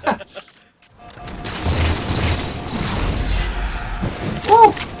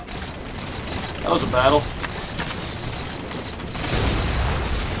 Woo! That was a battle.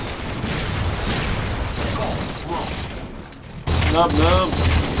 Nub nub.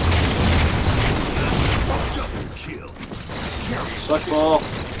 Suck ball.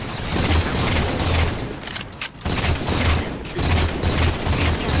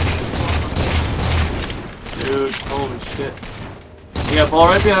 Dude, holy shit. You got ball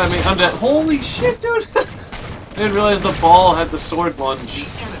right behind me. I'm dead. Holy shit, dude! I didn't realize the ball had the sword lunge.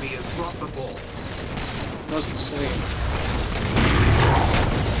 The enemy has dropped the ball. That was insane.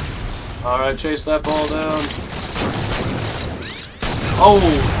 Alright, chase that ball down. Oh,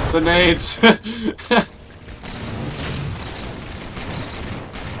 the nades.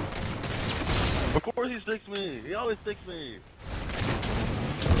 Of course he sticks me. He always sticks me.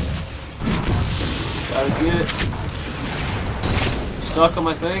 Gotta get it. Stuck him,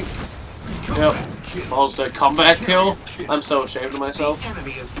 I think. Yep. Ball's dead. Comeback kill. I'm so ashamed of myself. The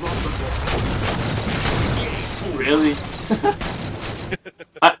enemy has dropped the ball. Really?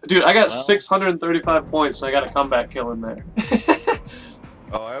 Dude, I got 635 points and I got a comeback kill in there.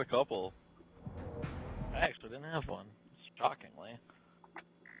 Oh, I had a couple. I actually didn't have one. Shockingly. I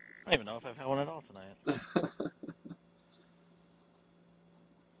don't even know if I've had one at all tonight.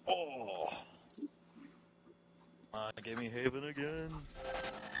 Oh. Give me Haven again.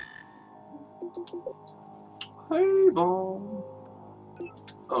 HAble.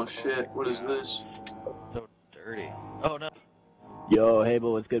 Oh shit, what is this? So dirty. Oh no. Yo,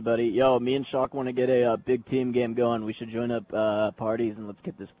 HAble, what's good, buddy? Yo, me and Shock want to get a big team game going. We should join up parties and let's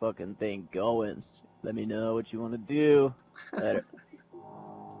get this fucking thing going. Let me know what you want to do. Later.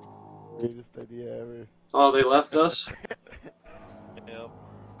 Greatest idea ever. Oh, they left us? Yep.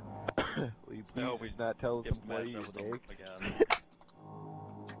 Will you please just not tell us Get what messed you up with them make? again.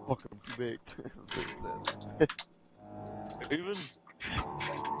 Fuck, I'm too big. Even?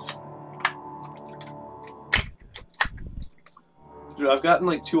 Dude, I've gotten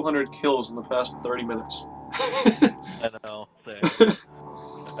like 200 kills in the past 30 minutes. I know. Same.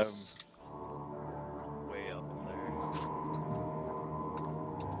 I'm way up there.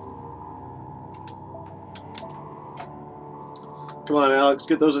 Come on, Alex,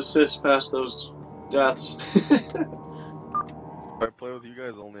 get those assists past those deaths. If I play with you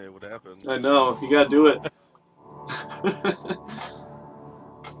guys only, it would happen. I know, you gotta do it.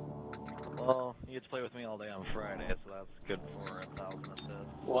 Well, you get to play with me all day on Friday, so that's good for 1,000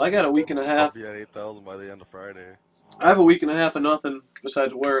 assists. Well, I got a week and a I'll half. be at 8,000 by the end of Friday. I have a week and a half of nothing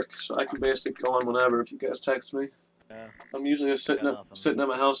besides work, so I can basically go on whenever if you guys text me. Yeah. I'm usually just sitting at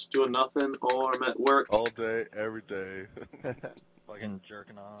my house doing nothing, or I'm at work. All day, every day. Fucking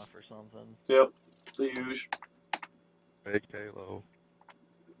jerking off or something. Yep, the usual. Fake Halo.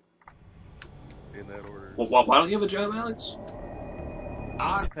 In that order. Well, why don't you have a job, Alex?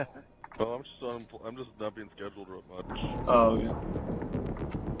 Well, I'm just not being scheduled real much. Oh, yeah.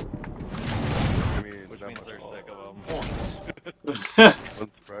 I mean, Which not means my they're fault. sick of them. Wouldn't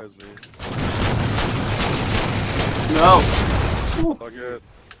surprise me. No. Fuck it.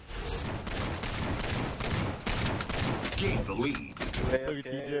 Gain the lead. Look at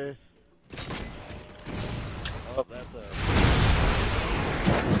TJ. Oh, that's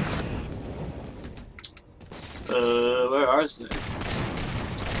Where are they?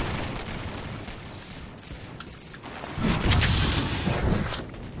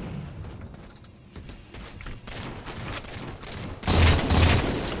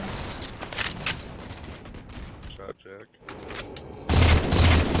 Shot Jack.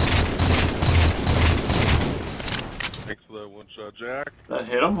 Thanks for that one. One shot, Jack. That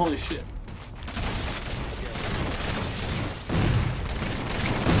hit him? Holy shit.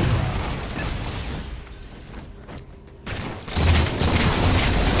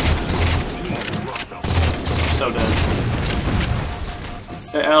 So dead.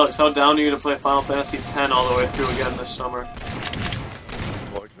 Hey Alex, how down are you to play Final Fantasy X all the way through again this summer?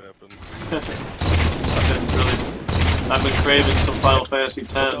 What can happen? I've been craving some Final Fantasy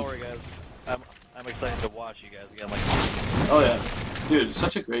X. Don't worry, guys. I'm excited to watch you guys again. Like, oh yeah, dude, it's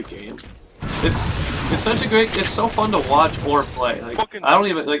such a great game. It's such a great. It's so fun to watch or play. Like I don't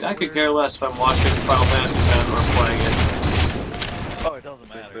even like. I could care less if I'm watching Final Fantasy X or playing it. oh, it doesn't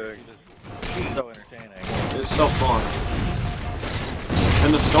matter. It's so entertaining. It's so fun.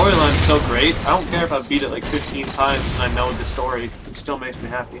 And the storyline's so great, I don't care if I beat it like 15 times and I know the story, it still makes me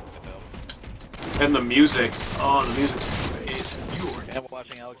happy. And the music, oh, the music's great. I'm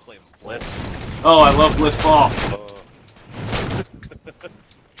watching Alex play Blitz. Oh, I love Blitzball.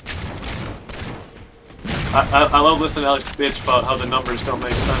 I love listening to Alex bitch about how the numbers don't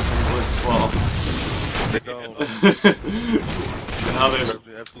make sense in Blitzball. They don't. And how there's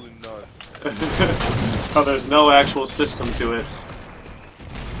Absolutely not. how there's no actual system to it.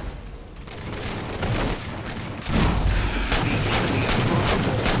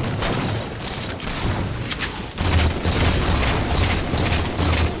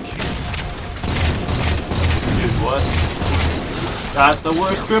 What? Got the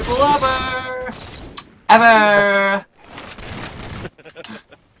worst triple ever! Ever!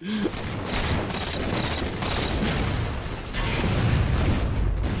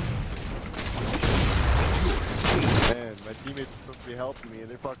 Man, my teammates are supposed to be helping me and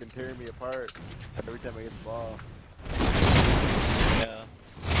they're fucking tearing me apart every time I get the ball. Yeah.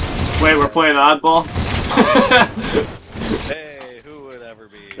 Wait, we're playing oddball? Hey, who would ever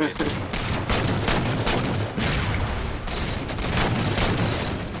be?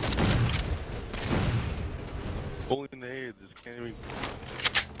 Only nades, just can't even.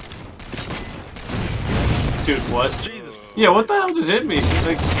 Dude, what? Jesus. Yeah, what the hell just hit me?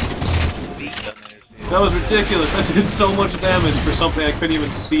 Like, that was ridiculous. I did so much damage for something I couldn't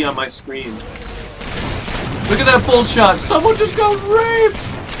even see on my screen. Look at that bolt shot! Someone just got raped!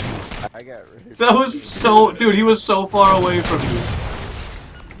 I got raped. That was so... Dude, he was so far away from you.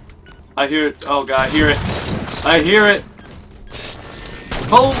 I hear it. Oh god, I hear it. I hear it.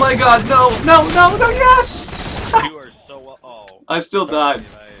 Oh my god, no, no, no, no, yes! You are so... Oh. I still died.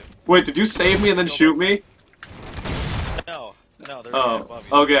 Wait, did you save me and then shoot me? No, no, they're Oh, above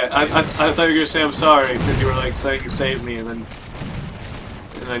you. okay. I thought you were gonna say I'm sorry because you were like saying you saved me and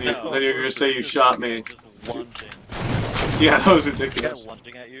then you were gonna say you shot me. Just lunging. Yeah, that was The ridiculous. guy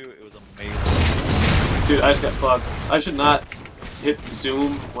lunging at you, it was amazing. Dude, I just got fucked. I should not hit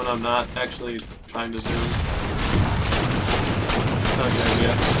zoom when I'm not actually trying to zoom. Not a good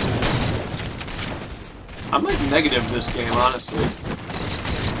idea. I'm like negative this game, honestly.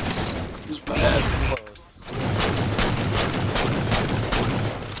 It's bad.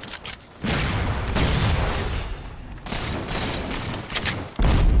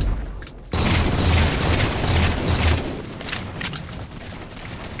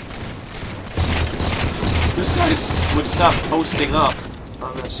 This guy would stop posting up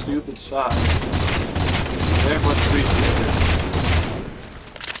on that stupid side. Very much appreciated.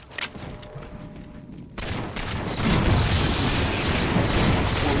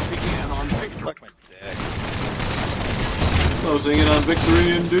 Fuck my dick. Closing in on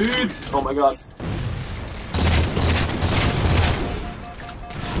victory indeed! Oh my god.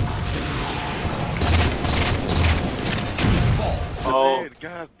 Oh,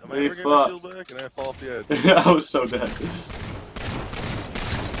 God, am I they ever getting my fuck. shield back? And I fall off the edge. I was so dead.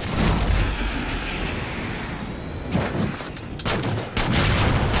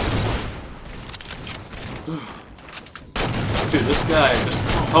 Dude, this guy just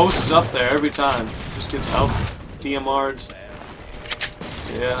posts up there every time. Just gets out DMR'd.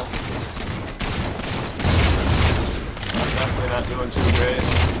 Yeah. I'm definitely not doing too great.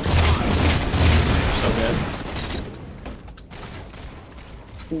 I'm so dead.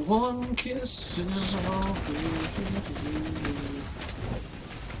 One kiss is all we can do.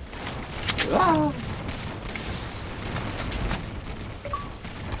 Ah!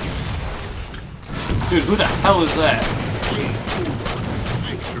 Dude, who the hell is that?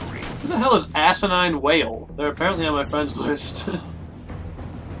 Who the hell is Asinine Whale? They're apparently on my friends list. This is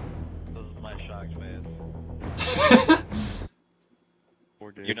my shocked face.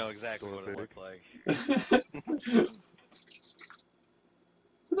 You know exactly what it looks like.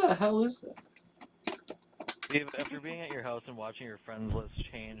 Who the hell is that? Steve, after being at your house and watching your friends list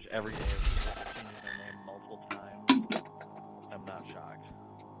change every day, changing their name multiple times, shocked.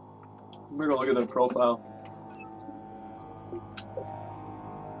 I'm gonna go look at their profile.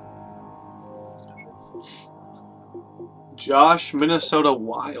 Josh, Minnesota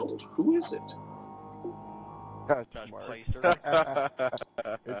Wild. Who is it? Josh Marks.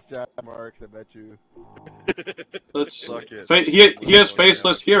 It's Josh Marks, I bet you. Let's Suck it. he has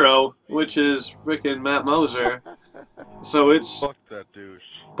Faceless Hero, which is freaking Matt Moser. So it's Fuck that douche.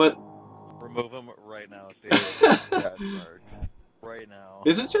 but Remove him right now, Steve. Josh Marks. Right now.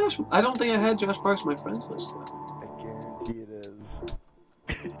 is it Josh? I don't think I had Josh Marks on my friends list though. I guarantee it is.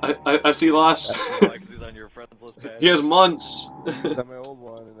 I see lost. Why? 'Cause he's on your friends list page. He has Muntz. It's on my old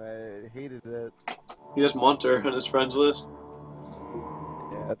one, and I hated it. He has Munter on his friends list.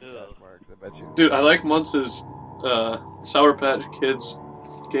 Yeah, that's Josh Marks, I bet you. Dude, I like Muntz's Sour Patch Kids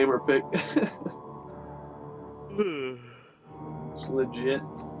gamer pick. It's legit.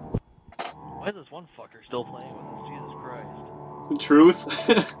 Why is this one fucker still playing with us? Jesus Christ. The truth.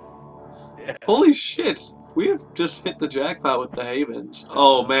 Yeah. Holy shit. We have just hit the jackpot with the Havens.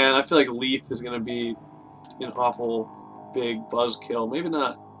 Oh man, I feel like Leaf is gonna be an awful big buzzkill. Maybe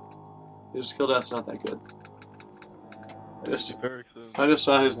not. His kill death's not that good. I just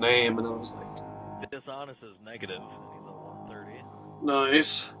saw his name and I was like, Dishonest is negative, and he's at 130.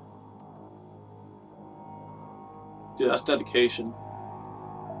 nice. Dude, that's dedication.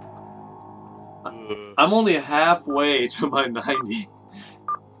 I'm only halfway to my 90.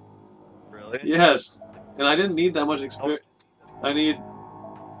 Really? Yes. And I didn't need that much experience. I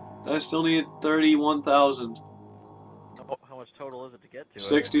still need 31,000. How much total is it to get to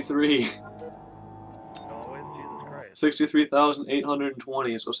 63. Always? Jesus Christ.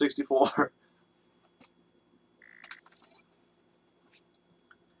 63,820, so 64.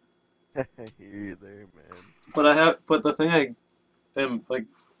 I hear you there, man. But the thing I am, like,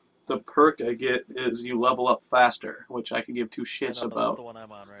 the perk I get is you level up faster, which I could give two shits That's about. the one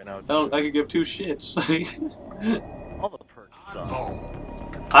I'm on right now. I could give two shits. All the perks suck.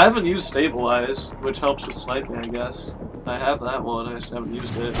 I haven't used Stabilize, which helps with sniping, I guess. I have that one, I just haven't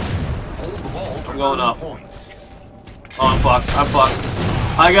used it. I'm going up. Oh, I'm fucked. I'm fucked.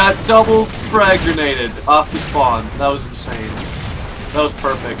 I got double frag grenaded off the spawn. That was insane. That was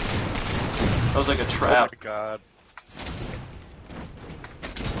perfect. That was like a trap. Oh my god.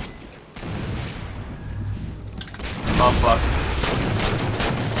 Oh, fuck.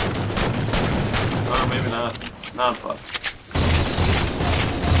 Or maybe not. No, I'm fucked.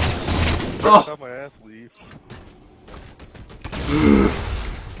 Oh. My ass leaf.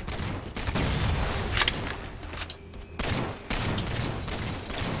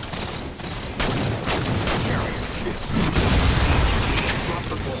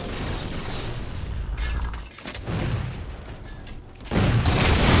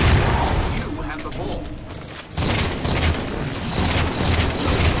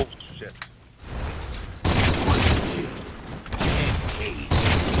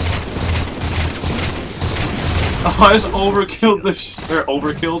 Oh, I just overkilled the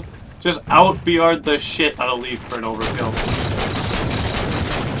overkilled? Just out-BR'd the shit out of Leaf for an overkill.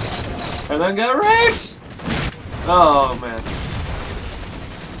 And then got raped! Oh, man.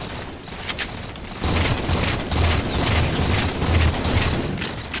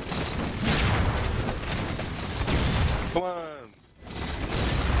 Come on.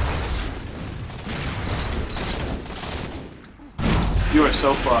 You are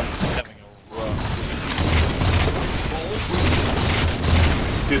so fucked. Having a rough.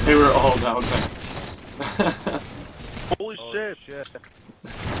 Dude, they were all down there. Holy shit.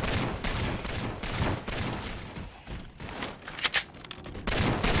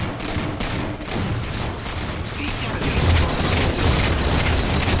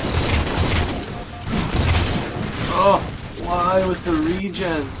 Oh, why with the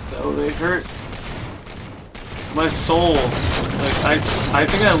regens though? They hurt my soul. Like I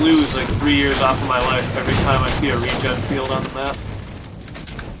think I lose like 3 years off of my life every time I see a regen field on the map.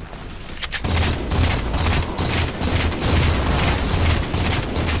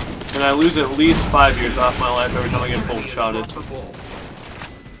 And I lose at least 5 years off my life every time I get bolt shotted.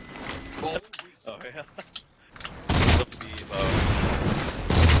 Oh, yeah. Must be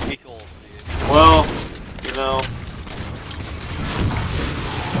equal, Steve. Well, you know,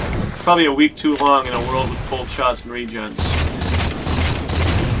 it's probably a week too long in a world with bolt shots and regens.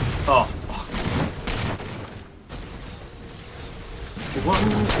 Oh, fuck.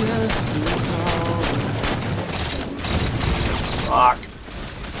 One kiss is all. Fuck.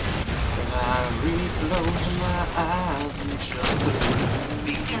 And I reclose my eyes and just believe.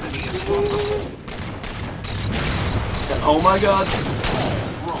 The enemy is from the Oh my god.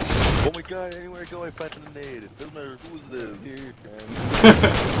 Oh my guy. Anywhere I go, I find a nade. It doesn't matter who it is. Here, man.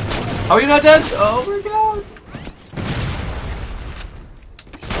 How are you not dead? Oh my god!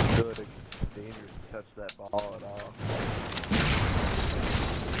 I feel like it's dangerous to touch that ball at all.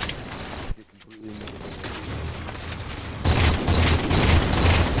 Get completely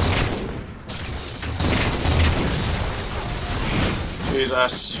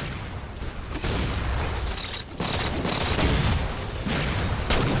Jesus.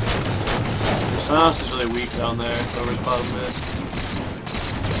 The silence is really weak down there, whoever's bottom mid.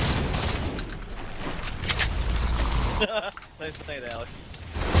 Nice night, Alex.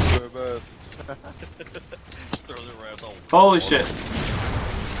 Do our best. Throws it right at the Holy shit.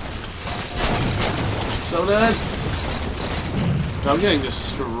 So dead. I'm getting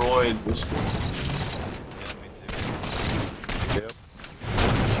destroyed this game. Yeah, me too. Yep.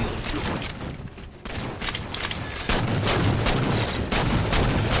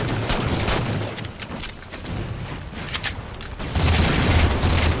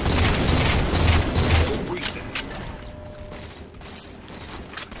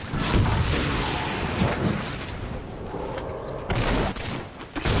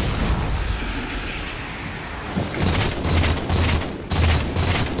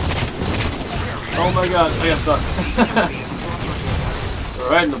 Oh my god, I got stuck.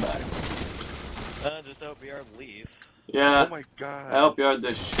 Right in the back. Just out BR leave. Yeah, Oh my god. I hope you had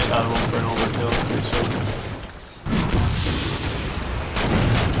this shit out of him for an overkill. Pretty soon.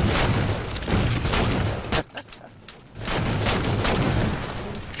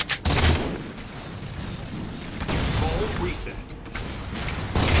 Ball reset.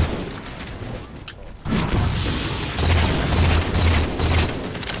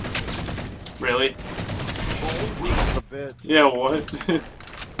 Really? a bit. Yeah, what?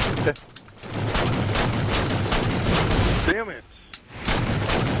 Damn it.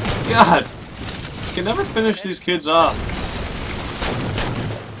 God! I can never finish these kids off.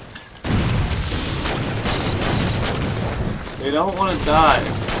 They don't want to die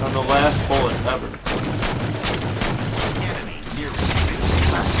on the last bullet ever. Enemy near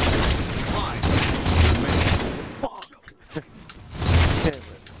Damn it.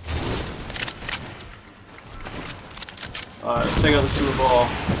 Alright, let's take out the super ball.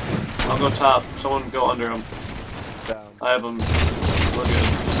 I'll go top. Someone go under him. Down. I have him. We're good.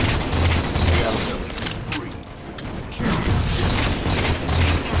 I got him. kill.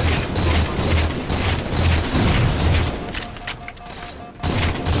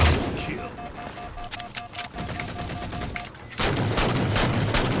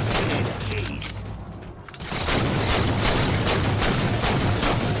 Ace.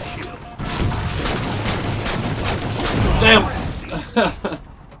 Damn!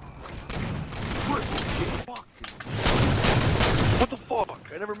 What the fuck?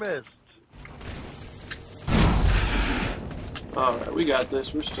 I never missed. Alright, we got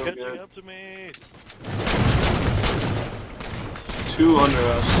this. We're still Catching good. up to me. 2 under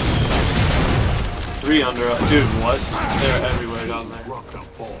us. 3 under us. Dude, what? They're everywhere down there. Rock the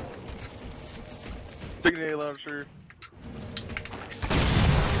ball. Taking a launcher.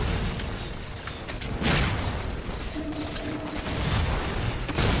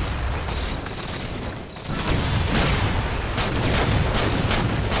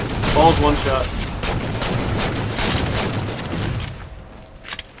 Ball's one shot.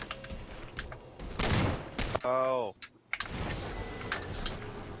 Oh.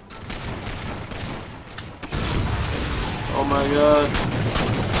 Oh my god.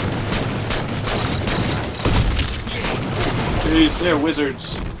 Jeez, they're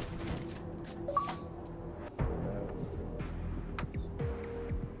wizards.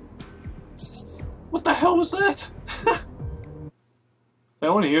 What the hell was that? I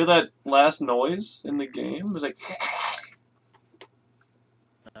want to hear that last noise in the game. It was like...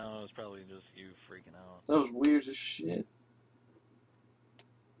 No, it was probably just you freaking out. That was weird as shit.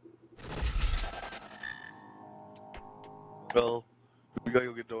 Well, we gotta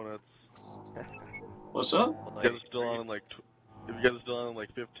go get donuts. What's up? If you guys are still on in like, if you guys are still on in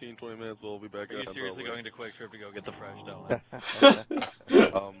like 15, 20 minutes, we'll be back Are you on. seriously probably. going to Quick Trip to go get the fresh donut?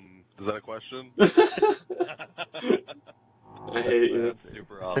 Is that a question? I hate you. That's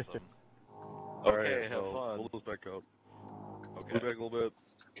super awesome. All Okay, right, have well, fun. We'll lose back out. Okay. We'll be back a little bit.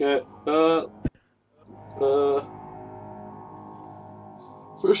 Okay,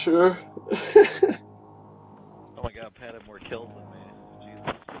 for sure. Oh my god, Pat had more kills than me. Jesus.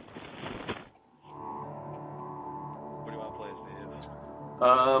 What do you want to play, Steve?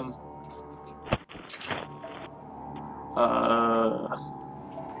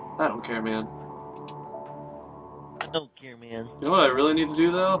 I don't care, man. I don't care, man. You know what I really need to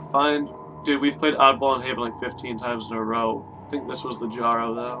do, though? Find Dude, we've played Oddball and HAble like 15 times in a row. I think this was the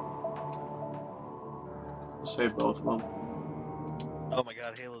Jaro, though. I'll save both of them. Oh my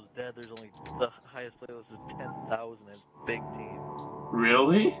god, Halo's dead. There's only the highest playlist is 10,000 and big team.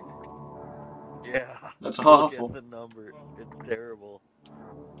 Really? Yeah. That's Look awful. at the number. It's terrible.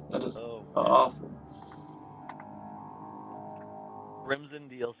 That is Oh. awful. Crimson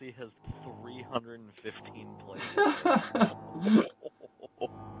DLC has 315 players.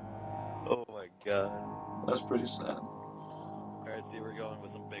 Oh my god. That's pretty sad. Alright, see, we're going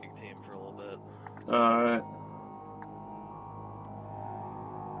with some big team for a little bit. Alright.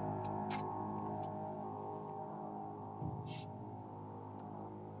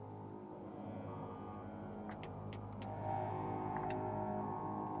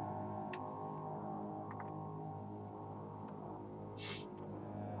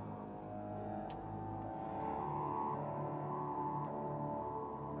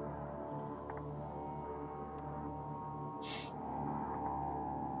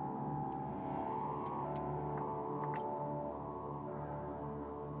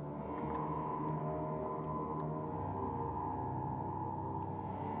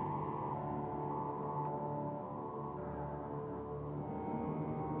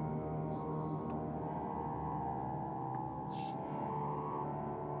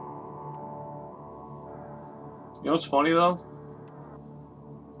 You know what's funny though?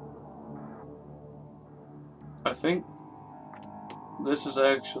 I think this is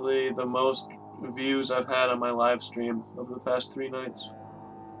actually the most views I've had on my live stream of the past 3 nights.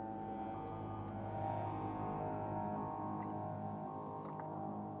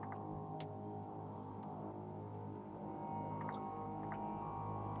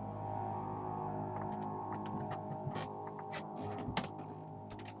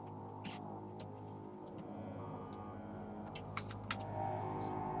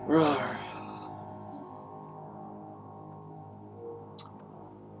 Rawr.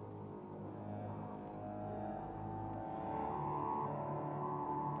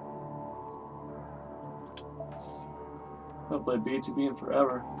 I'll play BTB in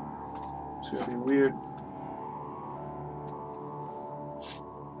forever. It's gonna be weird.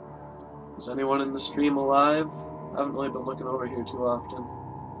 Is anyone in the stream alive? I haven't really been looking over here too often.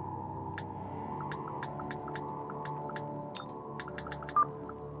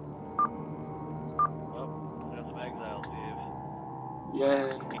 Yay.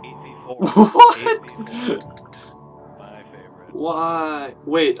 8v4. What? 8v4. My favorite. Why?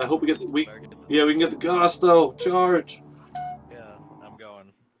 Wait, I hope we get the yeah, we can get the Goss though. Charge. Yeah, I'm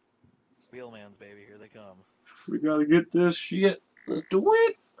going. Wheelmans, baby, here they come. We gotta get this shit. Let's do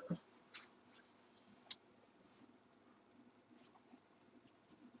it.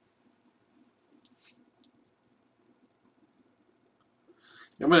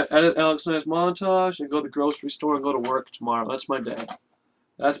 I'm gonna edit Alex Knight's montage and go to the grocery store and go to work tomorrow. That's my day.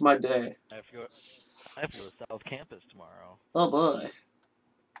 That's my day. I have to go to South Campus tomorrow. Oh boy.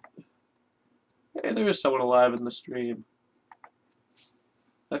 Hey, there is someone alive in the stream.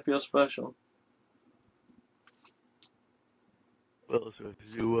 I feel special. What else do I have to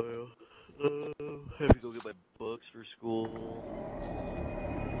do? I have to go get my books for school.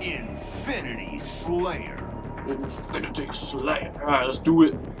 Infinity Slayer. Infinity Slayer. Alright, let's do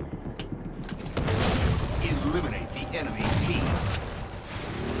it. Eliminate the enemy team.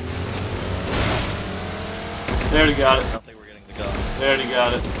 They already got it. I don't think we're getting the gun. They already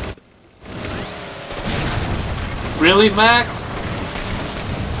got it. Really, Mac?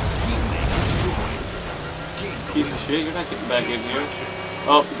 Piece of shit, you're not getting back in here.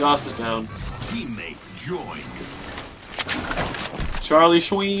 Oh, the Goss is down. Teammate joined. Charlie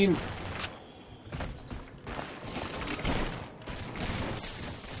Schween.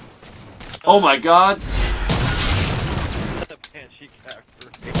 Oh my god.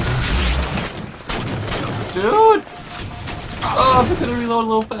 Dude! Oh, if I could have reloaded a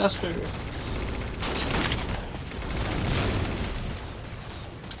little faster.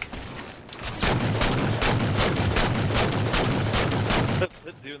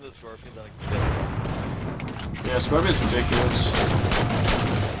 Doing the Scorpion that I killed. Yeah, Scorpion's ridiculous.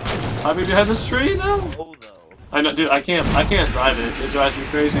 How many do you have this tree now? Oh no. I know, dude. I can't drive it. It drives me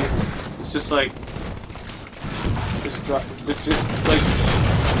crazy. It's just like it's just like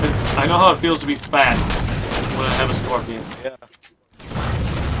I know how it feels to be fat when I have a Scorpion. Yeah.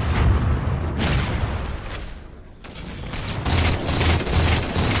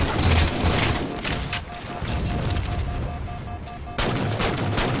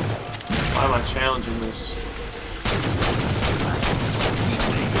 Why am I challenging this?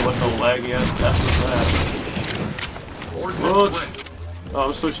 What the laggy ass death was that? Roach! Oh,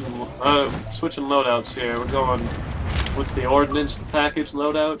 I'm switching loadouts here. We're going with the ordnance package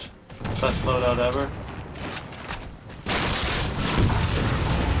loadout. Best loadout ever.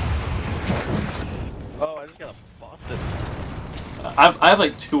 Oh, I just got busted. I have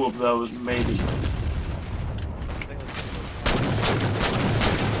like 2 of those, maybe.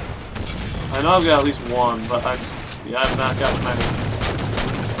 I know I've got at least 1, but I've not got many.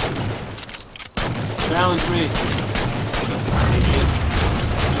 Challenge me.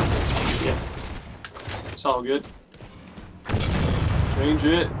 Yeah. It's all good. Change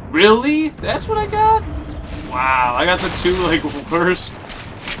it. Really? That's what I got? Wow, I got the 2 like worst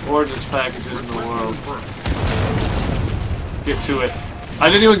ordnance packages in the world. Get to it. I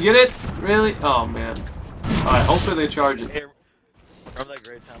didn't even get it? Really? Oh man. Alright, hopefully they charge it. Hey, remember that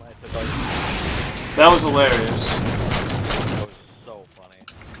great time I took out? That was hilarious. That was so funny.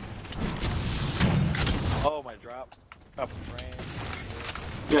 Oh, my drop. Up frame.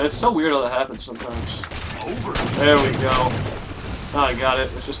 Yeah, it's so weird how that happens sometimes. There we go. Oh, I got it.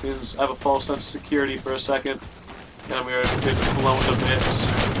 Which just means I have a false sense of security for a second. And we were getting blown to bits.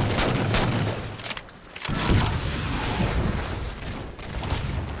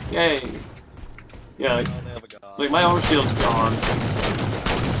 Yay. Yeah, like my overshield's gone.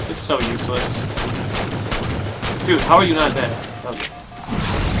 It's so useless. Dude, how are you not dead? Oh.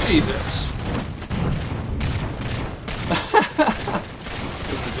 Jesus.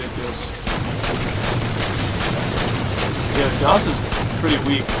 That's ridiculous. Yeah, Joss is pretty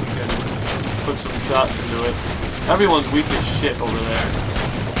weak. You can put some shots into it. Everyone's weak as shit over there.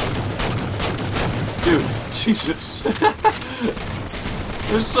 Dude, Jesus.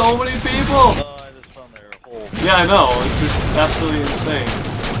 There's so many people! Oh, I just found their hole. Yeah, I know. It's just absolutely insane.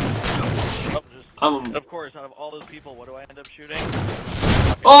 Of course, out of all those people, what do I end up shooting?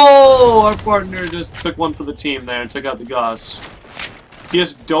 Oh! Our partner just took one for the team there and took out the Gauss. He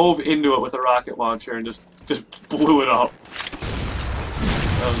just dove into it with a rocket launcher and just blew it up.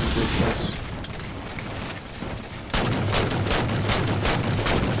 That was ridiculous.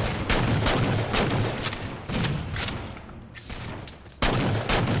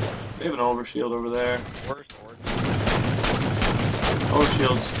 They have an overshield over there. Worst order.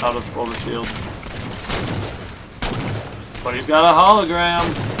 Overshield's out of overshield. But he's got a hologram!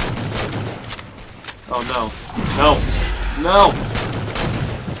 Oh no. No! No!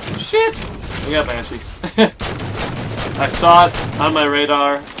 Shit! I got Banshee. I saw it on my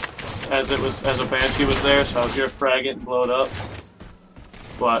radar as a Banshee was there, so I was gonna frag it and blow it up.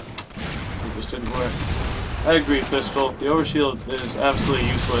 But it just didn't work. I agree, Pistol. The overshield is absolutely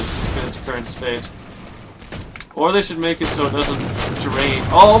useless in its current state. Or they should make it so it doesn't drain.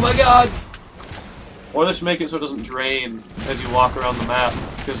 Oh my god! Or they should make it so it doesn't drain as you walk around the map.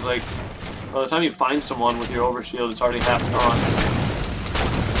 Because, like, by the time you find someone with your overshield, it's already half gone.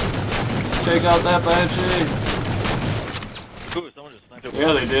 Take out that Banshee! Ooh, someone just sniped it.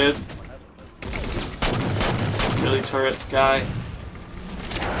 Yeah, they did. Really turret guy.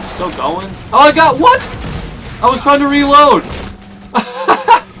 It's still going? Oh, I got what? I was trying to reload!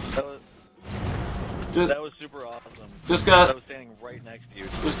 That was super awesome. Just got. I was standing right next to you.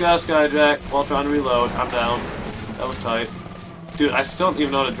 Just got a skyjack while trying to reload. I'm down. That was tight. Dude, I still don't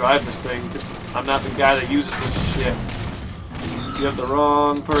even know how to drive this thing. I'm not the guy that uses this shit. You have the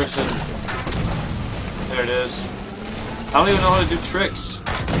wrong person. There it is. I don't even know how to do tricks.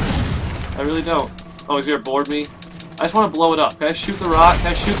 I really don't. Oh, he's gonna board me? I just want to blow it up. Can I shoot the rock? Can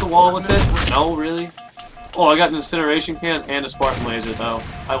I shoot the wall with it? No, really? Oh, I got an incineration can and a Spartan laser, though.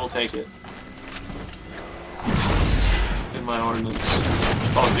 I will take it. In my ordnance.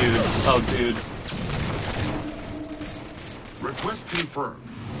 Oh, dude. Oh, dude. Request confirmed.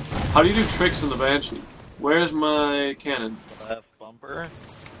 How do you do tricks in the Banshee? Where's my cannon? Left bumper.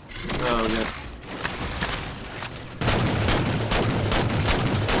 Oh, yeah.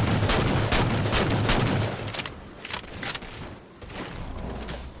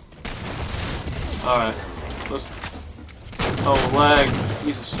 Alright. Let's... Oh, lag.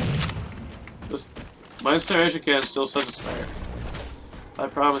 Jesus. My incineration can still says it's there. I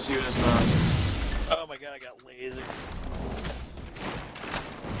promise you it is not. Oh my god, I got laser.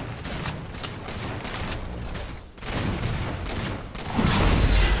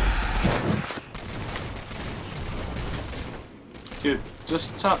 Dude,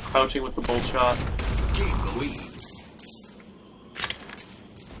 just stop crouching with the bolt shot. Gain the lead.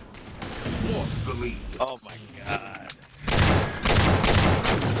 Lost the lead. Oh my god.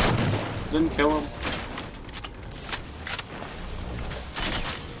 Didn't kill him.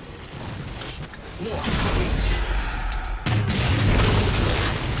 Lost the lead.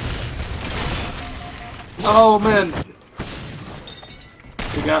 Oh man!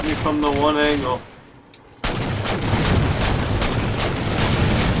 They got me from the one angle.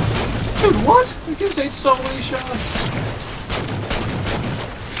 Dude, what? It gives 8 so many shots.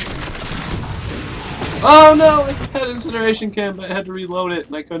 Oh no! I had incineration cam, but I had to reload it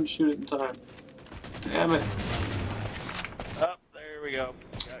and I couldn't shoot it in time. Damn it. Oh, there we go.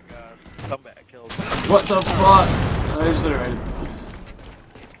 Got come back, killed. What the fuck? I incinerated.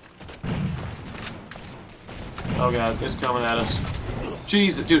 Oh god, it's coming at us.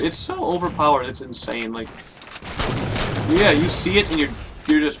 Jeez, dude, it's so overpowered, it's insane. Like, yeah, you see it and you're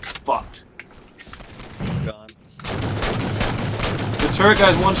just fucked. Gone. The turret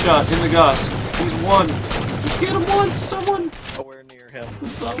guy's one shot in the gust. He's one. Just get him once, someone. Nowhere near him.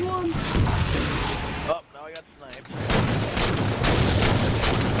 Someone. Oh, now I got sniped.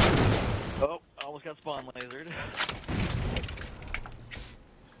 Oh, I almost got spawn lasered.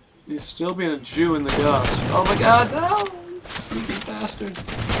 He's still being a Jew in the gust. Oh my god, no! Sneaky bastard.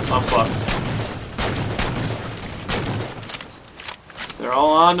 I'm fucked. They're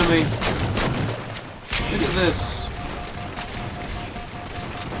all onto me. Look at this.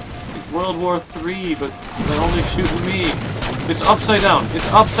 It's World War III, but they're only shooting me. It's upside down. It's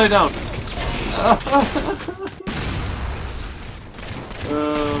upside down.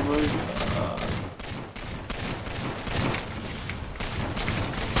 Oh my god.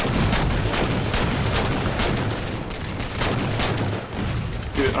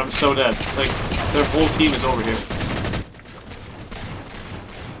 Dude, I'm so dead. Like, their whole team is over here.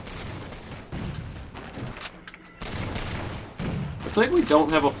 I feel like we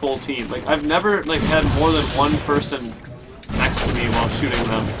don't have a full team. Like, I've never, like, had more than one person next to me while shooting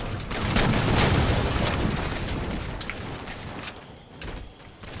them.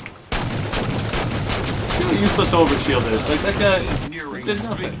 Look how useless overshield is. Like, that guy did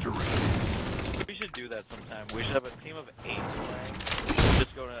nothing. We should do that sometime. We should have a team of 8 playing.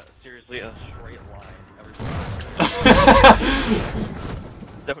 Just go to, seriously, a straight line every time.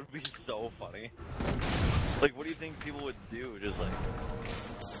 That would be so funny. Like, what do you think people would do? Just like...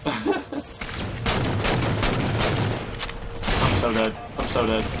 I'm so dead. I'm so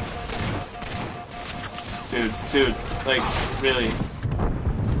dead. Dude, like, really.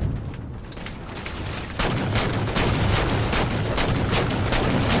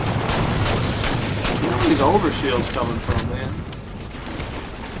 Where are these overshields coming from, man?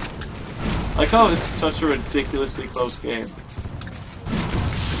 I like how it's such a ridiculously close game.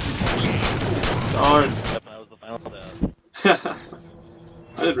 Darn. That was the final death.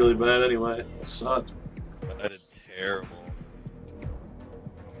 I did really bad anyway. It sucked. I did terrible.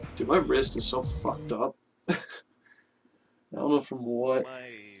 Dude, my wrist is so fucked up. I don't know from what.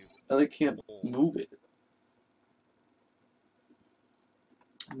 I like can't move it.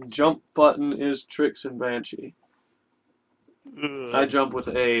 Jump button is tricks and Banshee. I jump with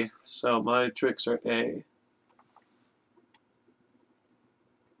A, so my tricks are A.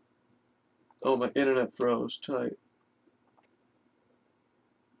 Oh, my internet froze. Tight. Is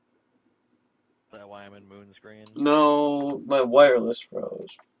that why I'm in moon screen? No, my wireless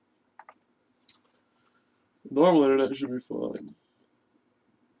froze. Normal internet should be fine.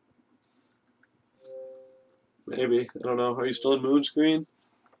 Maybe. I don't know. Are you still in moon screen?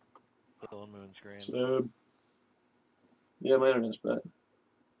 Still in moon screen. Sad. Yeah, my internet's bad.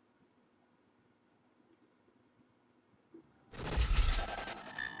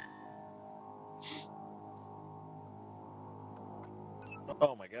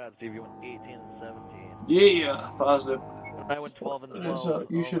 Oh my god, Steve, you went 18 and 17. Yeah, positive. I went 12 and 12. So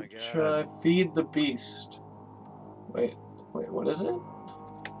you should try Feed the Beast. Wait, what is it?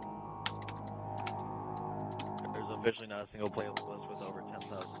 There's officially not a single playlist with over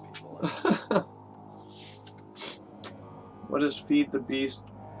 10,000 people. What is Feed the Beast?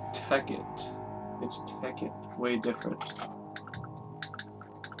 Tekkit. It's Tekkit. Way different.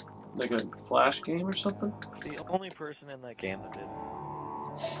 Like a Flash game or something? The only person in that game that did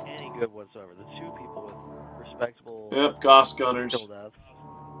any good whatsoever. The 2 people with respectable Yep, Goss Gunners. kill deaths.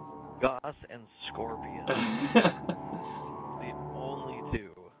 Goss and Scorpion. The only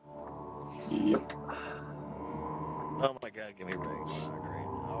 2. Yep. Oh my god, give me Rig. Great.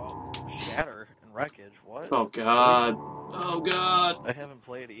 Oh, Shatter and Wreckage. What? Oh god. Oh god. I haven't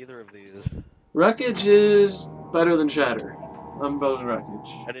played either of these. Wreckage is better than Shatter. I'm voting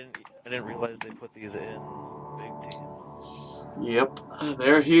Wreckage. I didn't realize they put these in big teams. Yep.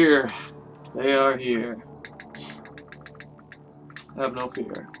 They're here. They are here. Have no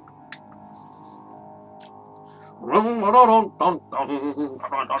fear. Oh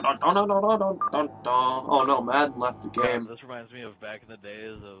no, Madden left the game. This reminds me of back in the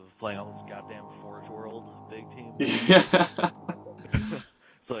days of playing all those goddamn Forge World big teams. Yeah.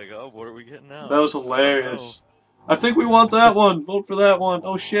 like, oh, what are we getting now? That was hilarious. I think we want that one. Vote for that one.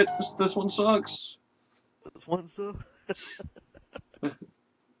 Oh shit, this one sucks. This one so.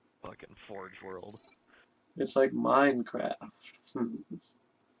 Fucking Forge World. It's like Minecraft.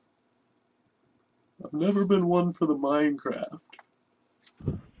 I've never been one for the Minecraft.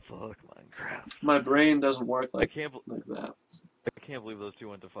 Fuck Minecraft. My brain doesn't work like like that. I can't believe those two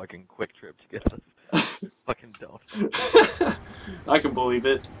went to fucking Quick Trip to get us fucking donuts. I can believe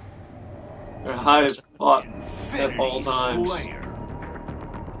it. They're high as fuck at all times.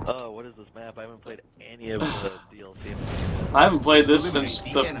 Oh, what is this map? I haven't played any of the DLC. I haven't played this since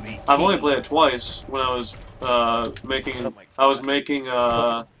I've only played it twice when I was making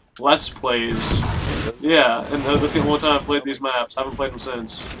Let's Plays. Yeah, and that's the only time I've played these maps. I haven't played them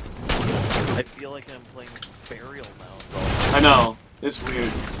since. I feel like I'm playing Burial now. I know. It's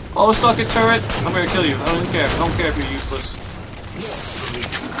weird. Oh, suck it, turret! I'm gonna kill you. I don't even care. I don't care if you're useless.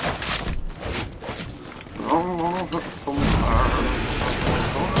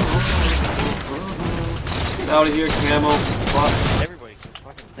 Get out of here, camo. Everybody can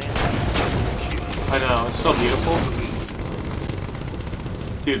fucking stand that. I know, it's so beautiful.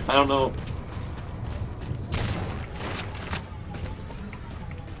 Dude, I don't know.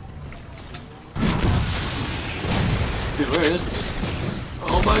 Dude, where is this?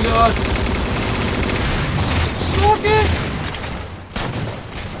 Oh my god! Suck it!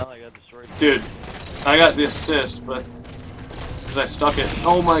 Oh, I got destroyed. Dude, I got the assist, but because I stuck it.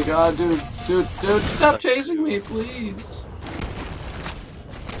 Oh my god, dude, stop chasing me, please.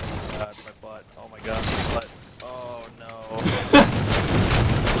 God, my butt. Oh my god, my butt. Oh no.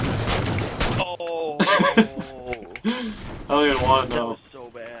 Oh. I don't even want to That know. was so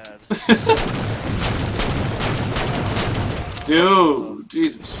bad. Dude,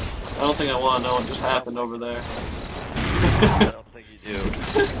 Jesus. I don't think I want to know what just happened over there. I don't think you do. I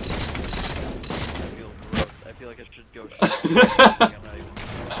feel gross. I feel like I should go. I'm not even.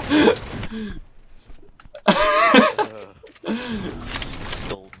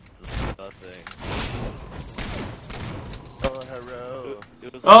 Still disgusting. Oh, hello.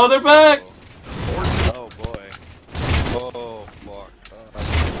 Oh, they're back! Oh boy. Oh fuck.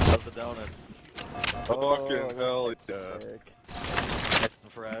 How's the donut? Fucking hell yeah. Nice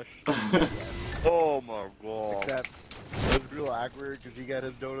and fresh. Oh my god. Except, it was real awkward because he got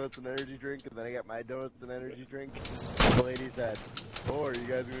his donuts and energy drink, and then I got my donuts and energy drink. The lady said, "Oh, are you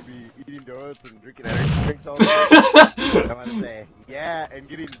guys gonna be eating donuts and drinking energy drinks all the time?" I want to say, yeah, and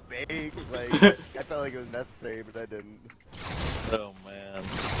getting baked. Like, I felt like it was necessary, but I didn't. Oh man.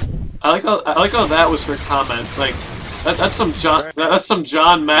 I like how that was her comment. Like, that's some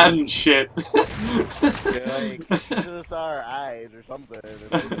John Madden shit. Like, should have saw our eyes or something, or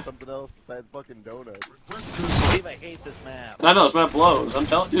maybe something else besides fucking donuts. Steve, I hate this map. I know, this map blows. I'm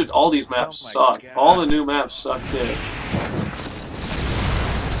telling dude, all these maps suck. God. All the new maps suck dick.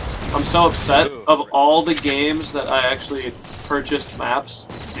 I'm so upset. Of all the games that I actually purchased maps,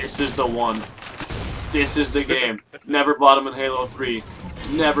 this is the one. This is the game. Never bought them in Halo 3.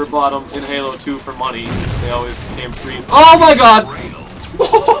 Never bought them in Halo 2 for money. They always came free. Oh my god!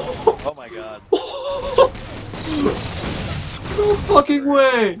 Oh my god. No fucking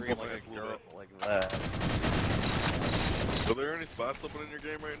way! Like that. Are there any spots open in your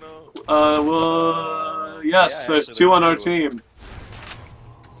game right now? Well, yes, Yeah, there's actually, 2 on our there's two. team.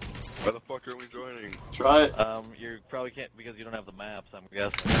 Why the fuck aren't we joining? Try it. You probably can't because you don't have the maps, I'm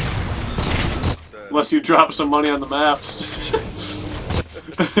guessing. Unless you drop some money on the maps.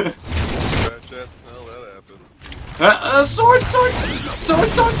 Bad chat, hell, that happened. Sword!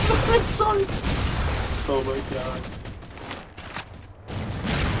 Oh my god.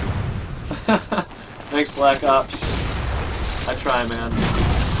 Thanks, Black Ops. I try, man.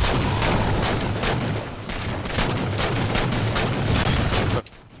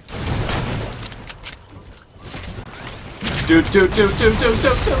 Dude.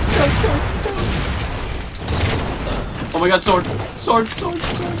 Oh my god, sword!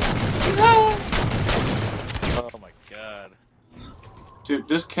 Ah! Oh my god. Dude,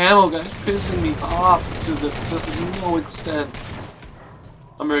 this camo guy's pissing me off to no extent.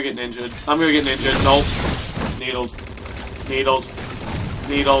 I'm gonna get ninja'd. Nope. Needled.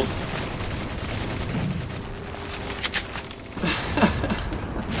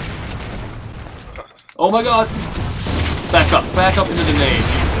 Oh my god! Back up into the nade,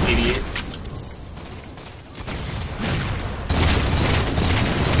 you idiot.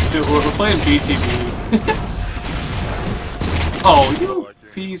 Dude, we're playing BTB. Oh, you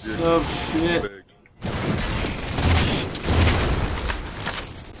piece of shit.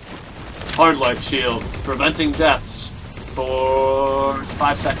 Hard life shield, preventing deaths. for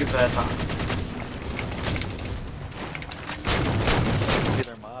 5 seconds at a time. Be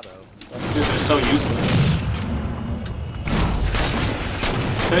their motto. Dude, they're so useless.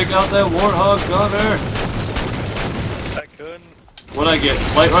 Take out that warthog gunner! I couldn't. What'd I get?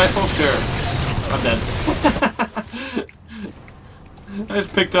 Light rifle? Sure. I'm dead. I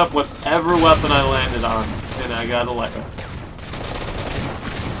just picked up whatever weapon I landed on, and I got a light rifle.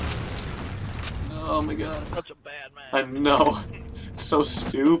 Oh my god. Such a bad man. I know. It's so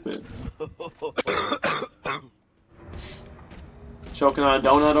stupid. Choking on a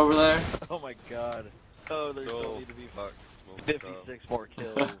donut over there? Oh my god. Oh, there's Go. still need to be Fuck. 56 more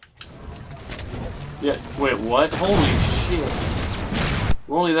kills. Yeah, wait, what? Holy shit.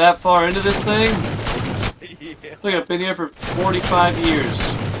 We're only that far into this thing? Yeah. I think I've been here for 45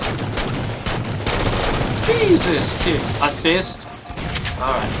 years. Jesus, kid. Assist?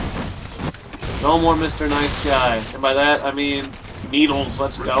 Alright. No more Mr. Nice Guy. And by that, I mean needles,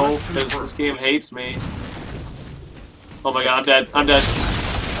 let's go, because this game hates me. Oh my god, I'm dead. I'm dead.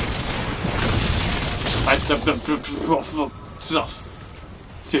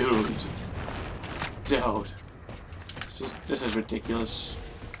 Dude. Dude. This is ridiculous.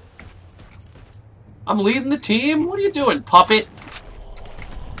 I'm leading the team? What are you doing, puppet?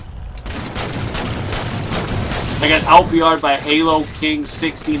 I got out-BR'd by Halo King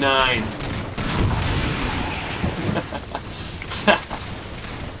 69.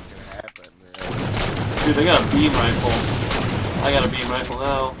 Dude, they got a beam rifle. I got a beam rifle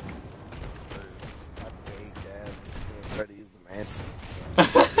now.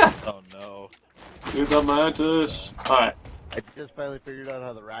 Oh no. Dude, the Mantis. Alright. I just finally figured out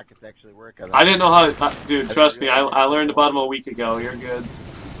how the rockets actually work. I didn't know how... dude, trust me, I learned about them a week ago. You're good.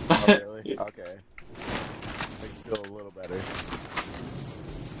 Oh, really? Okay. Makes me feel a little better.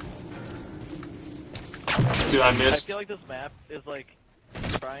 Dude, I I missed... feel like this map is like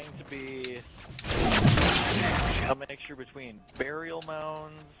trying to be a mixture between burial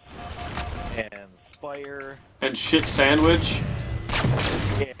mounds and spire. And shit sandwich.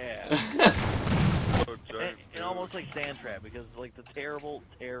 Yeah. Oh, giant And almost like sand trap because like the terrible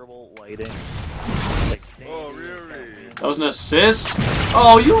lighting. Like Oh, really? That was an assist?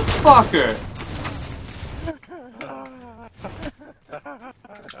 Oh, you fucker!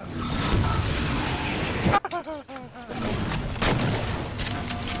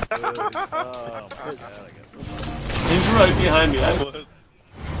 He's right behind me.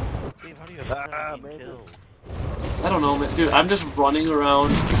 Dave, how do you have 17 kills? I don't know, man. Dude, I'm just running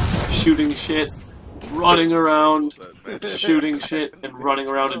around, shooting shit, running around, shooting shit, and running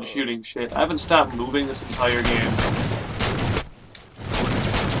around and shooting shit. I haven't stopped moving this entire game.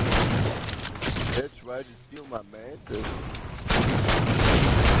 Bitch, why'd you steal my mantis?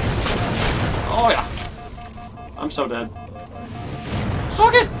 Oh yeah. I'm so dead.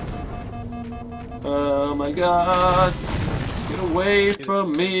 Suck it! Oh my god. Get away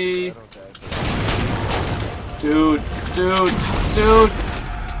from me. Dude.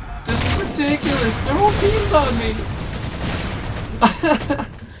 This is ridiculous. Their whole team's on me.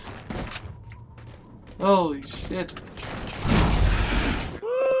 Holy shit.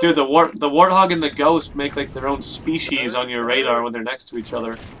 Dude, the warthog and the ghost make like their own species on your radar when they're next to each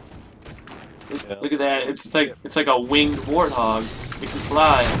other. Look at that. It's like a winged warthog. It can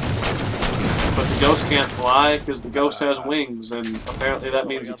fly. But the ghost can't fly because the ghost has wings, and apparently that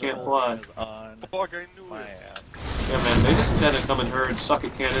means he can't fly. Fuck, I knew it. Yeah, man, they just tend to come in herds. Suck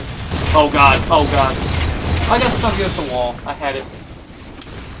it, cannon. Oh god, oh god. I got stuck against the wall. I had it.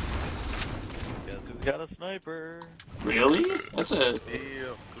 Guess who's got a sniper? Really? That's a...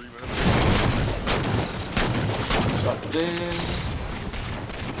 Yeah, 3 minutes. Suck it in.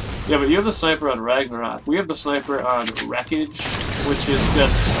 Yeah, but you have the sniper on Ragnarok. We have the sniper on Wreckage, which is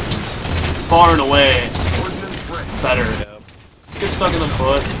just far and away better. Get stuck in the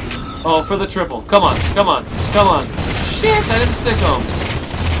foot. Oh, for the triple. Come on, come on, come on. Shit, I didn't stick him.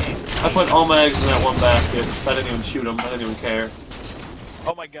 I put all my eggs in that one basket, so I didn't even shoot him. I didn't even care.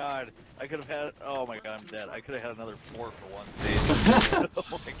 Oh my god. I could have had... Oh my god, I'm dead. I could have had another 4 for one stage.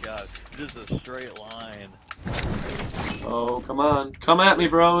 Oh my god. Just a straight line. Oh, come on. Come at me,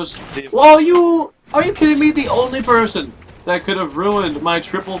 bros. Whoa, you... Are you kidding me? The only person that could have ruined my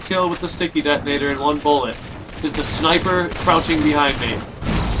triple kill with the sticky detonator in 1 bullet is the sniper crouching behind me.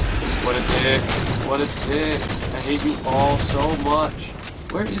 What a dick. What a dick. I hate you all so much.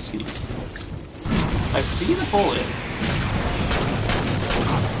 Where is he? I see the bullet.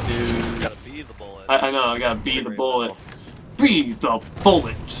 Dude. You gotta be the bullet. I know, I gotta be the bullet. Be the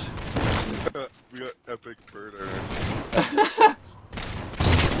bullet! We got epic murder. The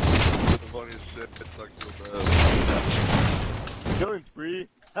funniest shit, it's like so bad. Killing spree.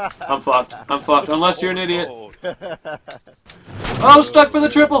 I'm fucked. I'm fucked. Unless you're an idiot. Oh, Oh, stuck for the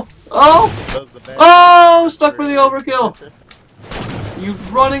triple. Oh! That was the bad Oh, guy. stuck for the overkill. You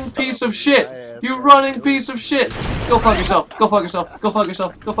running piece of shit. You running piece of shit. Go fuck yourself. Go fuck yourself. Go fuck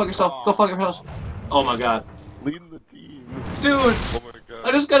yourself. Go fuck yourself. Go fuck yourself. Oh my god. Leading the team. Dude, oh my god.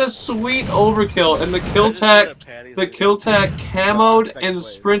 I just got a sweet overkill and the kill tac camoed and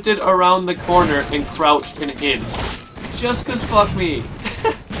sprinted around the corner and crouched and hid. Just cause fuck me.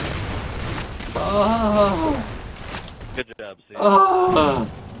 Good job, Steve.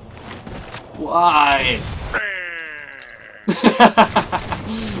 Why?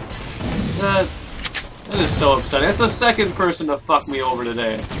 that is so upsetting. That's the second person to fuck me over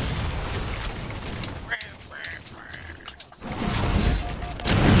today.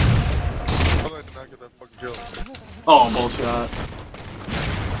 How did I not get that fucking kill? Oh, bullshot.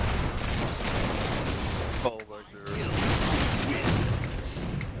 Oh, back there.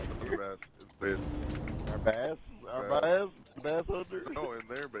 It's base. Our bass? Our bass? The bass hunter? No, in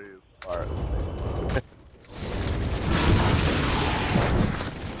their base. Alright.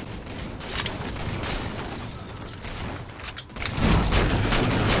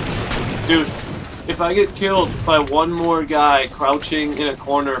 Dude, if I get killed by one more guy crouching in a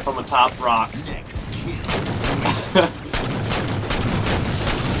corner from a top rock.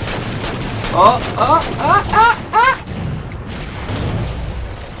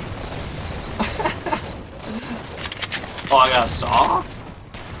 Oh, I got a saw?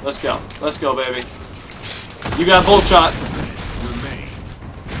 Let's go. Let's go, baby. You got bolt shot.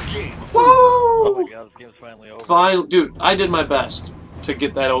 Woo! Oh my god, this game's finally over. Fine, dude, I did my best to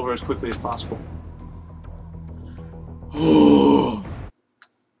get that over as quickly as possible.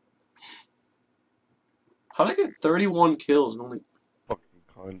 How did I get 31 kills and only... Fucking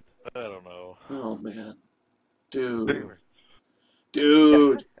cunt. I don't know. Oh, man. Dude.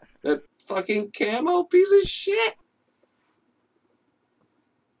 Dude. That fucking camo piece of shit.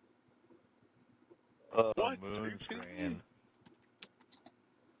 Moon screen.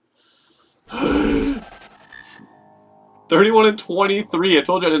 31 and 23. I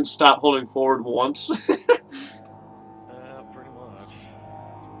told you I didn't stop holding forward once. Pretty much.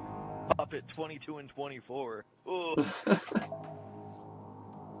 Pop it 22 and 24. Oh.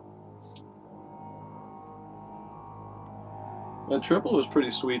 That triple was pretty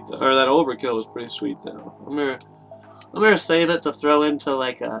sweet, though. Or that overkill was pretty sweet, though. I'm gonna save it to throw into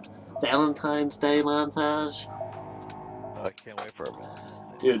like a Valentine's Day montage. I can't wait for it.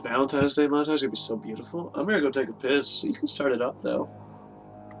 Dude, Valentine's Day montage is gonna be so beautiful. I'm gonna go take a piss. You can start it up, though.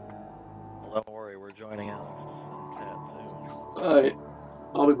 Well, don't worry, we're joining Alex in chat soon. Alright.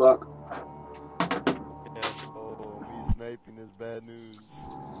 I'll be back. Oh, me sniping is bad news.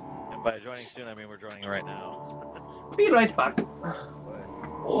 And by joining soon, I mean we're joining right now. Be right back.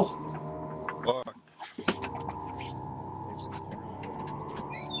 Oh. Fuck.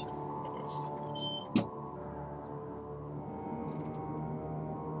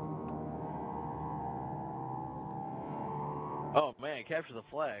 Oh man, capture the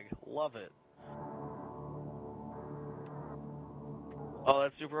flag. Love it. Oh,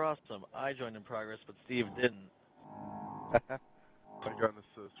 that's super awesome. I joined in progress, but Steve didn't. I got an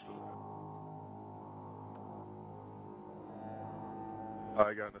assist for that.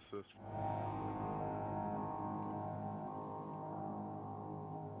 I got an assist.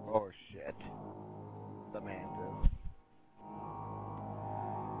 Oh shit. The mantis.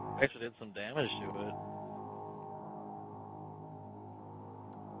 I actually did some damage to it.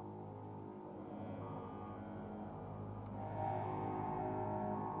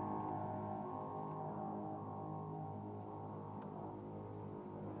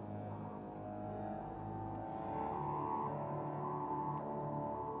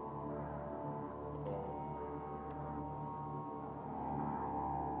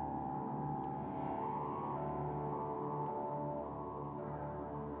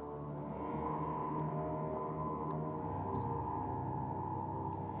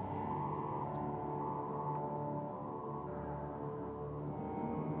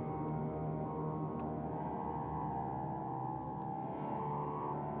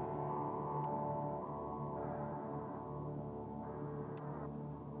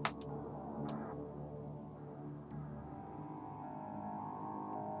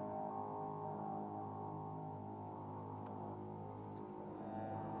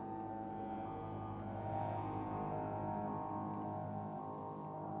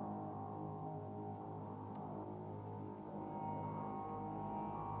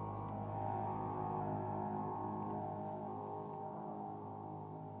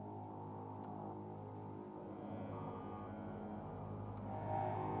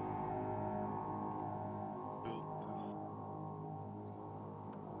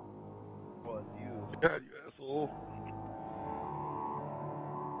 God, you asshole.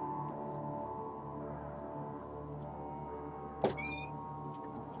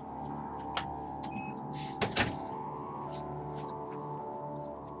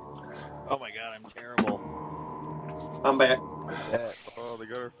 Oh my god, I'm terrible. I'm back. Yeah. Oh, they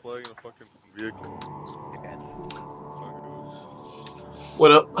got our flag in a fucking vehicle.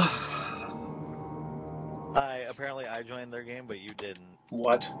 What up? Apparently I joined their game, but you didn't.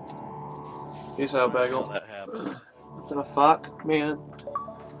 What? Peace out, How Bagel. that happened. What the fuck, man?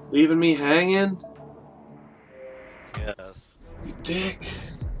 Leaving me hanging? Yes. You dick.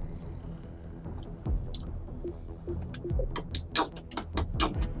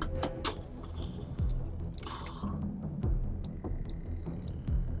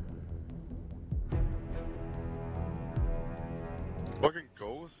 Fucking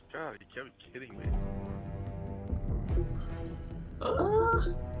ghost? God, you can't be kidding me. I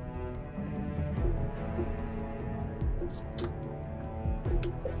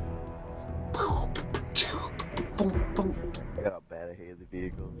got bad at Haley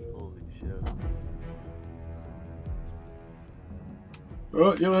vehicles. Holy shit.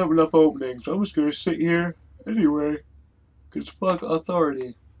 Well, you don't have enough openings. I'm just gonna sit here anyway. Cause fuck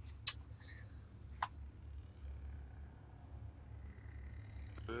authority.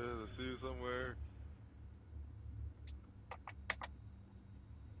 Yeah, I see you somewhere.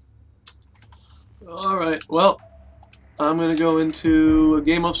 Alright, well, I'm gonna go into a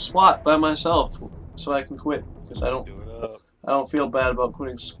game of SWAT by myself so I can quit. Because I don't feel bad about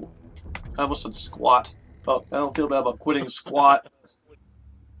quitting I almost said squat. Oh, I don't feel bad about quitting squat.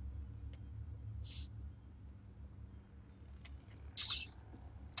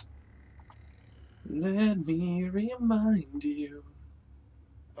 Let me remind you.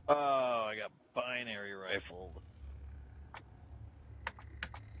 Oh, I got binary rifled.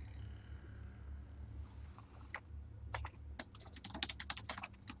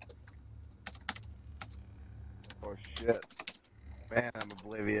 Oh shit. Man, I'm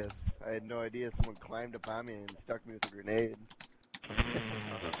oblivious. I had no idea someone climbed up on me and stuck me with a grenade.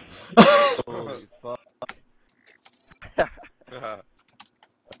 Holy fuck.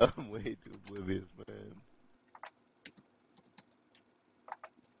 I'm way too oblivious, man.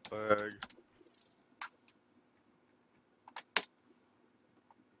 Flag.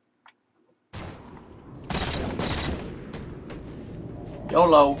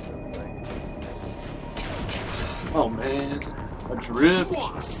 YOLO. Oh man. A drift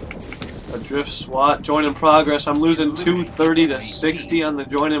SWAT. Join in progress. I'm losing 230 to 60 on the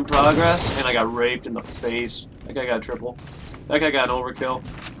join in progress, and I got raped in the face. That guy got a triple. That guy got an overkill.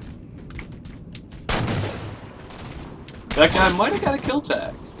 That guy might have got a kill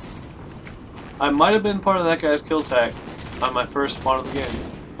tag. I might have been part of that guy's kill tag on my first spawn of the game.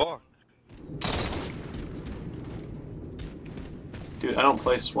 Fuck. Dude, I don't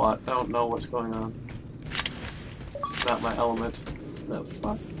play SWAT. I don't know what's going on. It's not my element. The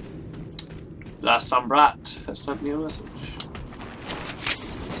fuck? La Sambrat has sent me a message.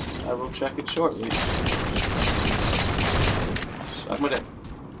 I will check it shortly. Suck my dick.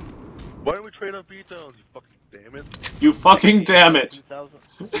 Why don't we trade on beatdowns, you fucking damn it? You fucking damn it! 2,000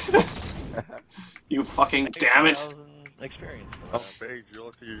 You fucking damn it! experience. Oh, thanks, you're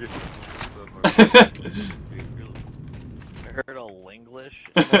lucky you're getting I heard a Linglish.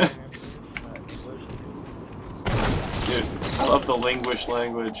 Dude, I love the Linglish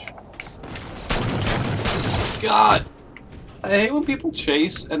language. God! I hate when people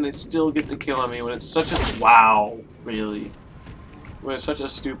chase and they still get the kill on me when it's such a... Wow, really. When it's such a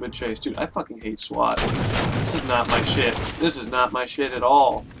stupid chase. Dude, I fucking hate SWAT. This is not my shit. This is not my shit at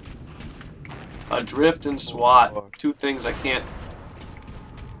all. Adrift and SWAT. Two things I can't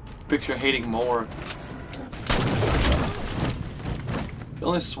picture hating more. The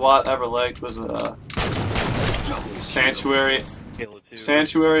only SWAT I ever liked was Sanctuary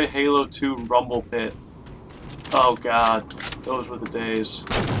Halo 2 Rumble Pit. Oh god, those were the days.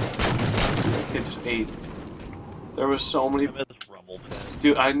 That kid just ate. There was so many. Rumble Pit.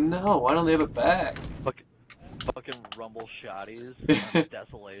 Dude, I know. Why don't they have it back? Fucking Rumble Shotties.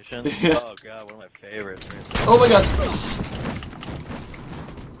 Desolation. Yeah. Oh god, one of my favorites. Oh my god.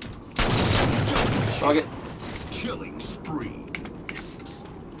 Shog it. Killing spree.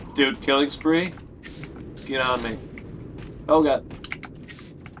 Dude, killing spree? Get on me. Oh god.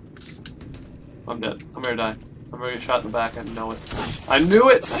 I'm dead. I'm gonna die. I'm gonna get shot in the back. I know it. I knew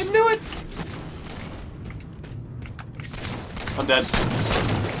it! I knew it! I'm dead.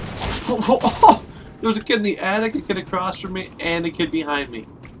 There was a kid in the attic, a kid across from me, and a kid behind me.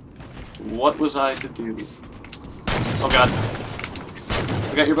 What was I to do? Oh god.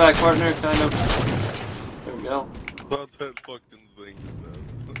 I got your back, partner, kind of. we go. Not that fucking thing,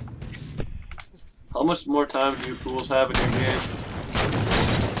 man. How much more time do you fools have in your game?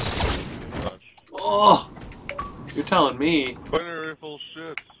 Much. Oh! You're telling me. Binary rifle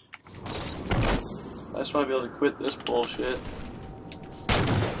shit. I just want to be able to quit this bullshit.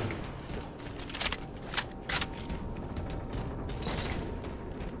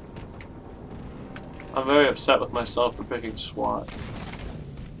 I'm very upset with myself for picking SWAT.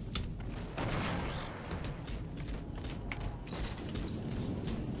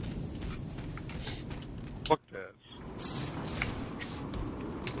 Fuck that.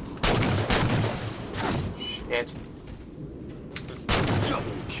 Shit.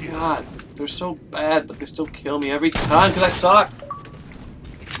 Double kill. God, they're so bad, but they still kill me every time because I suck.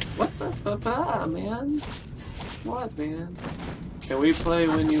 What the fuck, man? What, man? Can we play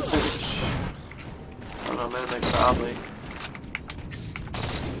when you finish? I don't know, man. They probably.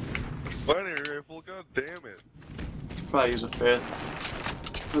 Binary rifle, god damn it. Could probably use a fifth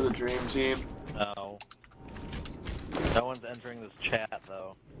for the dream team. No. No one's entering this chat,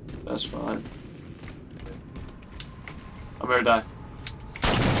 though. That's fine. I'm gonna die.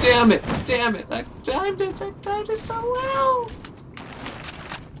 Damn it! Damn it! I timed it! I timed it so well!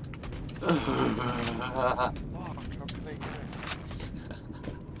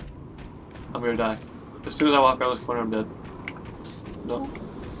 I'm gonna die. As soon as I walk around this corner, I'm dead. No.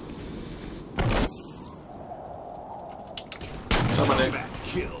 Somebody.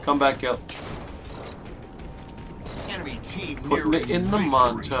 Come back, kill. Enemy team Putting it in the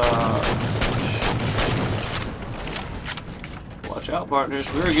montage. Watch out, partners.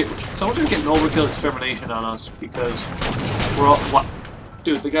 Someone's gonna get an overkill extermination on us because we're all. What?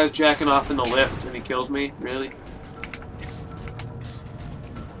 Dude, the guy's jacking off in the lift and he kills me. Really?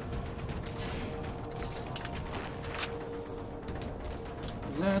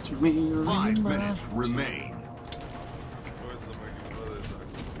 That's me. 5 minutes remain.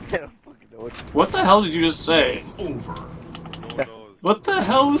 I don't fucking know what. What the hell did you just say? Over. No one knows. What the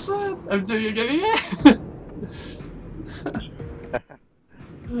hell was that?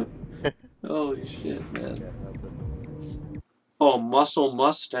 Holy shit, man. Oh, Muscle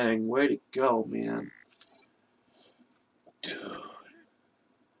Mustang, way to go, man. Dude. Are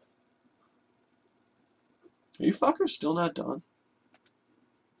you fuckers still not done?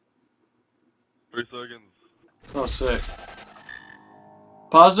 3 seconds. Oh, sick.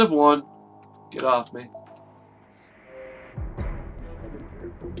 +1. Get off me.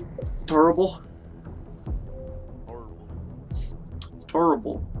 Terrible. Horrible.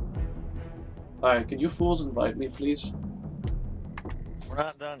 Terrible. Alright, can you fools invite me, please? We're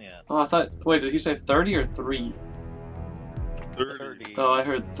not done yet. Oh, I thought. Wait, did he say 30 or 3? 30. Oh, I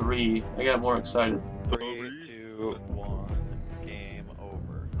heard 3. I got more excited. 3, 2, 1. Game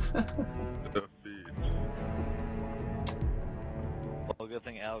over. Defeat. Well, good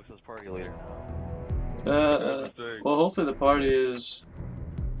thing Alex is party leader now. Mistake. Well, hopefully the party is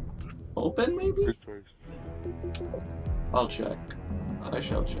open, maybe? Good choice. I'll check. I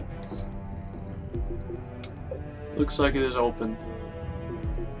shall check. Looks like it is open.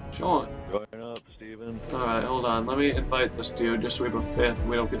 Sean. Join up, Steven. Alright, hold on. Let me invite this dude just so we have a 5th and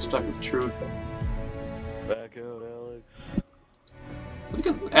we don't get stuck with truth. Back out, Alex. Look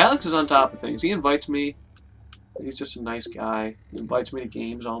at Alex is on top of things. He invites me. He's just a nice guy. He invites me to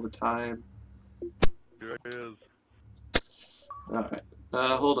games all the time. Here it is. Alright.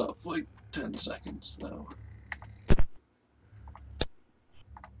 Hold up. Like 10 seconds, though.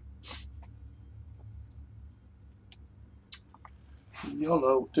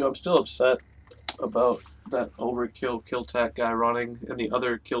 YOLO. Dude, I'm still upset about that overkill kill tack guy running and the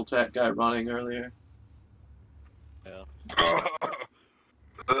other kill tack guy running earlier. Yeah.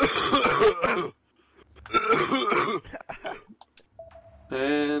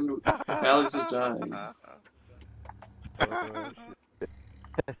 And Alex is dying.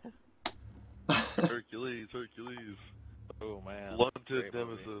 Hercules. Oh, man. Blunted Great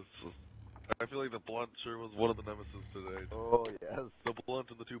movie. nemesis. I feel like the blunt sure was one of the nemesis today. Oh yes, The blunt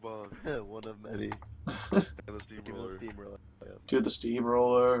and the 2 bongs one of many. and the steamroller. Steamroller. Yeah. Dude, the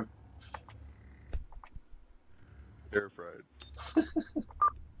steamroller. Air fried.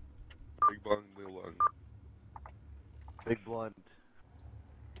 Big bong, little lung. Big blunt.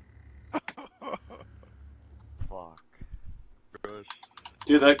 Fuck. Crush.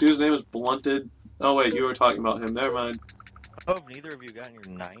 Dude, that dude's name is Blunted. Oh wait, you were talking about him. Never mind. How have neither of you gotten your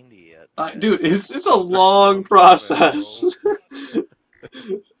 90 yet? Dude, it's a long process.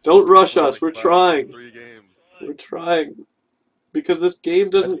 Don't rush us. We're trying. 3 games. We're trying. Because this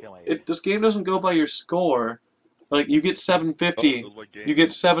game doesn't. This game doesn't go by your score. Like, you get 750. You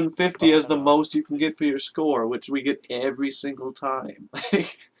get 750 as the most you can get for your score, which we get every single time.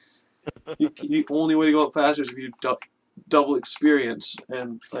 The only way to go up faster is if you double experience,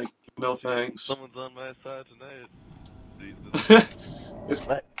 and, like, no thanks. Someone's on my side tonight. Jesus.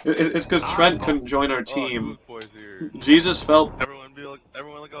 It's because Trent couldn't join our team. Oh, Boy's here. Jesus felt... Everyone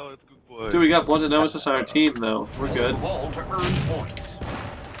like, oh, it's Gook Boy. Dude, we got Blunted Nemesis on our team, though. We're good. Ball to earn points.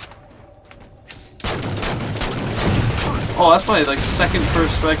 Oh, that's my, like, second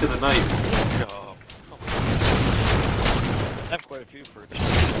first strike of the night. Oh, I have quite a few first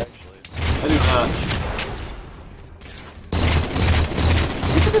strikes, actually. I do not.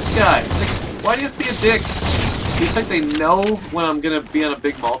 Look at this guy. Like, why do you have to be a dick? It's like they know when I'm gonna be on a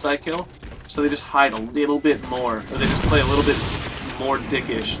big multi-kill, so they just hide a little bit more, or they just play a little bit more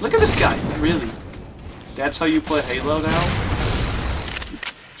dickish. Look at this guy, really? That's how you play Halo now?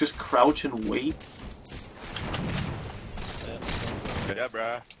 Just crouch and wait? yeah,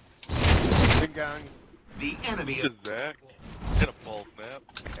 bruh. Big gang. The enemy is Just Zach. Hit a ball snap.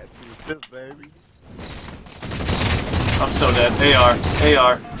 That's this, baby. I'm so dead.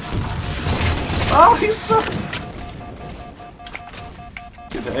 AR. Oh, he's so...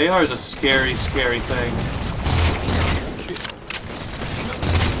 Dude, the AR is a scary, scary thing.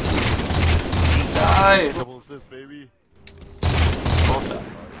 Die! Double assist, baby. Both die.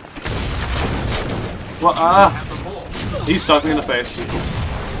 Well, he stuck me in the face.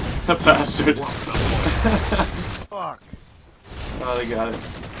 The bastard. Fuck. Oh, they got it.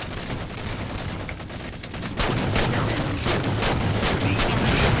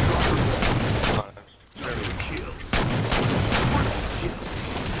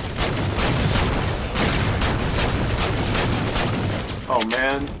 Oh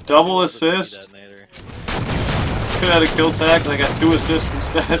man, double assist. Could have had a kill tag and I got 2 assists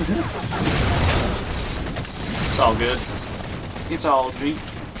instead. It's all good. It's all G.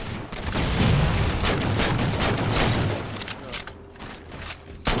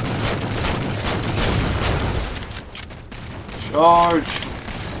 Charge!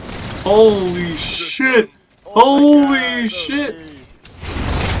 Holy shit! Holy shit!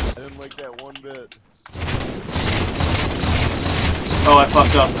 I didn't like that one bit. Oh, I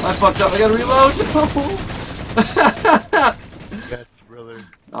fucked up. I gotta reload! No! That's brother.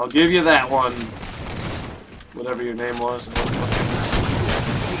 I'll give you that one. Whatever your name was. Dude,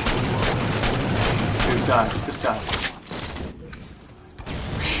 die. Just die.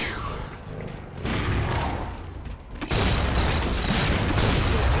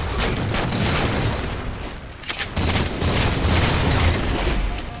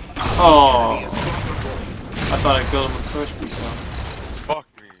 Oh, I thought I killed him in the first piece. Fuck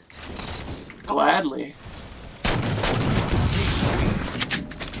me. Gladly.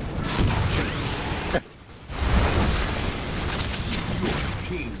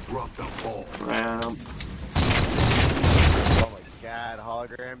 team dropped the ball. Ramp. Oh my god,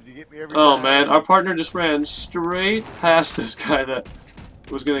 holograms, you get me every Oh time. man, our partner just ran straight past this guy that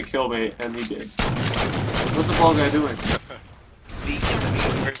was gonna kill me, and he did. What's the ball guy doing?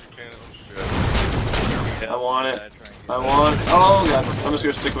 I want it. I want it. Oh god, I'm just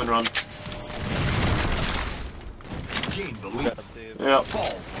gonna stick him and run. Gain the lead. Yep.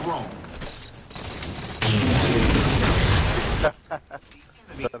 Ball thrown.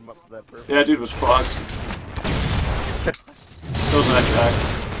 Set him up for that purpose. Yeah, dude was fucked. So's that guy.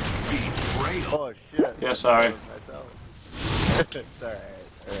 Betrayal. Oh shit. Yeah, sorry. It's alright.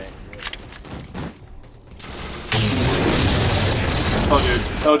 Alright.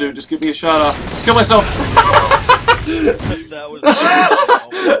 Oh dude, just give me a shot off. Kill myself! That was.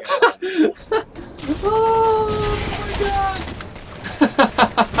 Oh my god!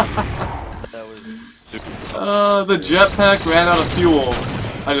 That was The jetpack ran out of fuel.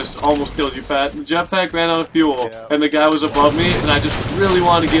 I just almost killed you, Pat. The jetpack ran out of fuel, Yeah. and the guy was above me, and I just really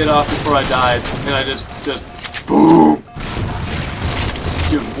wanted to get it off before I died, and I just boom!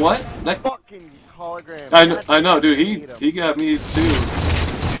 Dude, what? That, fucking hologram. I know, dude. He got me too.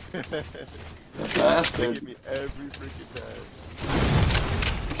 That They bastard. give me every freaking time.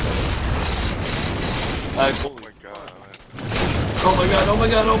 Oh my god. Oh my god, oh my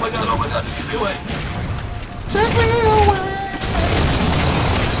god, oh my god, oh my god, just get me away. Take me away.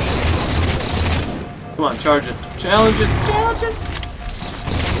 Come on, charge it. Challenge it, challenge it.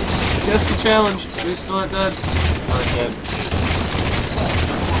 Yes, you challenged. He's still not dead. Not dead.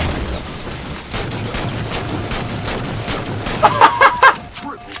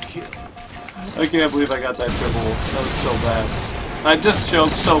 Triple kill. I can't believe I got that triple. That was so bad. I just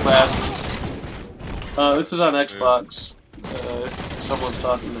choked so bad. This is on Xbox. If someone's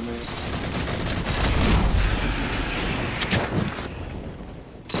talking to me.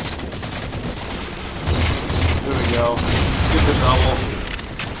 go. Get the double.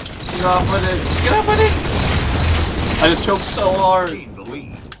 Get off with it. Get off with it! I just choked so hard. Gain the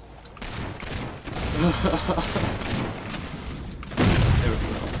lead.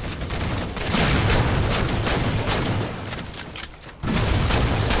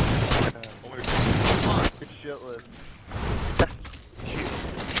 Shitless.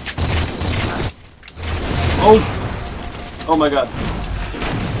 Oh! Oh my god.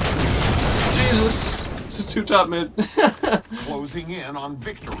 Jesus! This is too top mid. Closing in on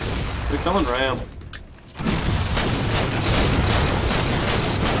victory. They're coming ram.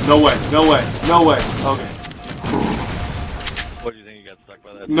 No way, no way, no way. Okay. What do you think you got stuck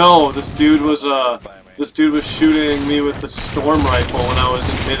by that? No, this dude was shooting me with the storm rifle when I was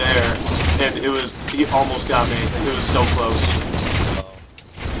in midair, and he almost got me. It was so close.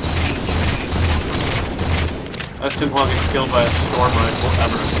 I just didn't want to get killed by a storm rifle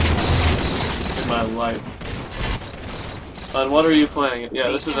ever in my life. And what are you playing?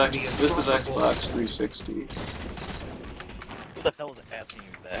 Yeah, this is Xbox 360. Who the hell is asking you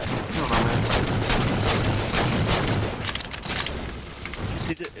that? I don't know, man.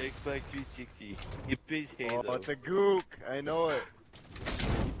 It's an Xbox 360. You bitch Halo. Oh, it's a gook. I know it.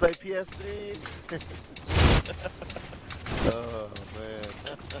 You play PS3? Oh, man.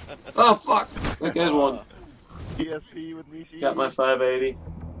 Oh, fuck! That guy's won. PSP with Nishi. Got my 580.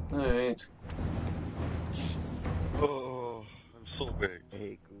 Alright. Oh, I'm so big.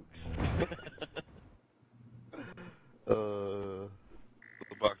 Hey, gooks. The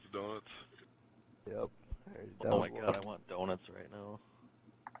box of donuts. Yep. Oh my god, I want donuts right now.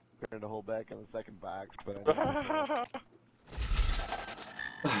 Trying to hold back on the second box, but I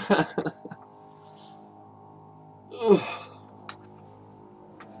know.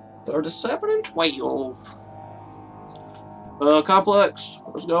 37 and 12. Complex.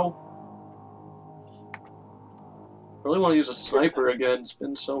 Let's go. I really want to use a sniper again. It's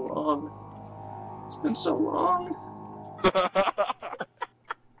been so long. It's been so long.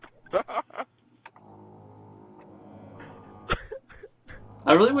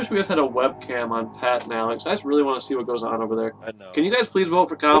 I really wish we just had a webcam on Pat and Alex. I just really want to see what goes on over there. I know. Can you guys please vote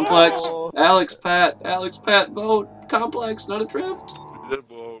for Complex? Oh. Alex, Pat, vote. Complex, not a drift. You did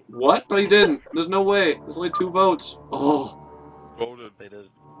vote. What? No, you didn't. There's no way. There's only 2 votes. Oh. Voted. They did.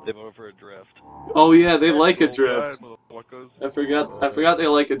 They voted for a drift. Oh yeah, they like a Vote drift. guy, motherfuckers. I forgot they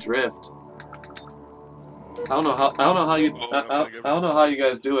like a drift. I don't know how you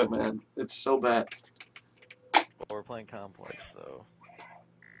guys do it, man. It's so bad. Well, we're playing Complex, so.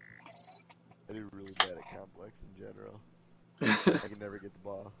 I do really bad at Complex in general. I can never get the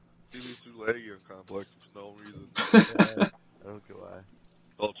ball. TV's too laggy on Complex for no reason. Yeah, I don't know why.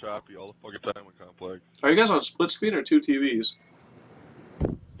 It's all choppy all the fucking time with Complex. Are you guys on split screen or 2 TVs?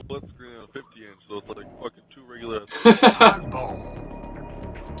 Split screen on a 50-inch, so it's like fucking 2 regular. Oddball.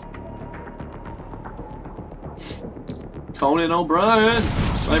 Conan O'Brien.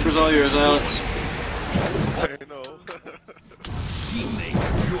 Sniper's all yours, Alex. I know. Teammate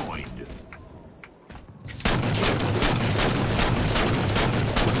joined.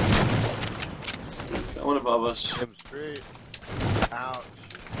 Got one above us. Him straight. Ouch.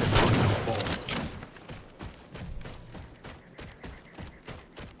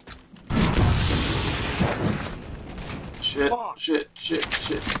 Shit, shit.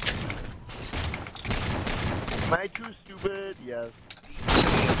 Am I too stupid? Yes.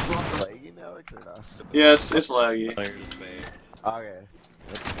 Lagging, Alex, or not? Yeah, it's laggy. Okay.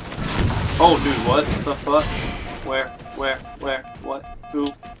 Oh, dude, what the fuck? Where, what, who?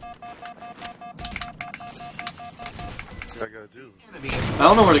 What I gotta do? I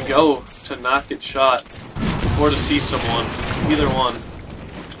don't know where to go to not get shot, or to see someone. Either one.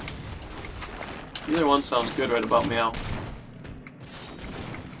 Either one sounds good right about meow.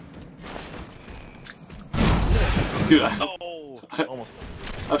 Dude,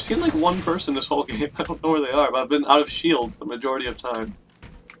 I've seen like 1 person this whole game. I don't know where they are, but I've been out of shield the majority of time.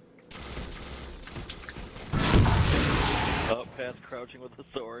 Oh, Pat's crouching with the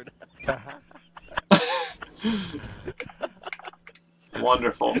sword.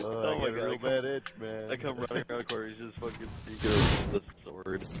 Wonderful. Oh my god, real bad itch, man. I come running around the corner, he's just fucking speaking of the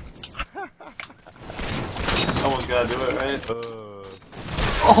sword. Someone's gotta do it, right?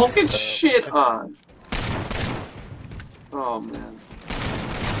 Oh, get shit on! Oh, man.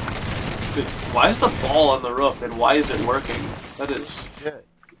 Dude, why is the ball on the roof, and why is it working? That is... Shit.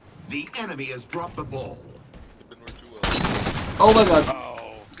 The enemy has dropped the ball. Didn't work too well. Oh my god. Oh.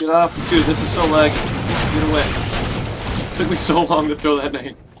 Get off. Dude, this is so laggy. Get away. It took me so long to throw that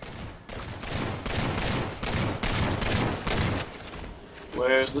nade.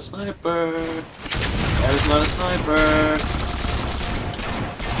 Where's the sniper? That is not a sniper.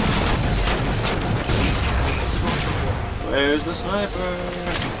 Where's the sniper?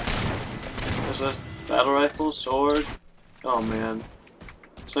 There's a battle rifle, sword. Oh man.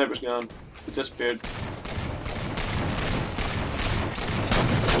 Sniper's gone. It disappeared.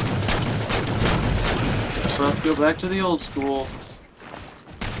 Guess I'll have to go back to the old school.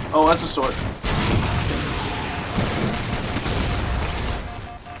 Oh, that's a sword.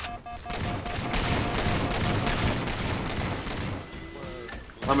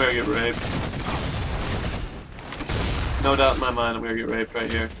 I'm gonna get raped. No doubt in my mind, I'm gonna get raped right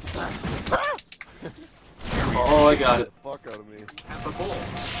here. Oh, I got it. Fuck out of me.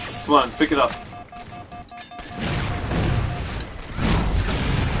 Come on, pick it up.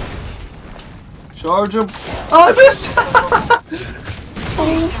 Charge him. Oh, I missed!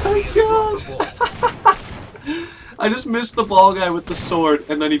 Oh my god! I just missed the ball guy with the sword,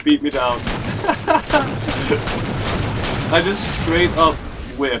 and then he beat me down. I just straight up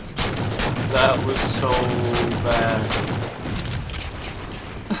whiffed. That was so bad.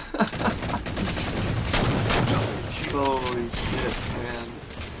 Holy shit, man.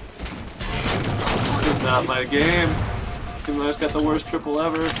 This is not my game. Even though I just got the worst triple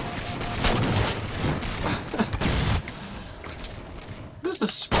ever. What is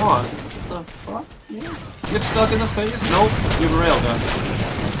this spawn? What the fuck? Yeah. Get stuck in the face? Nope. You have a railgun.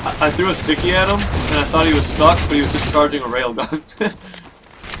 I threw a sticky at him, and I thought he was stuck, but he was just charging a railgun.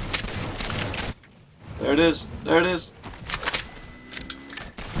 There it is. There it is.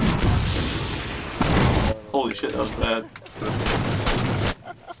 Holy shit, that was bad.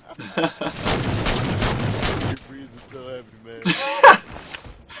 Your breeze is still heavy, man.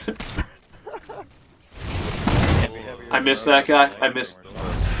 I missed that guy. I missed.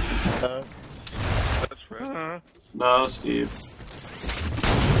 That's right. No, Steve.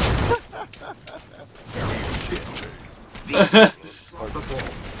 You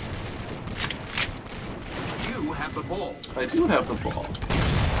have the ball. I do have the ball.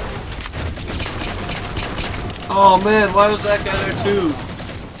 Oh man, why was that guy there too?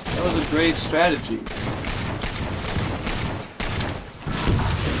 That was a great strategy.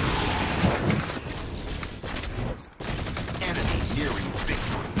 Enemy nearing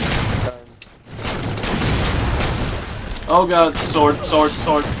victory. Oh god, sword, sword,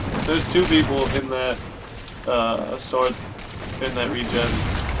 sword. There's two people in that sword, in that regen.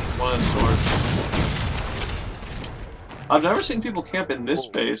 One is sword. I've never seen people camp in this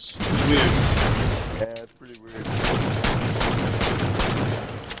base. This is weird. Yeah, it's pretty weird.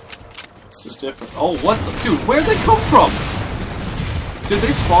 This is different. Oh, what the? Dude, where'd they come from? Did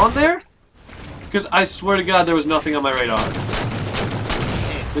they spawn there? Because I swear to God, there was nothing on my radar.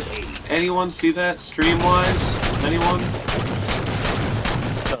 Did anyone see that stream-wise? Anyone?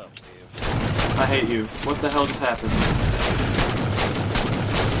 Shut up, Dave. I hate you. What the hell just happened?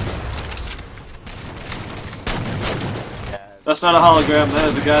 That's not a hologram, that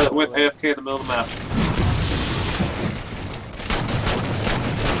is a guy that went AFK in the middle of the map.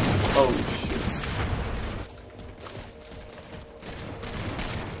 Holy shit.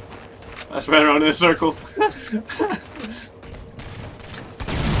 I just ran around in a circle.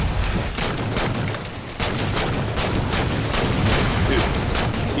 Dude,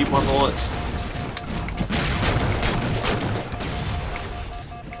 keep my bullets.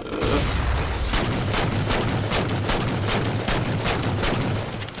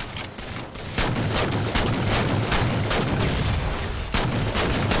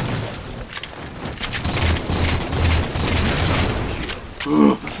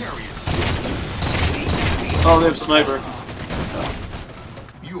 Oh, they have sniper.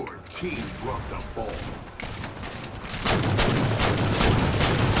 Your team dropped the ball.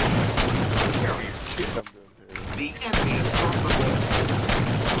 Carrier kill. The enemy has dropped the ball.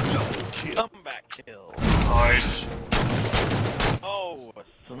 Double kill. Comeback kill. Nice. Oh,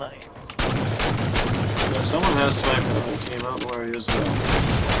 snipe. Yeah, someone has sniper on the team. I don't know where he is though.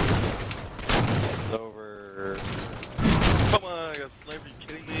 It's over. Come on, I got sniper. You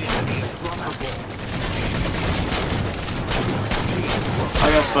kidding me? Enemy has dropped the ball. I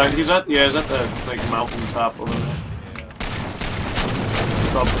got sniped. He's at he's at the like mountain top over there.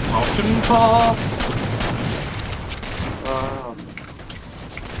 The mountain top.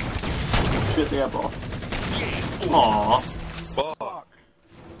 Shit, they have ball. Aww. Fuck.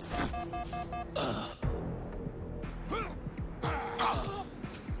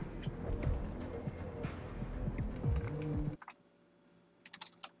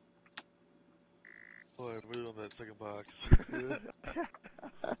 Boy, we're on that second box.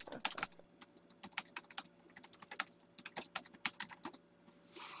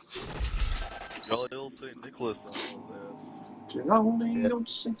 Y'all ill? St. Nicholas on that. Geronimo on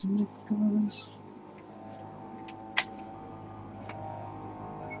St. Nicholas.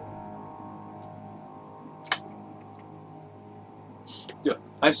 Yeah,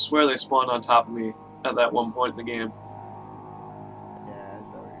 I swear they spawned on top of me at that one point in the game. Yeah, I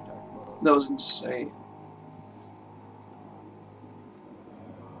saw what you're talking about. That was insane.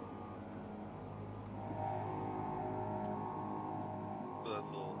 So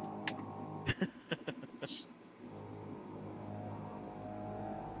that's all.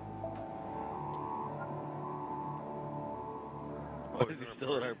 Oh, is he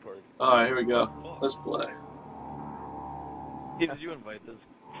still in our party? Alright, here we go. Let's play. Hey, did you invite this?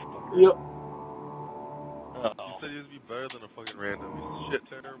 Yep. You said he'd be better than a fucking random. He's shit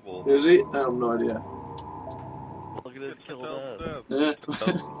terrible. Is he? I have no idea. Look at this kill us. Yeah.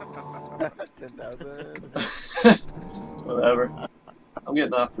 10,000. Whatever. I'm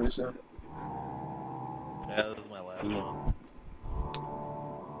getting off pretty soon. Yeah, this is my last one.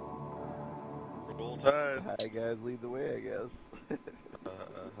 Roll Tide. Hi guys, lead the way, I guess.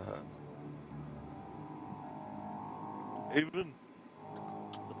 Even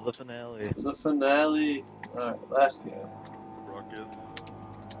The finale. The finale. Alright, last game. Rockets.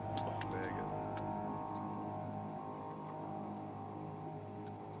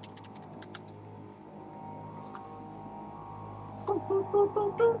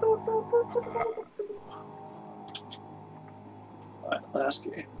 Alright, last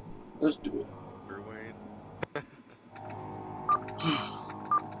game. Let's do it.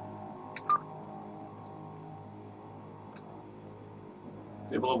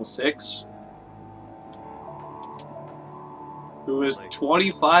 Table level 6. Who is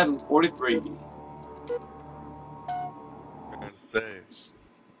 25 and 43. And say.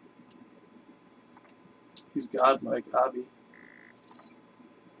 He's godlike, Abby.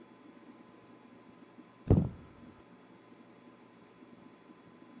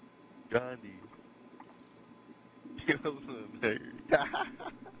 Gandhi. He wasn't a nigger.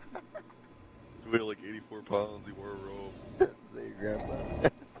 He weighed like 84 pounds, he wore a robe. Say your grandpa.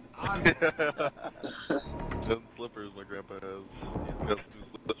 And slippers my grandpa has. He's got some new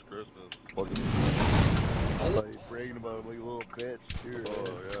slippers for Christmas. I thought you bragging about him like a little bitch, too. Oh,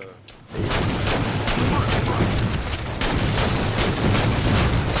 yeah.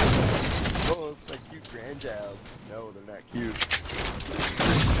 Oh, it's my cute grandchild. No, they're not cute.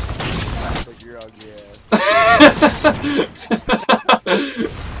 It's like your ugly ass.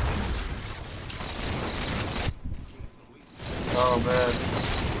 Oh man.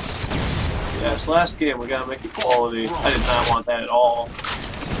 Yes, last game we gotta make it quality. I did not want that at all.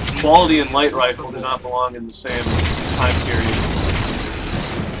 Quality and light rifle do not belong in the same time period.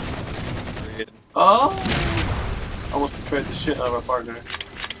 Oh! Almost betrayed the shit out of our partner.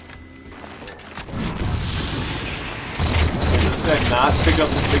 Did this guy not pick up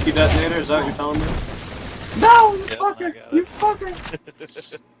the sticky detonator? Is that what you're telling me? No! You fucker! You fucker!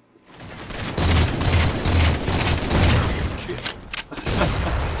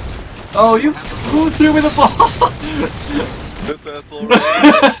 Oh, who threw me the ball? This asshole I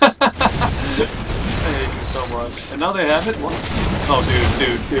hate you so much. And now they have it? What? Oh,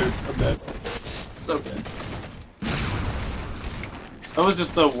 dude. I'm dead. It's okay. That was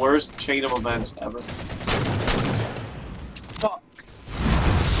just the worst chain of events ever.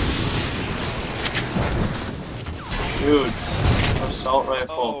 Dude, assault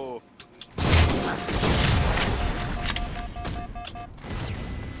rifle. Oh.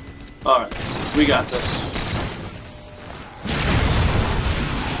 Alright, we got this.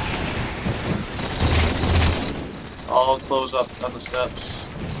 I'll close up on the steps.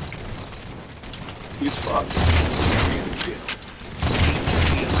 He's fucked.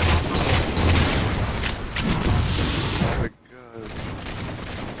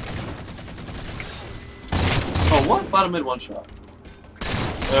 Oh, what? Bottom mid one shot.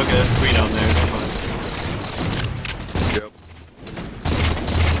 Okay, there's 3 down there. Never mind. Yep.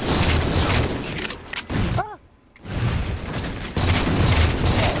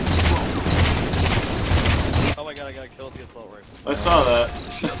 Oh my god, I got killed with the assault rifle. I saw that.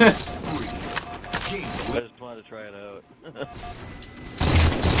 I just wanted to try it out.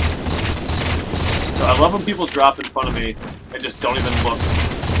 I love when people drop in front of me and just don't even look.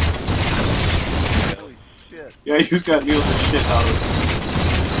 Holy shit. Yeah, you just got needled the shit out of it.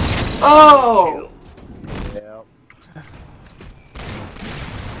 Oh! Yeah.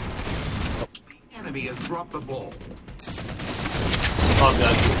 The enemy has dropped the ball. Oh, I'm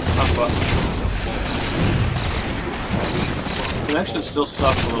dead. I'm fucked. Connection still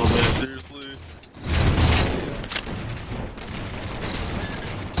sucks a little bit. Seriously?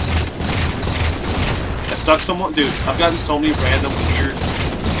 stuck someone. Dude, I've gotten so many random weird,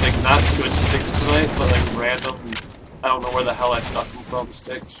 like not good sticks tonight, but like random. I don't know where the hell I stuck them from,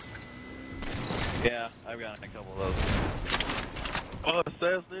 sticks. Yeah, I've gotten a couple of those. Oh,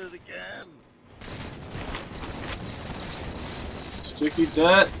 assassinated again! Sticky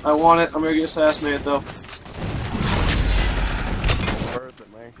debt. I want it. I'm gonna get assassinated though. Worth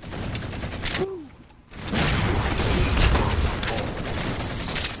it, man.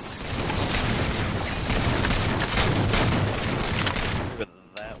 Look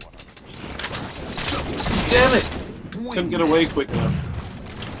at that one. Damn it! Couldn't get away quick enough.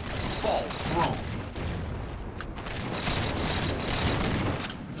 Ball thrown.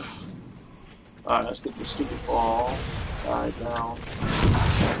 Alright, let's get this stupid ball. Die down.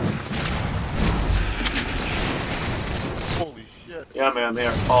 Holy shit. Yeah, man, they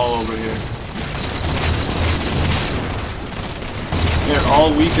are all over here. They're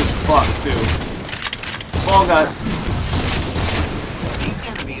all weak as fuck, too. Ball guy. The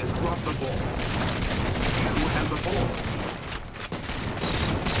enemy has dropped the ball. You have the ball.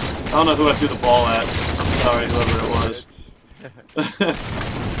 I don't know who I threw the ball at. I'm sorry, whoever it was.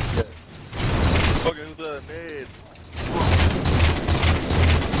 Fucking the nade.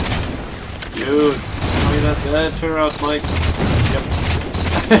 Dude, oh, you're not dead. Turn around, Mike. Yep.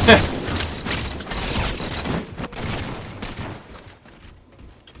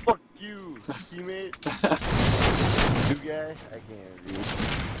 Fuck you, teammate. New guy? I can't,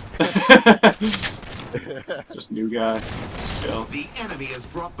 dude. Just new guy. Just chill. The enemy has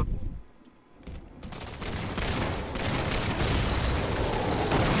dropped the ball.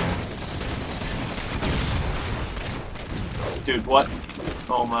 Dude, what?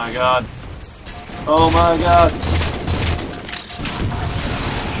 Oh my god. Oh my god.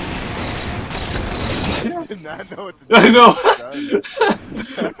 I did not know what to do. I know.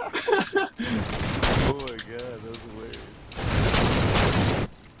 Oh my god, that was hilarious.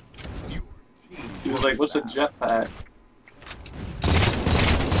 He was like, what's a jetpack?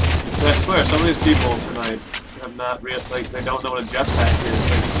 I swear, some of these people tonight have not like, they don't know what a jetpack is.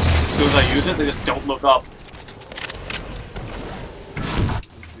 Like, as soon as I use it, they just don't look up.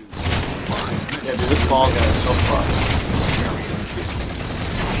 Yeah, dude, this ball guy is so fucked.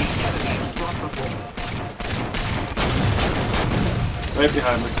 Right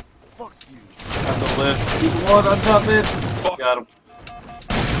behind me. Fuck you. Got the lift. He's one on top mid. Got him.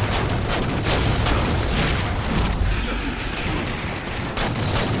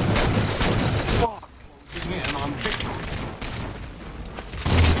 Fuck. In on victory.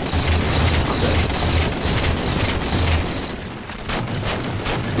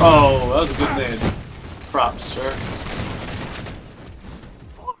 Oh, that was a good nade. Props, sir.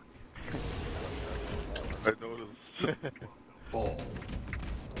 I noticed. Ball.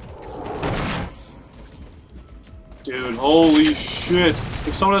 Dude, holy shit.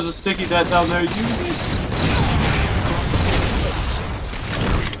 If someone has a sticky dat down there, use it.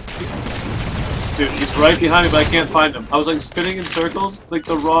 Dude, he's right behind me, but I can't find him. I was like spinning in circles, like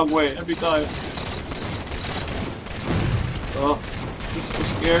the wrong way every time. Oh, this is so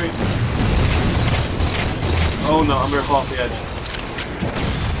scary. Oh no, I'm gonna fall off the edge.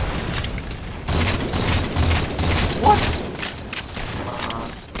 What?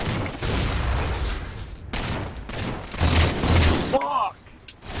 Fuck.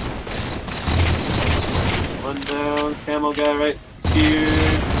 One down, camo guy right here.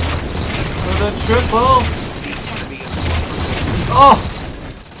 For the triple! Oh!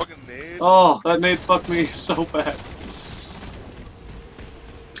 Fucking nade. Oh, that nade fucked me so bad.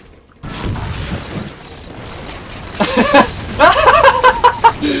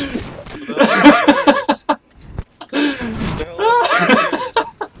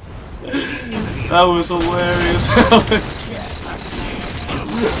 That was hilarious.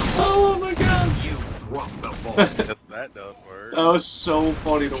 Oh my god. You dropped the ball. That does work. That was so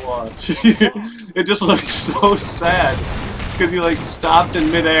funny to watch. It just looked so sad. Because he like stopped in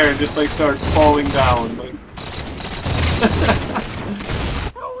midair and just like started falling down. Like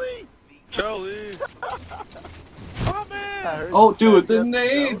Charlie! Oh man. oh dude, the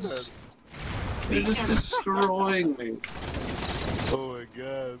nades! They're just destroying me. Oh my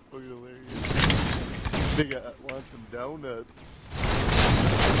god, fucking hilarious. I think I want some donuts.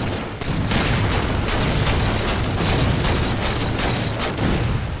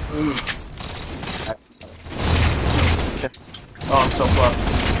 Oh, I'm so fucked.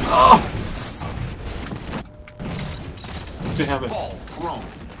 Oh! Damn it. Ball thrown.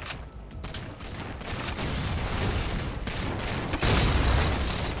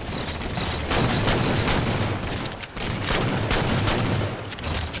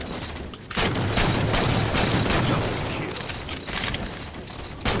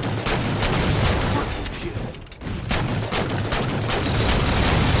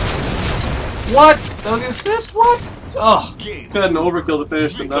 What? That was the assist? What? Oh, got an overkill to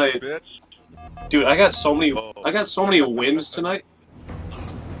finish the night. Bitch. Dude, I got so many Oh. wins tonight.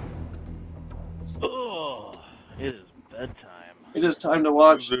 Oh, it is bedtime. It is time to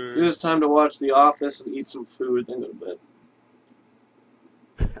watch. Loser. It is time to watch The Office and eat some food. Then go to bed.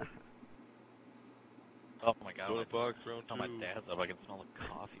 Oh my god, $20 round oh, my 2. dad's up, I can smell the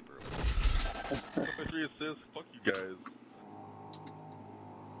coffee brewing. 3 assists. Fuck you guys.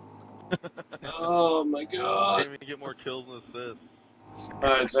 Oh my god. Can't even get more kills than assists.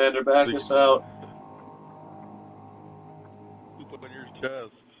 Alright, Xander, back us out. Poop on your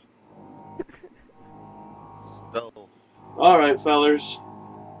chest. No. Alright, fellers.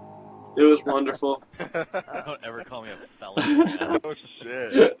 It was wonderful. Don't ever call me a fella again. Oh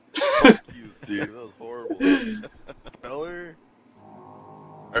shit. Fuck you, Steve. That was horrible. Feller?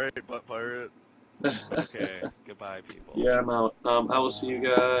 Alright, butt pirate. Okay, goodbye, people. Yeah, I'm out. I will see you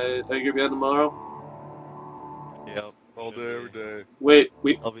guys. Are you gonna be on tomorrow? Yep. All day, every day. Wait,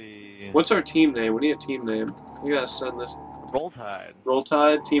 I'll be... what's our team name? We need a team name. We gotta send this. Roll Tide. Roll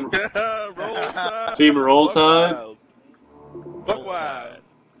Tide? Team Roll Tide. Team Roll Buck Tide? Wild. Buck Wild.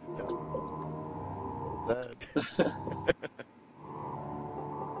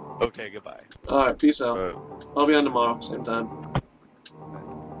 Okay, goodbye. Alright, peace out. Alright. I'll be on tomorrow, same time.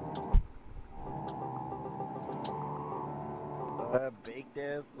 Baked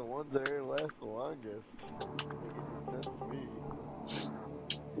ass, the ones that are last the longest. That's me.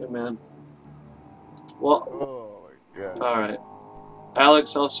 Yeah, man. Well, Oh my god. alright.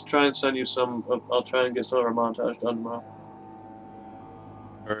 Alex, I'll try and send you some. I'll try and get some of our montage done tomorrow.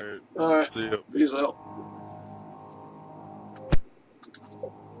 Alright. Alright, See ya. peace out.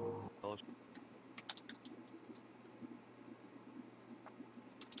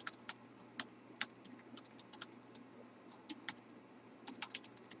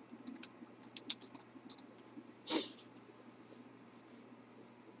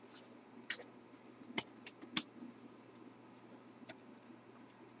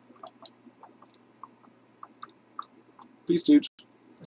 Peace, dudes.